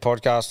listening to your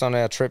podcast on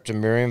our trip to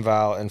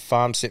Miriamvale and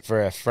farm sit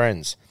for our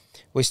friends.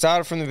 We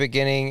started from the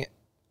beginning,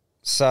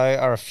 so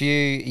are a few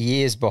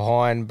years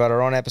behind, but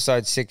are on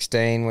episode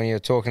 16 when you're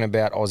talking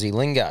about Aussie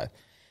lingo.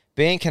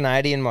 Being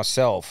Canadian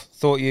myself,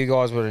 thought you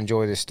guys would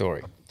enjoy this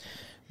story.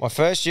 My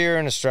first year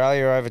in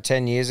Australia over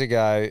 10 years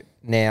ago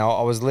now,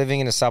 I was living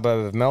in a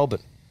suburb of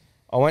Melbourne.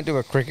 I went to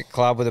a cricket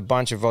club with a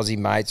bunch of Aussie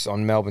mates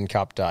on Melbourne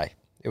Cup Day.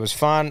 It was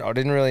fun. I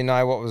didn't really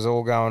know what was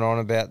all going on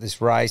about this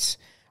race.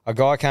 A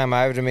guy came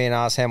over to me and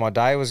asked how my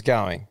day was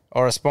going.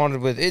 I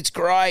responded with, "It's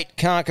great,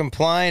 can't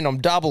complain, I'm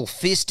double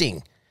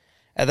fisting."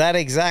 At that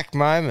exact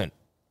moment,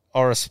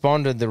 I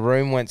responded, the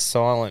room went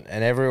silent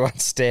and everyone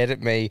stared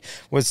at me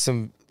with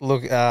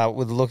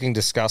looking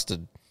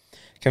disgusted.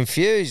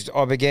 Confused,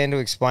 I began to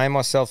explain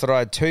myself that I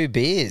had 2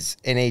 beers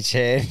in each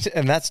hand,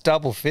 and that's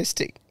double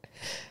fisting.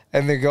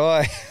 And the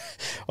guy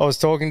I was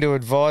talking to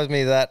advised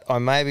me that I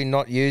maybe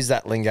not use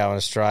that lingo in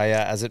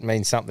Australia as it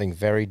means something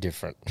very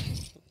different.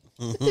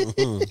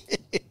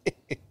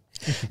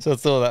 So I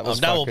thought that was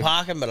I'm double fucking-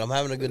 parking, but I'm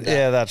having a good day.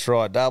 Yeah, that's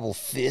right. Double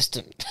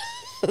fisting.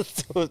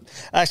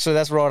 Actually,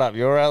 that's right up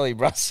your alley,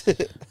 Bruce.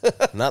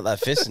 Not that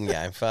fisting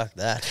game. Fuck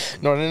that.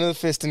 Not into the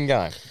fisting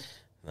game.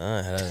 No,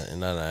 I don't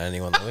know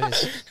anyone that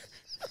is.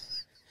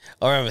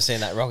 I remember seeing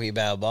that Rocky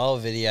Balboa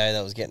video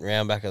that was getting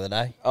around back in the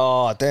day.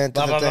 Oh, You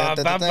all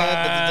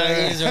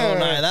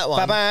know that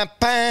one.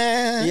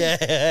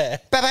 Yeah.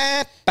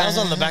 That was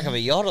on the back of a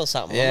yacht or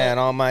something. Yeah, wasn't and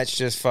our mate's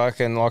just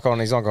fucking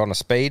he's like on a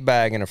speed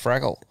bag and a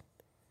freckle. it?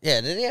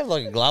 Yeah, did he have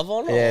like a glove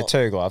on? Yeah, or?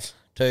 2 gloves.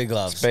 2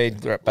 gloves.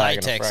 Speed bag and a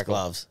Latex freckle.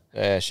 gloves.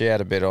 Yeah, she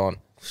had a bit on.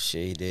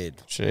 She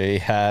did. She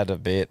had a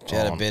bit She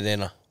had on. a bit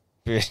in her.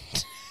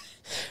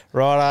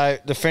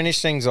 Righto, to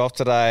finish things off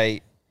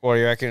today, what do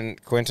you reckon,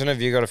 Quentin?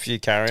 Have you got a few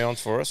carry-ons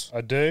for us?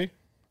 I do.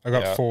 I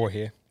got Yeah. 4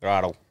 here.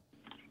 Righto.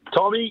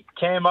 Tommy,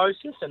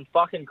 Camosis, and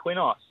fucking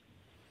Quinos.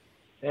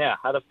 Yeah,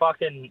 had a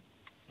fucking,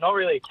 not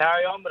really a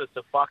carry-on, but it's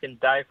a fucking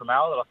day from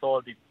Al that I thought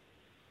would be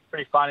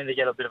pretty funny to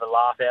get a bit of a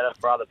laugh out of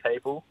for other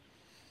people.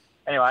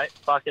 Anyway,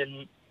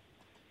 fucking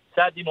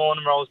Saturday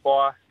morning rolls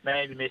by,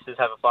 me and the missus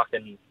have a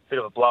fucking bit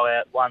of a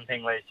blowout. One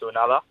thing leads to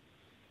another,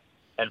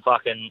 and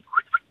fucking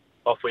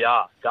off we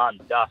are. Done,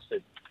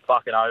 dusted,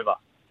 fucking over.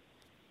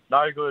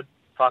 No good,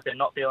 fucking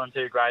not feeling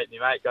too great.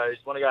 My mate goes,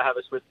 want to go have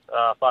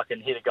a fucking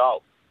hit of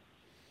golf?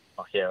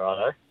 Oh, yeah,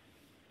 righto.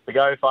 We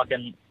go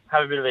fucking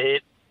have a bit of a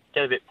hit,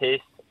 get a bit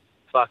pissed,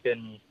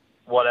 fucking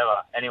whatever.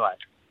 Anyway,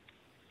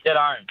 get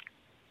home.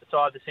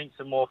 Decide to sink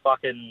some more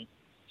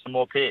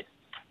piss.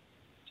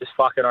 Just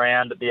fucking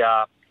around at the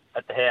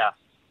house.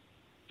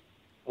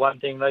 one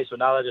thing leads to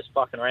another, just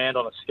fucking around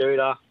on a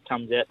scooter,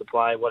 comes out to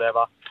play,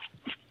 whatever.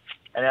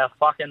 And our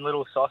fucking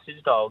little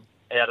sausage dog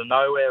out of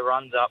nowhere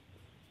runs up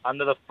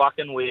under the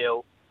fucking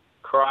wheel,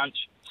 crunch,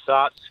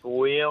 starts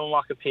squealing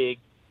like a pig.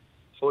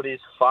 Foot is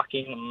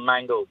fucking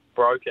mangled,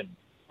 broken,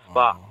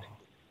 fucked.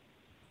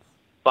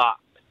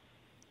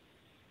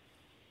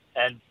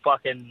 And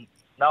fucking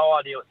no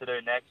idea what to do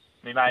next.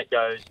 My mate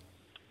goes,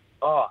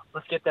 oh,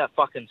 let's get that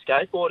fucking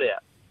skateboard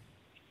out.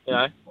 You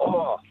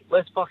know,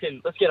 let's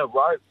get a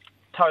rope,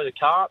 tow the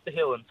car up the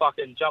hill and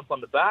fucking jump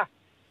on the back.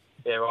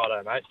 Yeah,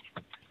 righto, mate.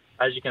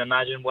 As you can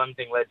imagine, one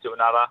thing led to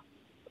another.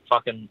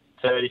 Fucking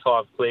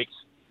 35 clicks,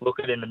 look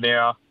it in the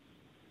mirror,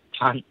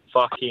 cunt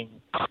fucking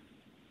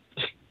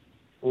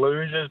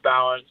loses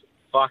balance,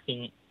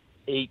 fucking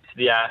eats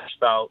the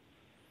asphalt,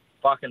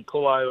 fucking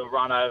pull over,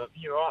 run over.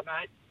 You right,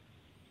 mate?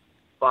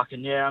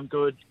 Fucking, yeah, I'm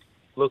good.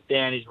 Look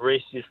down, his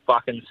wrist is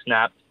fucking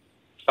snapped,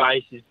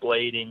 face is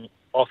bleeding,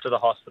 off to the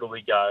hospital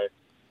we go.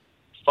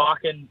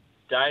 Fucking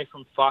day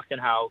from fucking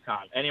hell,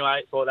 cunt.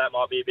 Anyway, thought that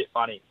might be a bit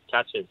funny.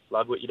 Catches,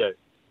 love what you do.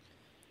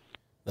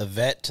 The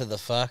vet to the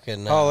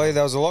fucking... Holy,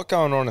 there was a lot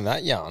going on in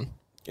that yarn.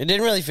 It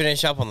didn't really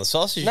finish up on the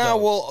sausage No,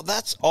 dog. well,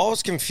 I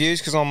was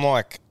confused because I'm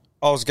like,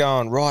 I was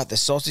going, right, the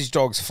sausage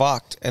dog's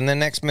fucked. And the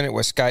next minute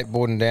we're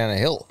skateboarding down a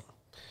hill.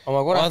 I'm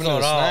like, what happened to the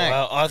snag?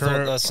 I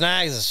thought the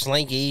snag's a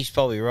slinky. He's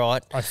probably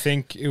right. I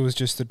think it was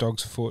just the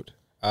dog's foot.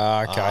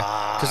 Okay.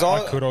 Because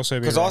I could also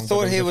be Because I wrong, but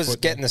thought there he was a was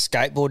foot getting the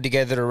skateboard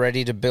together to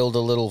ready to build a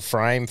little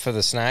frame for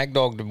the snag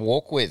dog to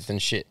walk with and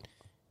shit.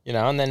 You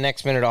know, and then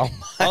next minute, I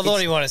thought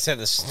he wanted to set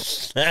the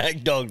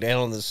snag dog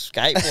down on the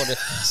skateboard to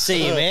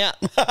see him out.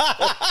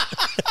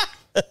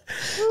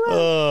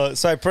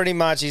 So pretty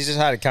much he's just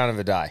had a cunt of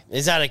a day.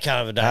 He's had a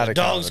cunt of a day. The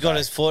dog's got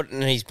his foot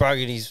and he's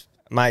broken his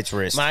mate's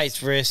wrist.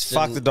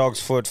 Fuck the dog's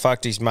foot,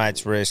 fucked his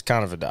mate's wrist,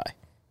 cunt of a day.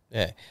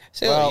 Yeah.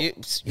 So Well-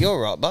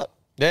 you're right, but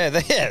Yeah,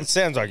 it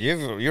sounds like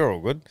you're all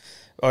good.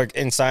 Like,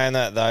 in saying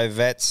that, though,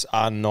 vets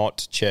are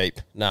not cheap.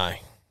 no.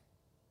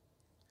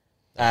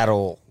 At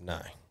all.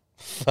 No.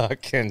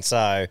 Fucking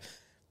so,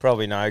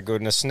 probably no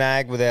good. And a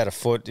snag without a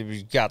foot,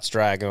 his guts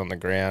dragging on the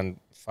ground,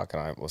 fucking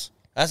hopeless.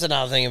 That's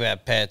another thing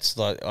about pets.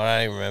 Like, I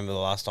don't even remember the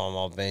last time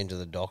I've been to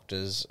the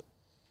doctors.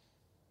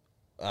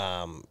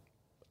 And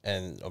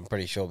I'm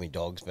pretty sure my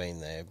dog's been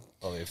there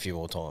probably a few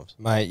more times.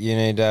 Mate, you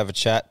need to have a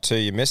chat to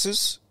your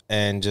missus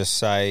and just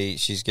say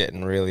she's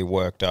getting really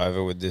worked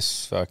over with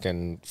this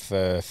fucking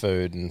fur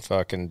food and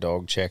fucking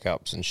dog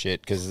checkups and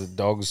shit because the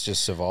dogs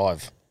just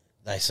survive.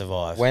 They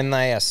survive. When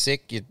they are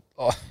sick, you...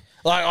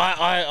 Like,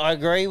 I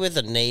agree with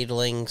the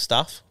needling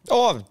stuff.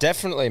 Oh,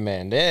 definitely,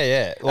 man.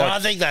 Yeah. And I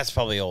think that's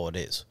probably all it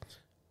is.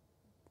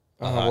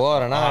 Well, I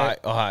don't know.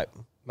 I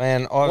hope.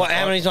 Man,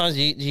 How many times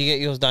do you get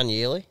yours done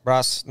yearly?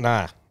 Russ,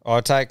 nah.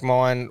 I take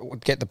mine,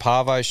 get the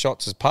parvo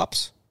shots as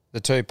pups, the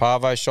 2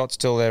 parvo shots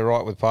till they're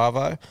right with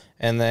parvo,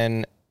 and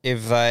then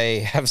if they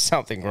have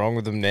something wrong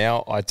with them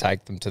now, I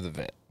take them to the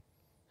vet.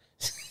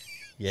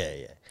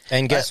 Yeah.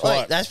 And guess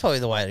what? That's probably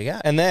the way to go.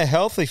 And they're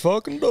healthy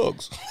fucking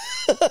dogs.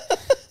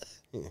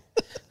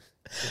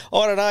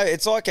 I don't know.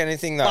 It's like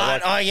anything, though.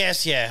 But Like, I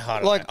guess, yeah. I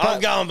don't Like, know. I'm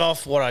but- going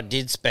off what I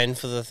did spend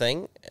for the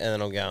thing, and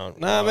then I'm going,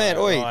 no, man.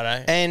 Oi.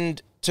 righto.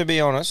 And to be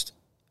honest,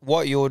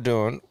 what you're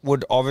doing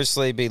would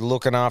obviously be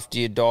looking after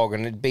your dog,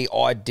 and it'd be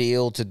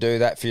ideal to do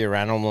that for your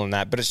animal and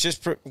that. But it's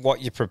just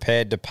what you're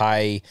prepared to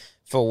pay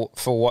for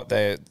what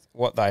they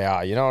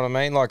are. You know what I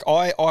mean? Like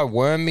I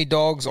worm me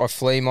dogs, I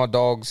flea my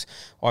dogs,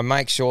 I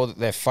make sure that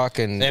they're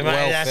fucking Yeah,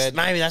 well fed.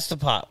 maybe that's the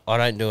part. I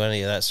don't do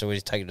any of that, so we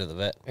just take it to the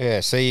vet. Yeah,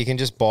 so you can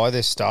just buy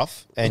this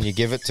stuff and you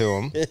give it to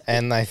them,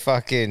 and they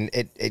fucking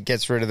it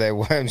gets rid of their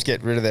worms,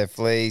 get rid of their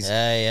fleas.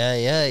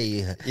 Yeah.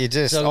 You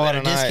just Talk I about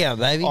don't a know. discount,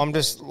 baby. I'm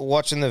just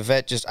watching the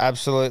vet just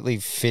absolutely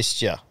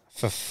fist you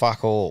for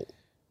fuck all.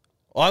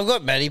 I've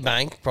got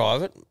Medibank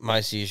private.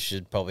 Most of you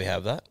should probably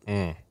have that.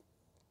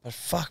 But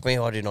fuck me,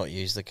 I do not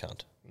use the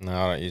cunt. No,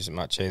 I don't use it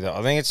much either.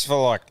 I think it's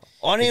for like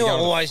I if need you to go to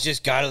the- always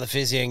just go to the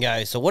physio and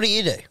go, so what do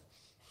you do?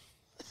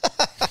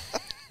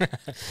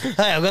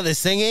 Hey, I've got this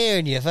thing here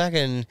and you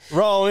fucking...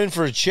 roll in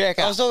for a I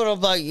checkup. was talking to a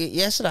bloke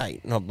yesterday.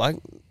 Not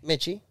bloke,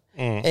 Mitchie.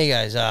 He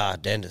goes,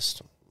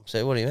 dentist. I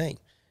said, what do you mean?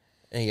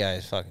 And he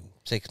goes, fucking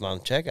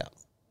 6-month checkup.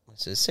 I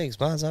said, 6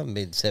 months? I haven't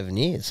been 7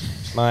 years.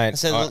 Mate, I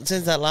said,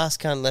 since that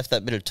last cunt left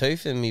that bit of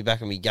tooth in me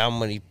back of me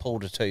gum when he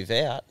pulled a tooth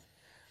out,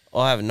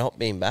 I have not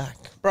been back.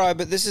 bro,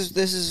 but this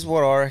is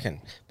what I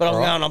reckon. But I'm All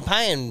right? going, I'm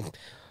paying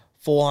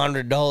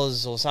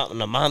 $400 or something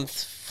a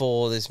month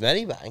for this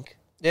Medibank.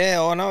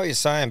 Yeah, I know what you're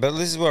saying, but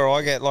this is where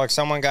I get like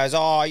someone goes,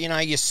 oh, you know,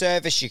 you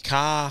service your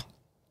car.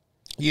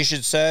 You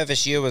should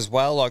service you as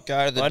well. Like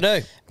go to the. I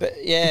do. But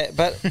yeah,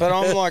 but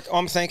I'm like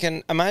I'm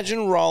thinking.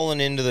 Imagine rolling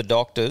into the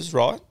doctors,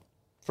 right,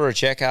 for a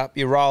checkup.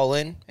 You roll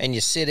in and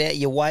you sit out.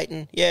 You're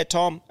waiting. Yeah,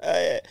 Tom,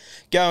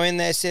 go in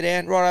there, sit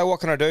down. Righto, what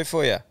can I do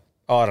for you?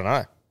 Oh, I don't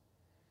know.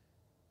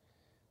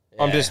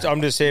 I'm just here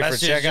That's for a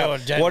just your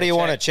checkup. general What do you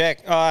want to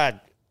check? I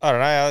don't know.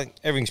 I think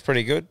everything's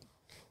pretty good.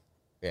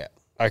 Yeah.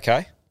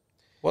 Okay.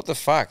 What the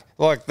fuck?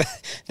 Like,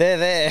 they're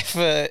there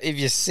for if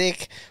you're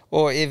sick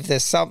or if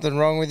there's something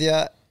wrong with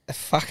you.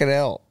 Fucking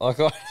hell. Like,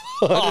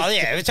 Oh,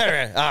 yeah. If it's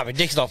around, my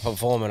dick's not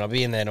performing, I'll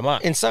be in there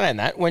tomorrow. in saying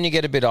that, when you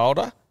get a bit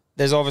older,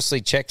 there's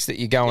obviously checks that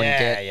you go and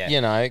get,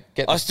 you know.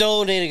 I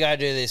still need to go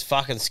do this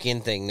fucking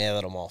skin thing now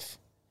that I'm off.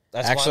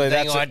 That's Actually, one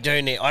thing that's I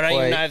do need. I don't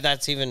even know if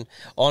that's even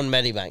on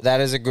Medibank. That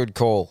is a good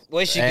call.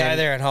 We should go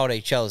there and hold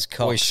each other's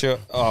cock. We should.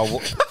 Oh,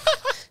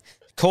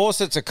 of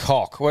course it's a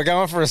cock. We're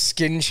going for a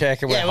skin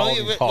check and we're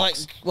holding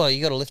cocks.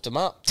 You got to lift them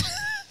up.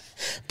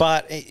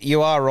 But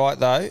you are right,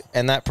 though,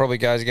 and that probably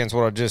goes against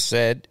what I just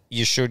said.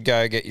 You should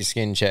go get your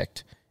skin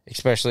checked,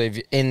 especially if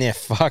you're in the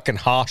fucking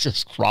harsh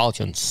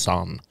Australian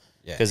sun,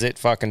 because it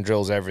fucking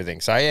drills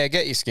everything. So, yeah,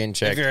 get your skin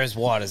checked. If you're as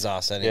white as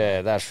us, anyway.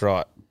 Yeah, that's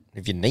right.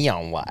 If you're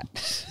neon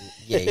white.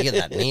 Yeah, you get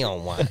that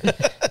neon white.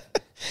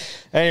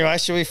 Anyway,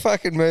 should we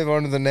fucking move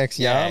on to the next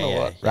yarn or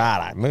what? Yeah.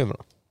 Righto, moving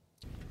on.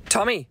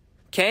 Tommy,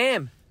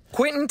 Cam,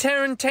 Quentin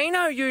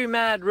Tarantino, you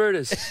mad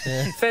rooters.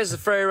 Fez the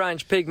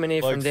free-range pigman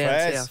here from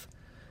down south.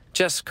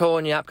 Just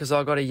calling you up because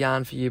I got a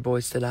yarn for you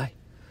boys today.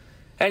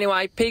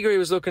 Anyway, Piggery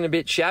was looking a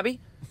bit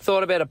shabby.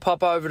 Thought I'd better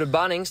pop over to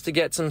Bunnings to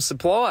get some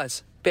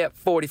supplies. About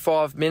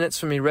 45 minutes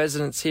from my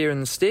residence here in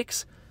the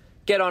sticks.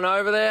 Get on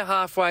over there,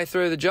 halfway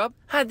through the job.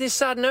 Had this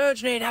sudden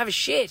urge, need to have a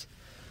shit.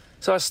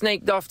 So I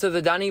sneaked off to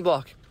the Dunny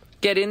block.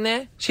 Get in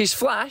there, she's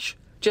flash,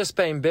 just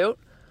been built.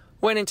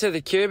 Went into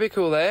the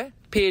cubicle there,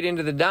 peered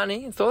into the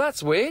Dunny and thought,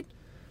 that's weird.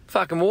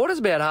 Fucking water's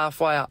about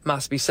halfway up,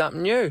 must be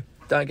something new.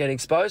 Don't get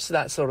exposed to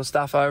that sort of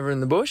stuff over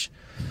in the bush.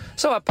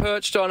 So I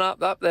perched on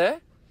up there,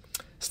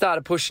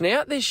 started pushing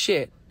out this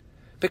shit.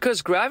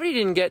 Because gravity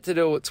didn't get to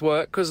do its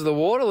work because of the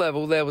water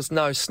level, there was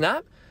no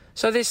snap.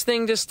 So this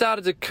thing just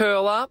started to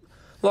curl up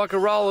like a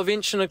roll of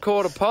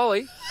 1.25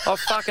 poly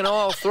off fucking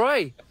aisle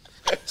 3.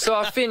 So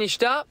I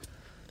finished up,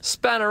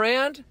 span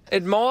around,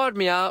 admired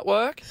my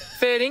artwork.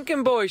 Fair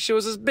dinkum boy, she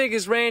was as big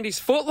as Randy's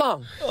foot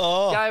long.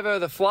 Gave her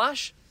the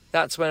flush.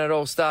 That's when it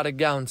all started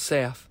going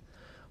south.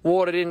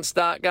 Water didn't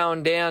start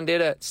going down, did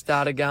it?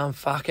 Started going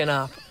fucking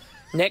up.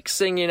 Next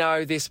thing you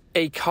know, this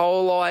E.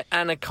 coli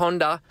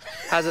anaconda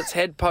has its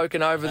head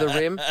poking over the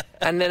rim,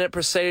 and then it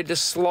proceeded to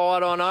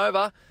slide on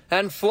over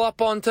and flop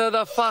onto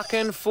the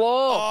fucking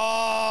floor.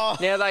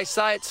 Now, they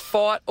say it's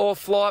fight or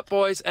flight,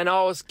 boys, and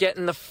I was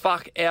getting the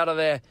fuck out of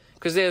there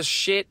because there's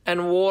shit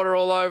and water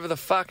all over the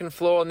fucking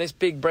floor and this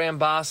big brown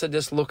bastard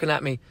just looking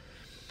at me.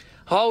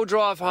 Whole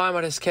drive home,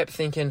 I just kept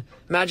thinking,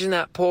 imagine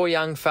that poor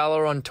young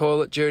fella on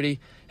toilet duty.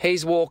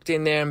 He's walked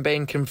in there and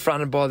been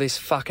confronted by this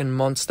fucking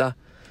monster.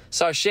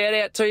 So shout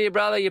out to you,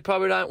 brother. You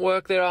probably don't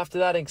work there after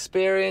that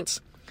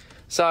experience.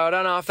 So I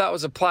don't know if that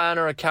was a play-on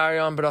or a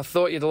carry-on, but I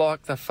thought you'd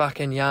like the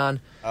fucking yarn.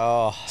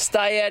 Oh.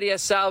 Stay out of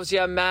yourselves,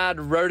 you mad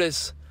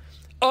rooters.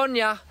 On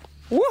ya.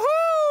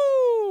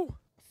 Woohoo!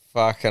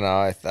 Fucking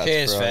oath. That's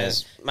Cheers, brilliant.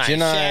 Fez. Mate, Do you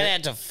know, shout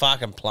out to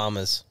fucking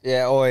plumbers.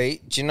 Yeah,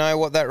 oi. Do you know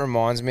what that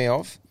reminds me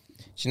of?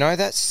 Do you know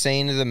that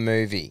scene of the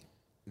movie?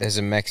 There's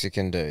a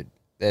Mexican dude.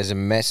 There's a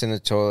mess in the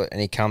toilet, and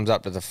he comes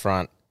up to the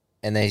front,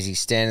 and he's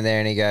standing there,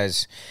 and he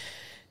goes,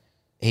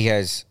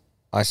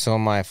 I saw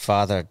my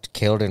father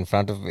killed in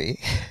front of me.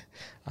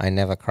 I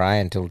never cry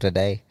until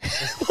today.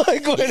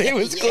 Like when he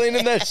was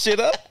cleaning that shit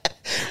up.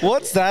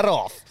 What's that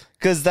off?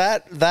 Because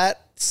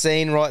that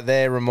scene right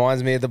there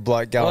reminds me of the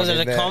bloke going. Was it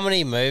in a there.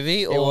 comedy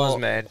movie or, It was,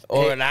 man.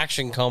 or an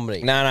action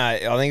comedy? No, I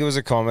think it was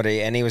a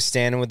comedy, and he was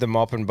standing with the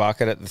mop and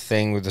bucket at the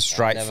thing with a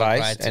straight never face,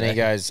 cried and he today.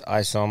 goes,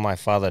 I saw my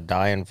father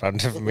die in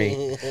front of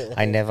me.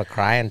 I never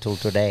cry until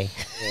today.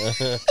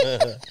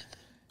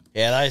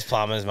 Yeah, those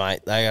plumbers,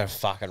 mate, they got a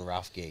fucking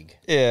rough gig.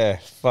 Yeah,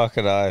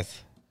 fucking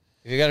oath.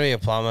 If you're going to be a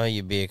plumber,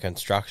 you'd be a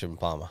construction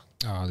plumber.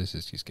 Oh, this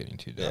is just getting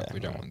too dark. Yeah, we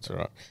don't want that.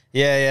 Right.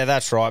 Yeah,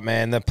 that's right,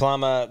 man. The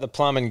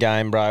plumbing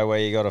game, bro, where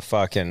you got to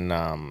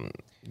fucking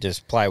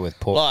just play with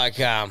put. Like,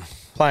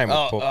 Playing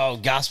with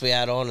put. Gus we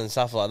had on and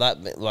stuff like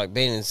that. Like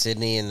being in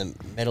Sydney in the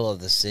middle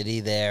of the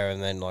city there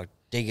and then like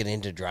digging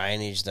into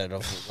drainage that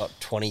have got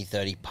 20,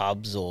 30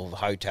 pubs or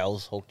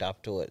hotels hooked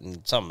up to it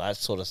and some of that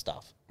sort of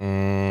stuff.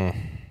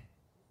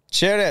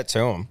 Shout out to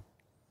them.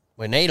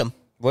 We need them.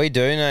 We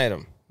do need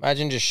them.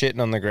 Imagine just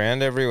shitting on the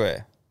ground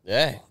everywhere.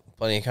 Yeah,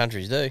 plenty of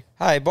countries do.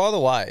 Hey, by the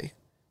way,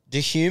 do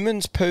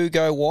humans poo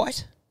go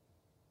white?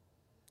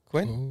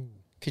 Quinn?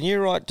 Can you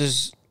write,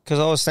 because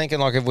I was thinking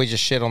like if we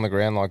just shit on the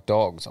ground like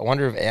dogs, I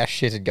wonder if our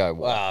shit would go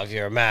white. Well, if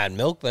you're a mad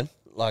milkman,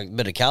 like a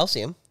bit of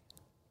calcium.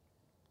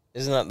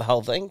 Isn't that the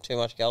whole thing? Too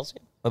much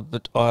calcium?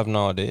 But I have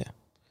no idea.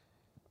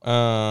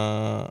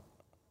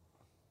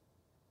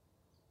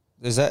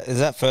 Is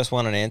that first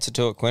one an answer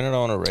to it, Quinn? I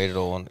don't want to read it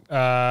all.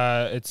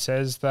 It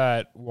says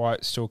that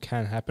white still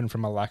can happen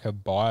from a lack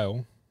of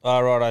bile.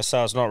 Oh, right.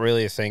 So it's not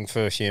really a thing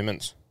for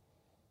humans.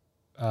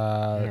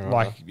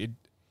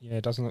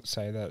 It doesn't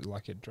say that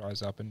like it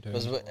dries up into.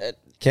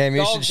 Cam,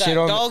 you should shit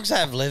on. Dogs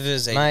have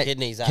livers and Mate,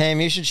 kidneys.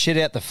 Cam, you should shit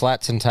out the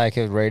flats and take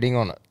a reading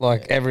on it.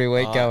 Like every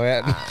week, go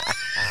out.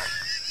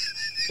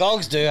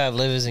 Dogs do have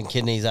livers and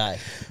kidneys, eh?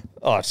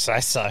 Oh, I'd say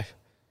so.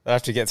 They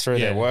have to get through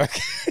their work.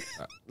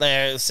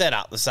 They're set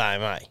up the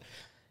same, eh?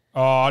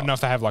 Oh, I don't know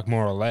if they have like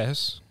more or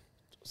less.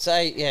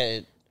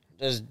 Say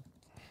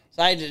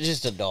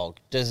just a dog.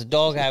 Does a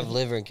dog have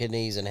liver and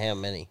kidneys, and how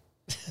many?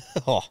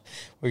 Oh,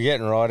 we're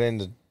getting right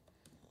into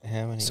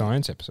how many?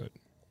 Science episode.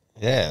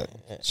 Yeah,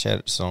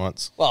 shout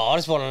science. Well, I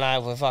just want to know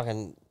if we're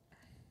fucking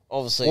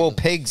obviously. Well,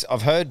 pigs.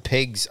 I've heard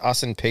pigs.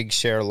 Us and pigs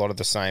share a lot of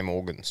the same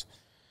organs.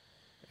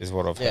 Is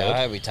what I've heard. Yeah, I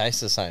hope we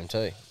taste the same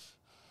too.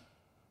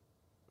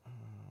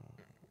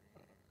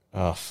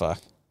 Oh fuck!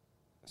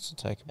 This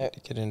will take a bit to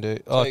get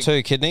into. Oh,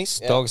 two kidneys.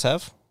 Dogs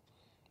have.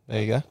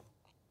 There you go.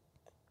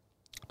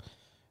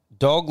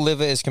 Dog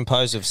liver is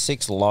composed of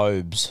 6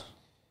 lobes.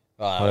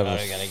 Right, I'm not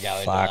going to go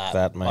into fuck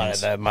that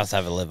means. They must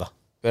have a liver.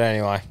 But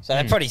anyway, So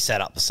they're pretty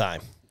set up the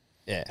same.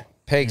 yeah,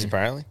 pigs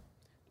apparently.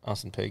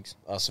 Us and pigs.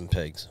 Us and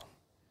pigs.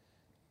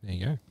 There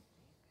you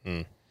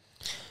go.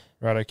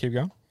 Righto, keep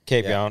going.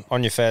 Keep going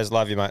on your fares.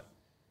 Love you, mate.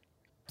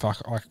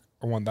 Fuck,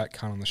 I want that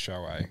cunt on the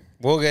show, eh?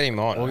 We'll get him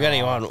on. We'll get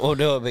him on. We'll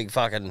do a big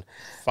fucking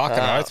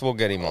oath. We'll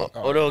get him on.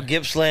 We'll do a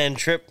Gippsland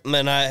trip and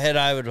then I head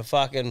over to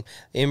fucking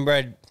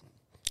inbred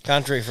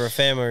country for a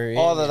family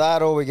reunion. Either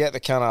that or we get the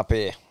cunt up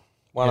here.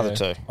 One of the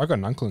two. I got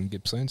an uncle in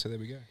Gippsland, so there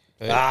we go.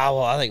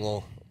 Well, I think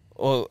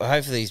well,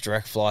 hopefully these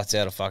direct flights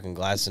out of fucking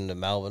Gladstone to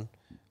Melbourne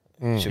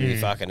should be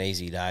fucking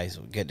easy days.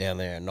 We'll get down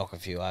there and knock a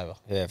few over.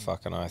 Yeah,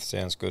 fucking oath.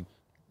 Sounds good.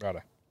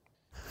 Righto.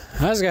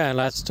 How's it going,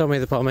 lads? Tommy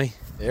the Pommy.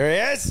 Here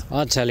he is.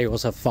 I'll tell you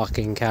what's a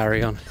fucking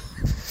carry on.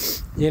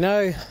 You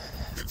know,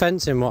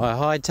 fencing wire,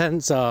 high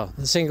tensile,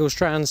 the single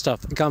strand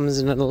stuff that comes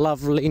in a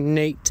lovely,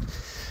 neat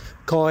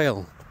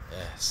coil.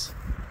 Yes.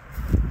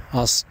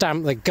 I'll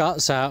stamp the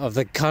guts out of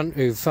the cunt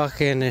who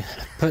fucking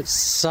puts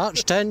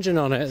such tension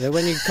on it that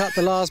when you cut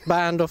the last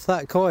band off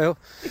that coil,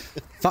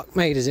 fuck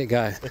me does it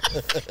go.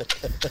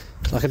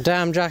 It's like a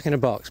damn jack in a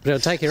box, but it'll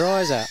take your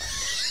eyes out.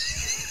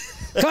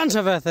 Cunt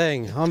of a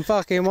thing! I'm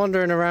fucking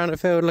wandering around the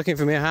field looking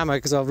for me a hammer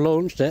because I've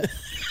launched it.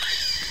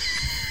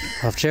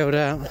 I've chilled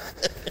out.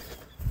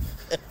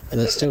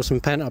 There's still some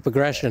pent-up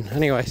aggression.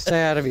 Anyway,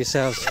 stay out of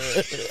yourselves.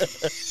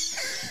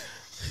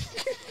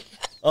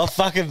 I've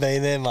fucking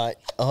been there, mate.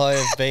 I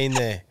have been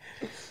there.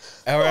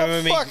 I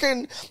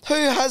remember who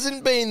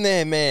hasn't been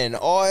there, man?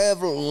 I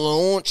have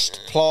launched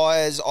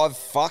pliers. I've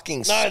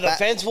fucking the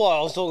fence wire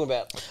I was talking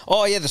about.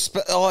 Oh yeah,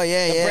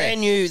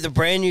 the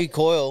brand new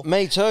coil.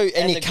 Me too.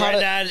 And you the cut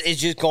granddad is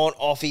just gone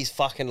off his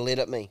fucking lid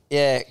at me.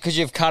 Yeah, because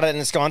you've cut it and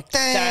it's gone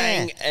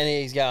dang, and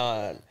he's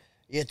going.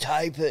 You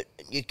tape it,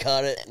 you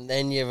cut it, and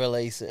then you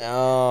release it.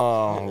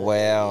 Oh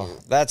wow,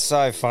 that's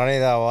so funny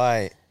though,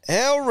 eh?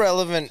 How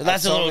relevant? So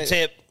that's a little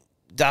tip.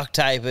 Duct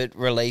tape it,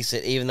 release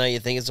it, even though you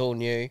think it's all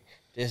new.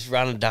 Just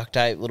run a duct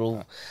tape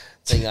little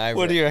thing over.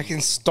 What do you reckon?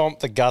 Stomp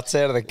the guts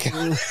out of the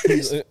gun.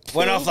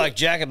 Went off like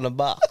Jack in the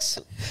Box.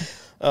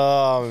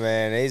 Oh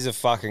man, he's a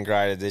fucking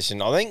great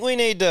addition. I think we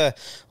need to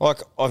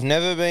I've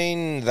never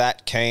been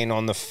that keen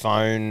on the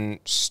phone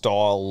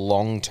style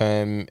long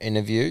term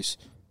interviews,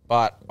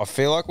 but I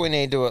feel like we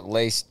need to at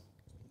least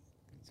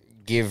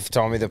give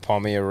Tommy the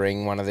Pommy a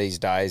ring one of these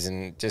days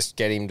and just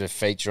get him to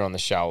feature on the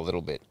show a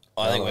little bit.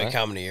 I think we're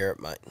coming to Europe,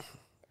 mate.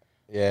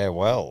 Yeah,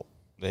 well,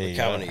 we're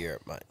coming to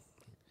Europe, mate.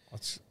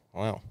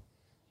 We'll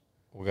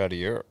go to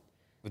Europe.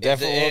 We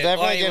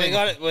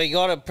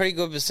got a pretty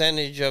good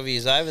percentage of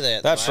yous over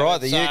there. That's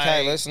right, the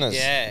UK listeners.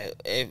 Yeah,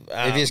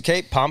 if you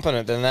keep pumping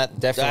it, then that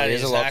definitely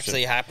is a option.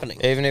 Actually happening.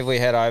 Even if we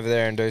head over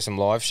there and do some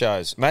live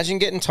shows, imagine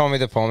getting Tommy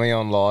the Pommy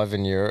on live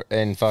in Europe,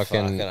 in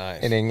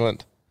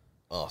England.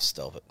 Oh,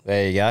 stop it!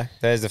 There you go.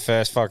 There's the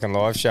first fucking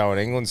live show in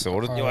England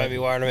sorted. You won't be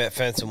worrying about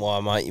fencing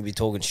wire, mate. You'll be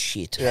talking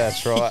shit. Yeah,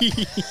 that's right.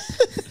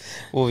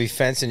 We'll be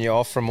fencing you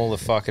off from all the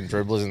fucking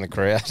dribblers in the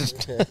crowd.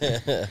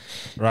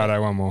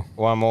 Righto, one more.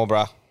 One more,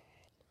 bruh.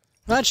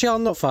 Actually,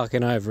 I'm not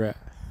fucking over it.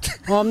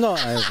 I'm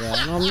not over it,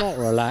 and I'm not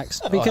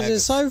relaxed because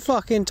it's so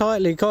fucking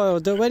tightly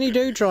coiled that when you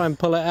do try and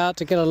pull it out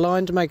to get a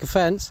line to make a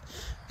fence,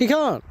 you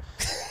can't.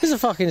 Because the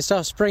fucking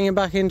stuff's springing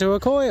back into a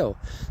coil.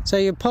 So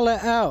you pull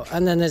it out,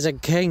 and then there's a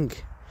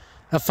kink.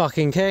 A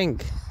fucking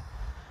kink.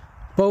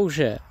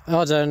 Bullshit.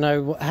 I don't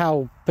know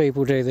how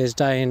people do this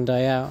day in,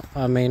 day out.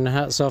 I mean,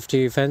 hats off to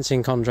you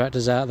fencing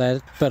contractors out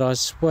there, but I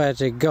swear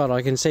to God,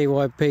 I can see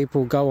why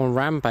people go on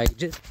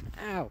rampages.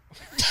 Ow.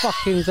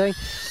 Fucking thing.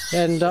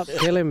 End up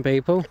killing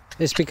people.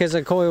 It's because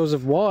of coils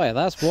of wire,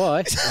 that's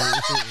why.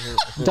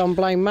 Don't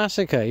blame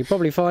Massacre. You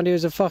probably find he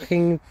was a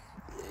fucking...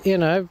 he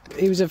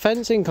was a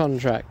fencing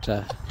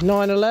contractor.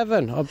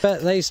 9/11. I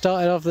bet they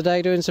started off the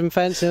day doing some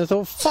fencing and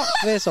thought, fuck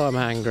this, I'm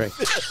angry.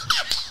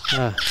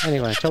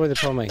 Anyway, Tommy the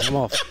Pommy, I'm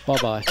off.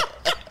 Bye-bye.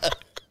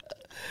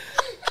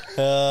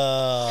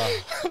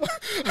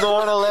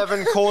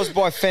 9/11 caused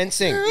by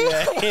fencing.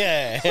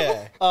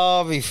 Yeah.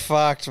 Oh, be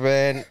fucked,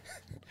 man.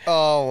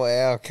 Oh,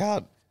 wow,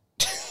 cunt.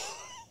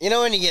 You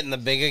know when you get in the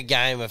bigger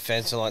game of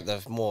fencing, like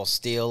the more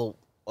steel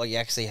Like you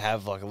actually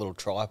have like a little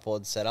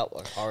tripod set up,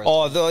 like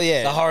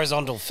the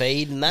horizontal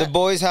feed and that. The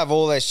boys have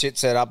all their shit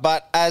set up,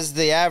 but as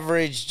the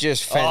average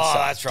just fencer,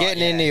 that's right,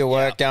 getting into your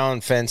work, going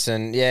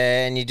fencing,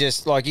 and you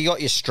just like you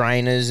got your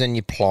strainers and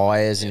your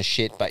pliers and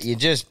shit, but you're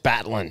just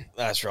battling.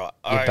 That's right.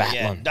 You're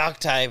battling.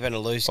 Duct tape and a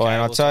loose Oh, cable.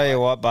 and I'll tell you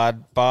what,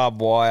 bud, barbed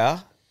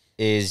wire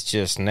is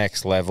just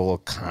next level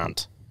of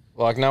cunt.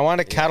 Like, no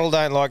wonder cattle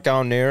don't like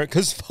going near it,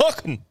 because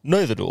fucking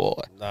neither do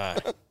I.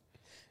 No.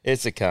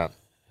 It's a cunt.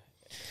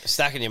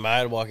 Stacking your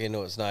motorbike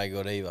into it's no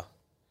good either.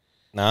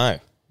 No,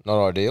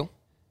 not ideal.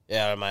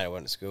 Yeah, I mate I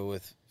went to school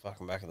with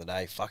fucking back in the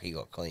day. Fuck, he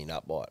got cleaned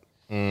up by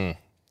it.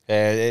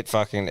 Yeah,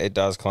 it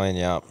does clean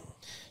you up.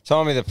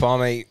 Tommy the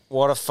Pommy,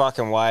 what a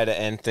fucking way to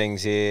end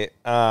things here.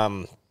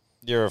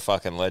 You're a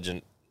fucking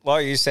legend.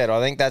 Like you said, I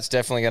think that's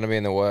definitely going to be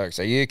in the works.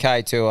 A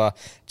UK tour,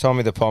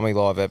 Tommy the Pommy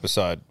live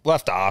episode. We'll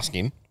have to ask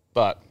him,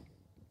 but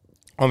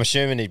I'm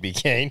assuming he'd be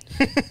keen.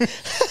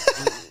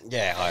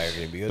 Yeah, I hope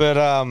he'd be good.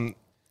 But,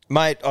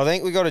 mate, I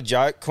think we got a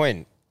joke,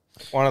 Quinn.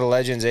 One of the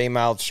legends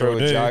emailed through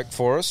a joke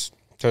for us,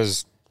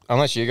 because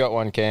unless you got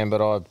one, Cam,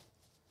 but I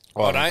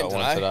haven't got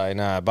one today.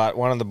 No, but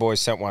one of the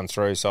boys sent one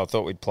through, so I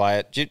thought we'd play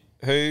it.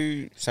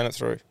 Who sent it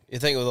through? You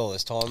think with all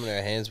this time in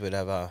our hands we'd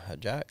have a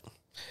joke?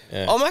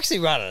 Yeah. I'm actually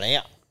running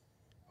out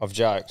of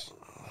jokes.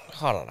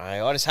 I don't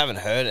know. I just haven't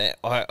heard it.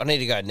 I need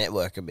to go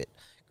network a bit.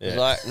 Yeah.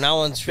 Like no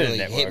one's really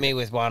hit me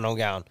with one. I'm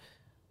going,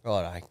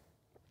 right,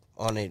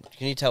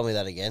 can you tell me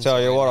that again?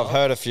 Tell you what, I've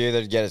heard a few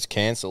that get us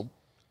cancelled.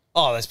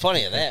 Oh, there's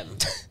plenty of them.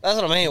 That's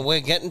what I mean. We're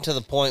getting to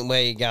the point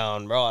where you're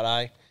going,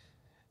 right,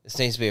 this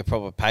needs to be a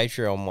proper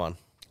Patreon one.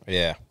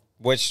 Yeah,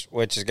 which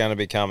is going to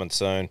be coming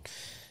soon.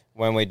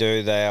 When we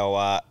do,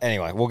 they'll...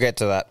 anyway, we'll get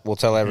to that. We'll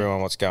tell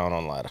everyone what's going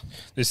on later.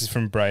 This is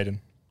from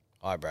Braden.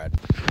 Hi, Brad.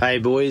 Hey,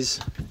 boys.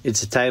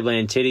 It's a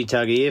Tableland Teddy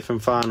Tugger here from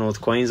far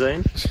north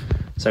Queensland.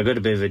 So I got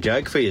a bit of a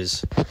joke for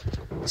yous.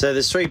 So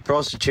there's 3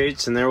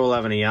 prostitutes and they're all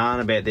having a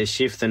yarn about their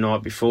shift the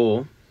night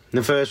before.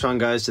 The first one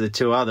goes to the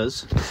 2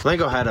 others. I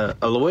think I had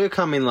a lawyer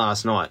come in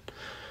last night.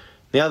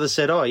 The other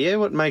said, oh, yeah,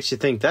 what makes you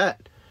think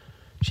that?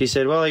 She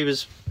said, well, he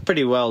was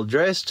pretty well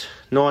dressed,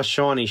 nice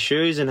shiny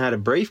shoes and had a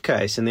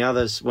briefcase. And the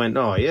others went,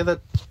 oh, yeah, that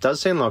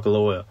does sound like a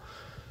lawyer.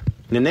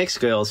 And the next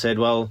girl said,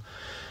 well,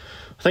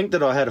 I think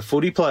that I had a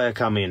footy player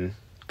come in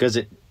because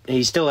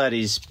he still had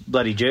his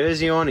bloody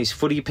jersey on, his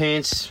footy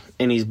pants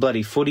and his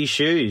bloody footy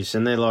shoes.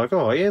 And they're like,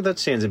 oh, yeah, that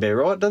sounds about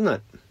right, doesn't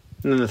it?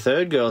 And then the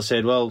third girl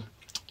said, well,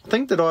 I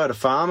think that I had a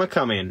farmer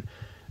come in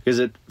because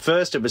at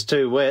first it was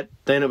too wet,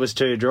 then it was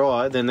too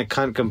dry, then the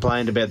cunt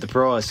complained about the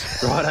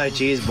price. Righto,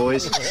 cheers,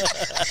 boys.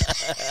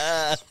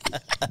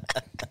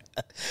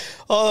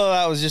 Oh,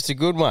 that was just a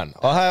good one.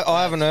 I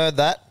haven't heard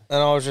that, and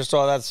I was just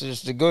like, that's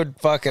just a good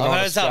fucking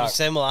I've heard something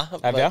similar.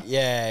 Have you?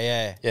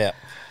 Yeah.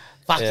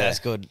 Fuck, that's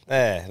good.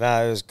 Yeah,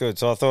 no, it was good.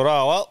 So I thought,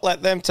 oh, well,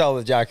 let them tell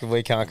the joke if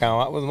we can't come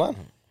up with one.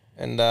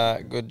 And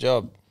good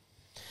job.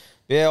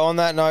 Yeah, on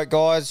that note,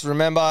 guys,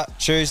 remember,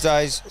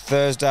 Tuesdays,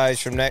 Thursdays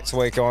from next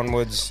week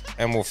onwards,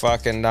 and we'll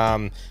fucking,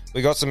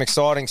 we got some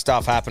exciting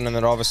stuff happening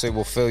that obviously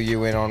we'll fill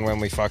you in on when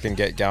we fucking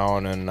get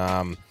going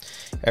and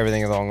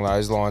everything along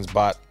those lines.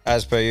 But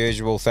as per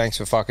usual, thanks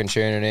for fucking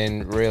tuning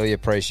in. Really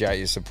appreciate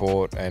your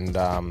support and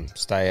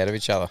stay out of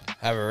each other.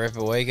 Have a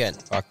ripper weekend.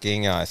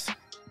 Fucking oath.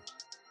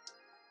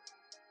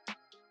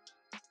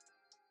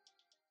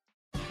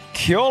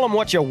 Call them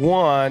what you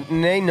want,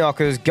 knee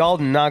knockers,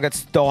 golden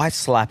nuggets, thigh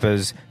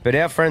slappers, but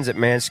our friends at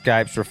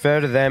Manscaped refer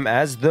to them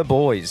as the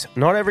boys.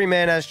 Not every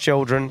man has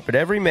children, but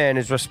every man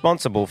is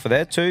responsible for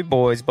their 2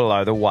 boys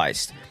below the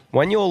waist.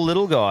 When your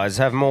little guys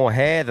have more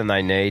hair than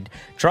they need,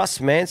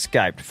 trust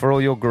Manscaped for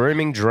all your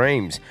grooming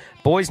dreams.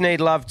 Boys need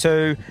love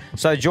too,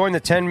 so join the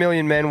 10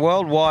 million men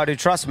worldwide who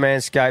trust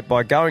Manscaped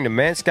by going to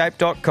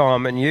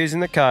manscaped.com and using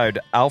the code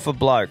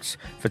ALPHABLOKES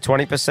for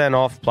 20%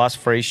 off plus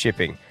free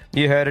shipping.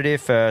 You heard it here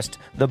first.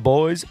 The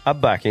boys are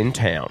back in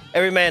town.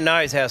 Every man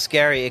knows how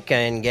scary it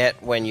can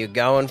get when you're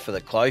going for the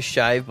close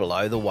shave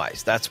below the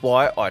waist. That's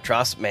why I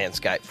trust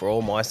Manscaped for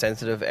all my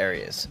sensitive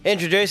areas.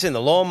 Introducing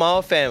the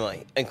Lawnmower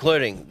family,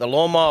 including the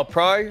Lawnmower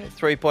Pro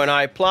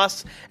 3.0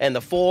 Plus and the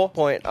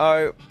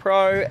 4.0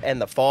 Pro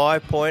and the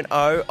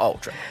 5.0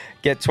 Ultra.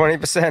 Get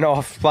 20%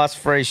 off plus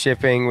free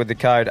shipping with the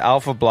code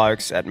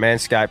ALPHABLOKES at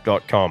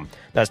manscaped.com.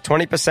 That's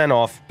 20%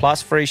 off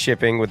plus free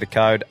shipping with the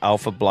code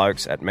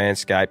ALPHABLOKES at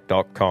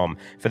manscaped.com.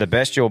 For the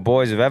best your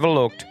boys have ever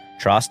looked,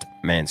 trust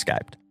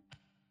Manscaped.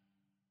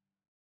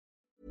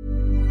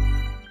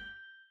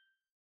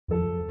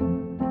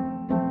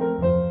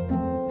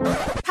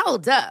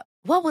 Hold up.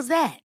 What was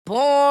that?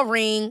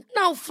 Boring.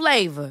 No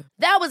flavor.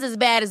 That was as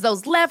bad as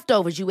those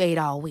leftovers you ate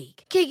all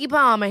week. Keke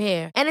Palmer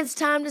here. And it's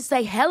time to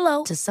say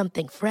hello to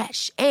something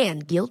fresh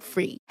and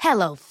guilt-free.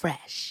 Hello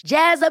Fresh.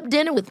 Jazz up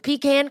dinner with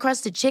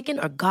pecan-crusted chicken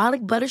or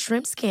garlic butter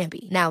shrimp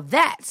scampi. Now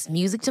that's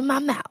music to my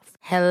mouth.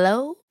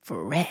 Hello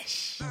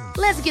Fresh.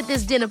 Let's get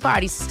this dinner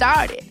party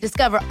started.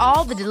 Discover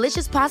all the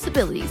delicious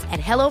possibilities at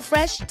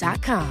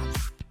HelloFresh.com.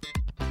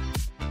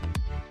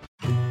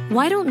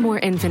 Why don't more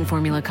infant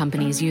formula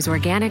companies use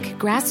organic,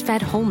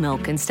 grass-fed whole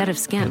milk instead of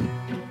skim?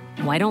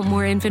 Why don't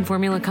more infant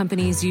formula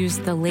companies use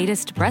the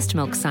latest breast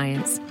milk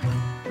science?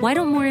 Why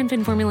don't more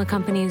infant formula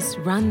companies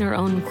run their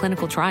own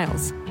clinical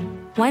trials?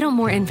 Why don't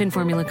more infant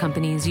formula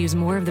companies use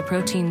more of the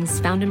proteins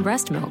found in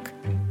breast milk?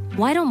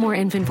 Why don't more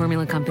infant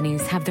formula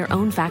companies have their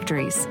own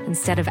factories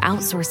instead of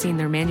outsourcing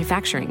their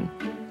manufacturing?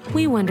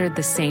 We wondered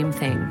the same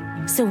thing.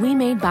 So we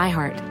made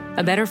ByHeart,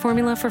 a better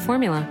formula for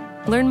formula.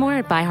 Learn more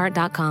at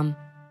byheart.com.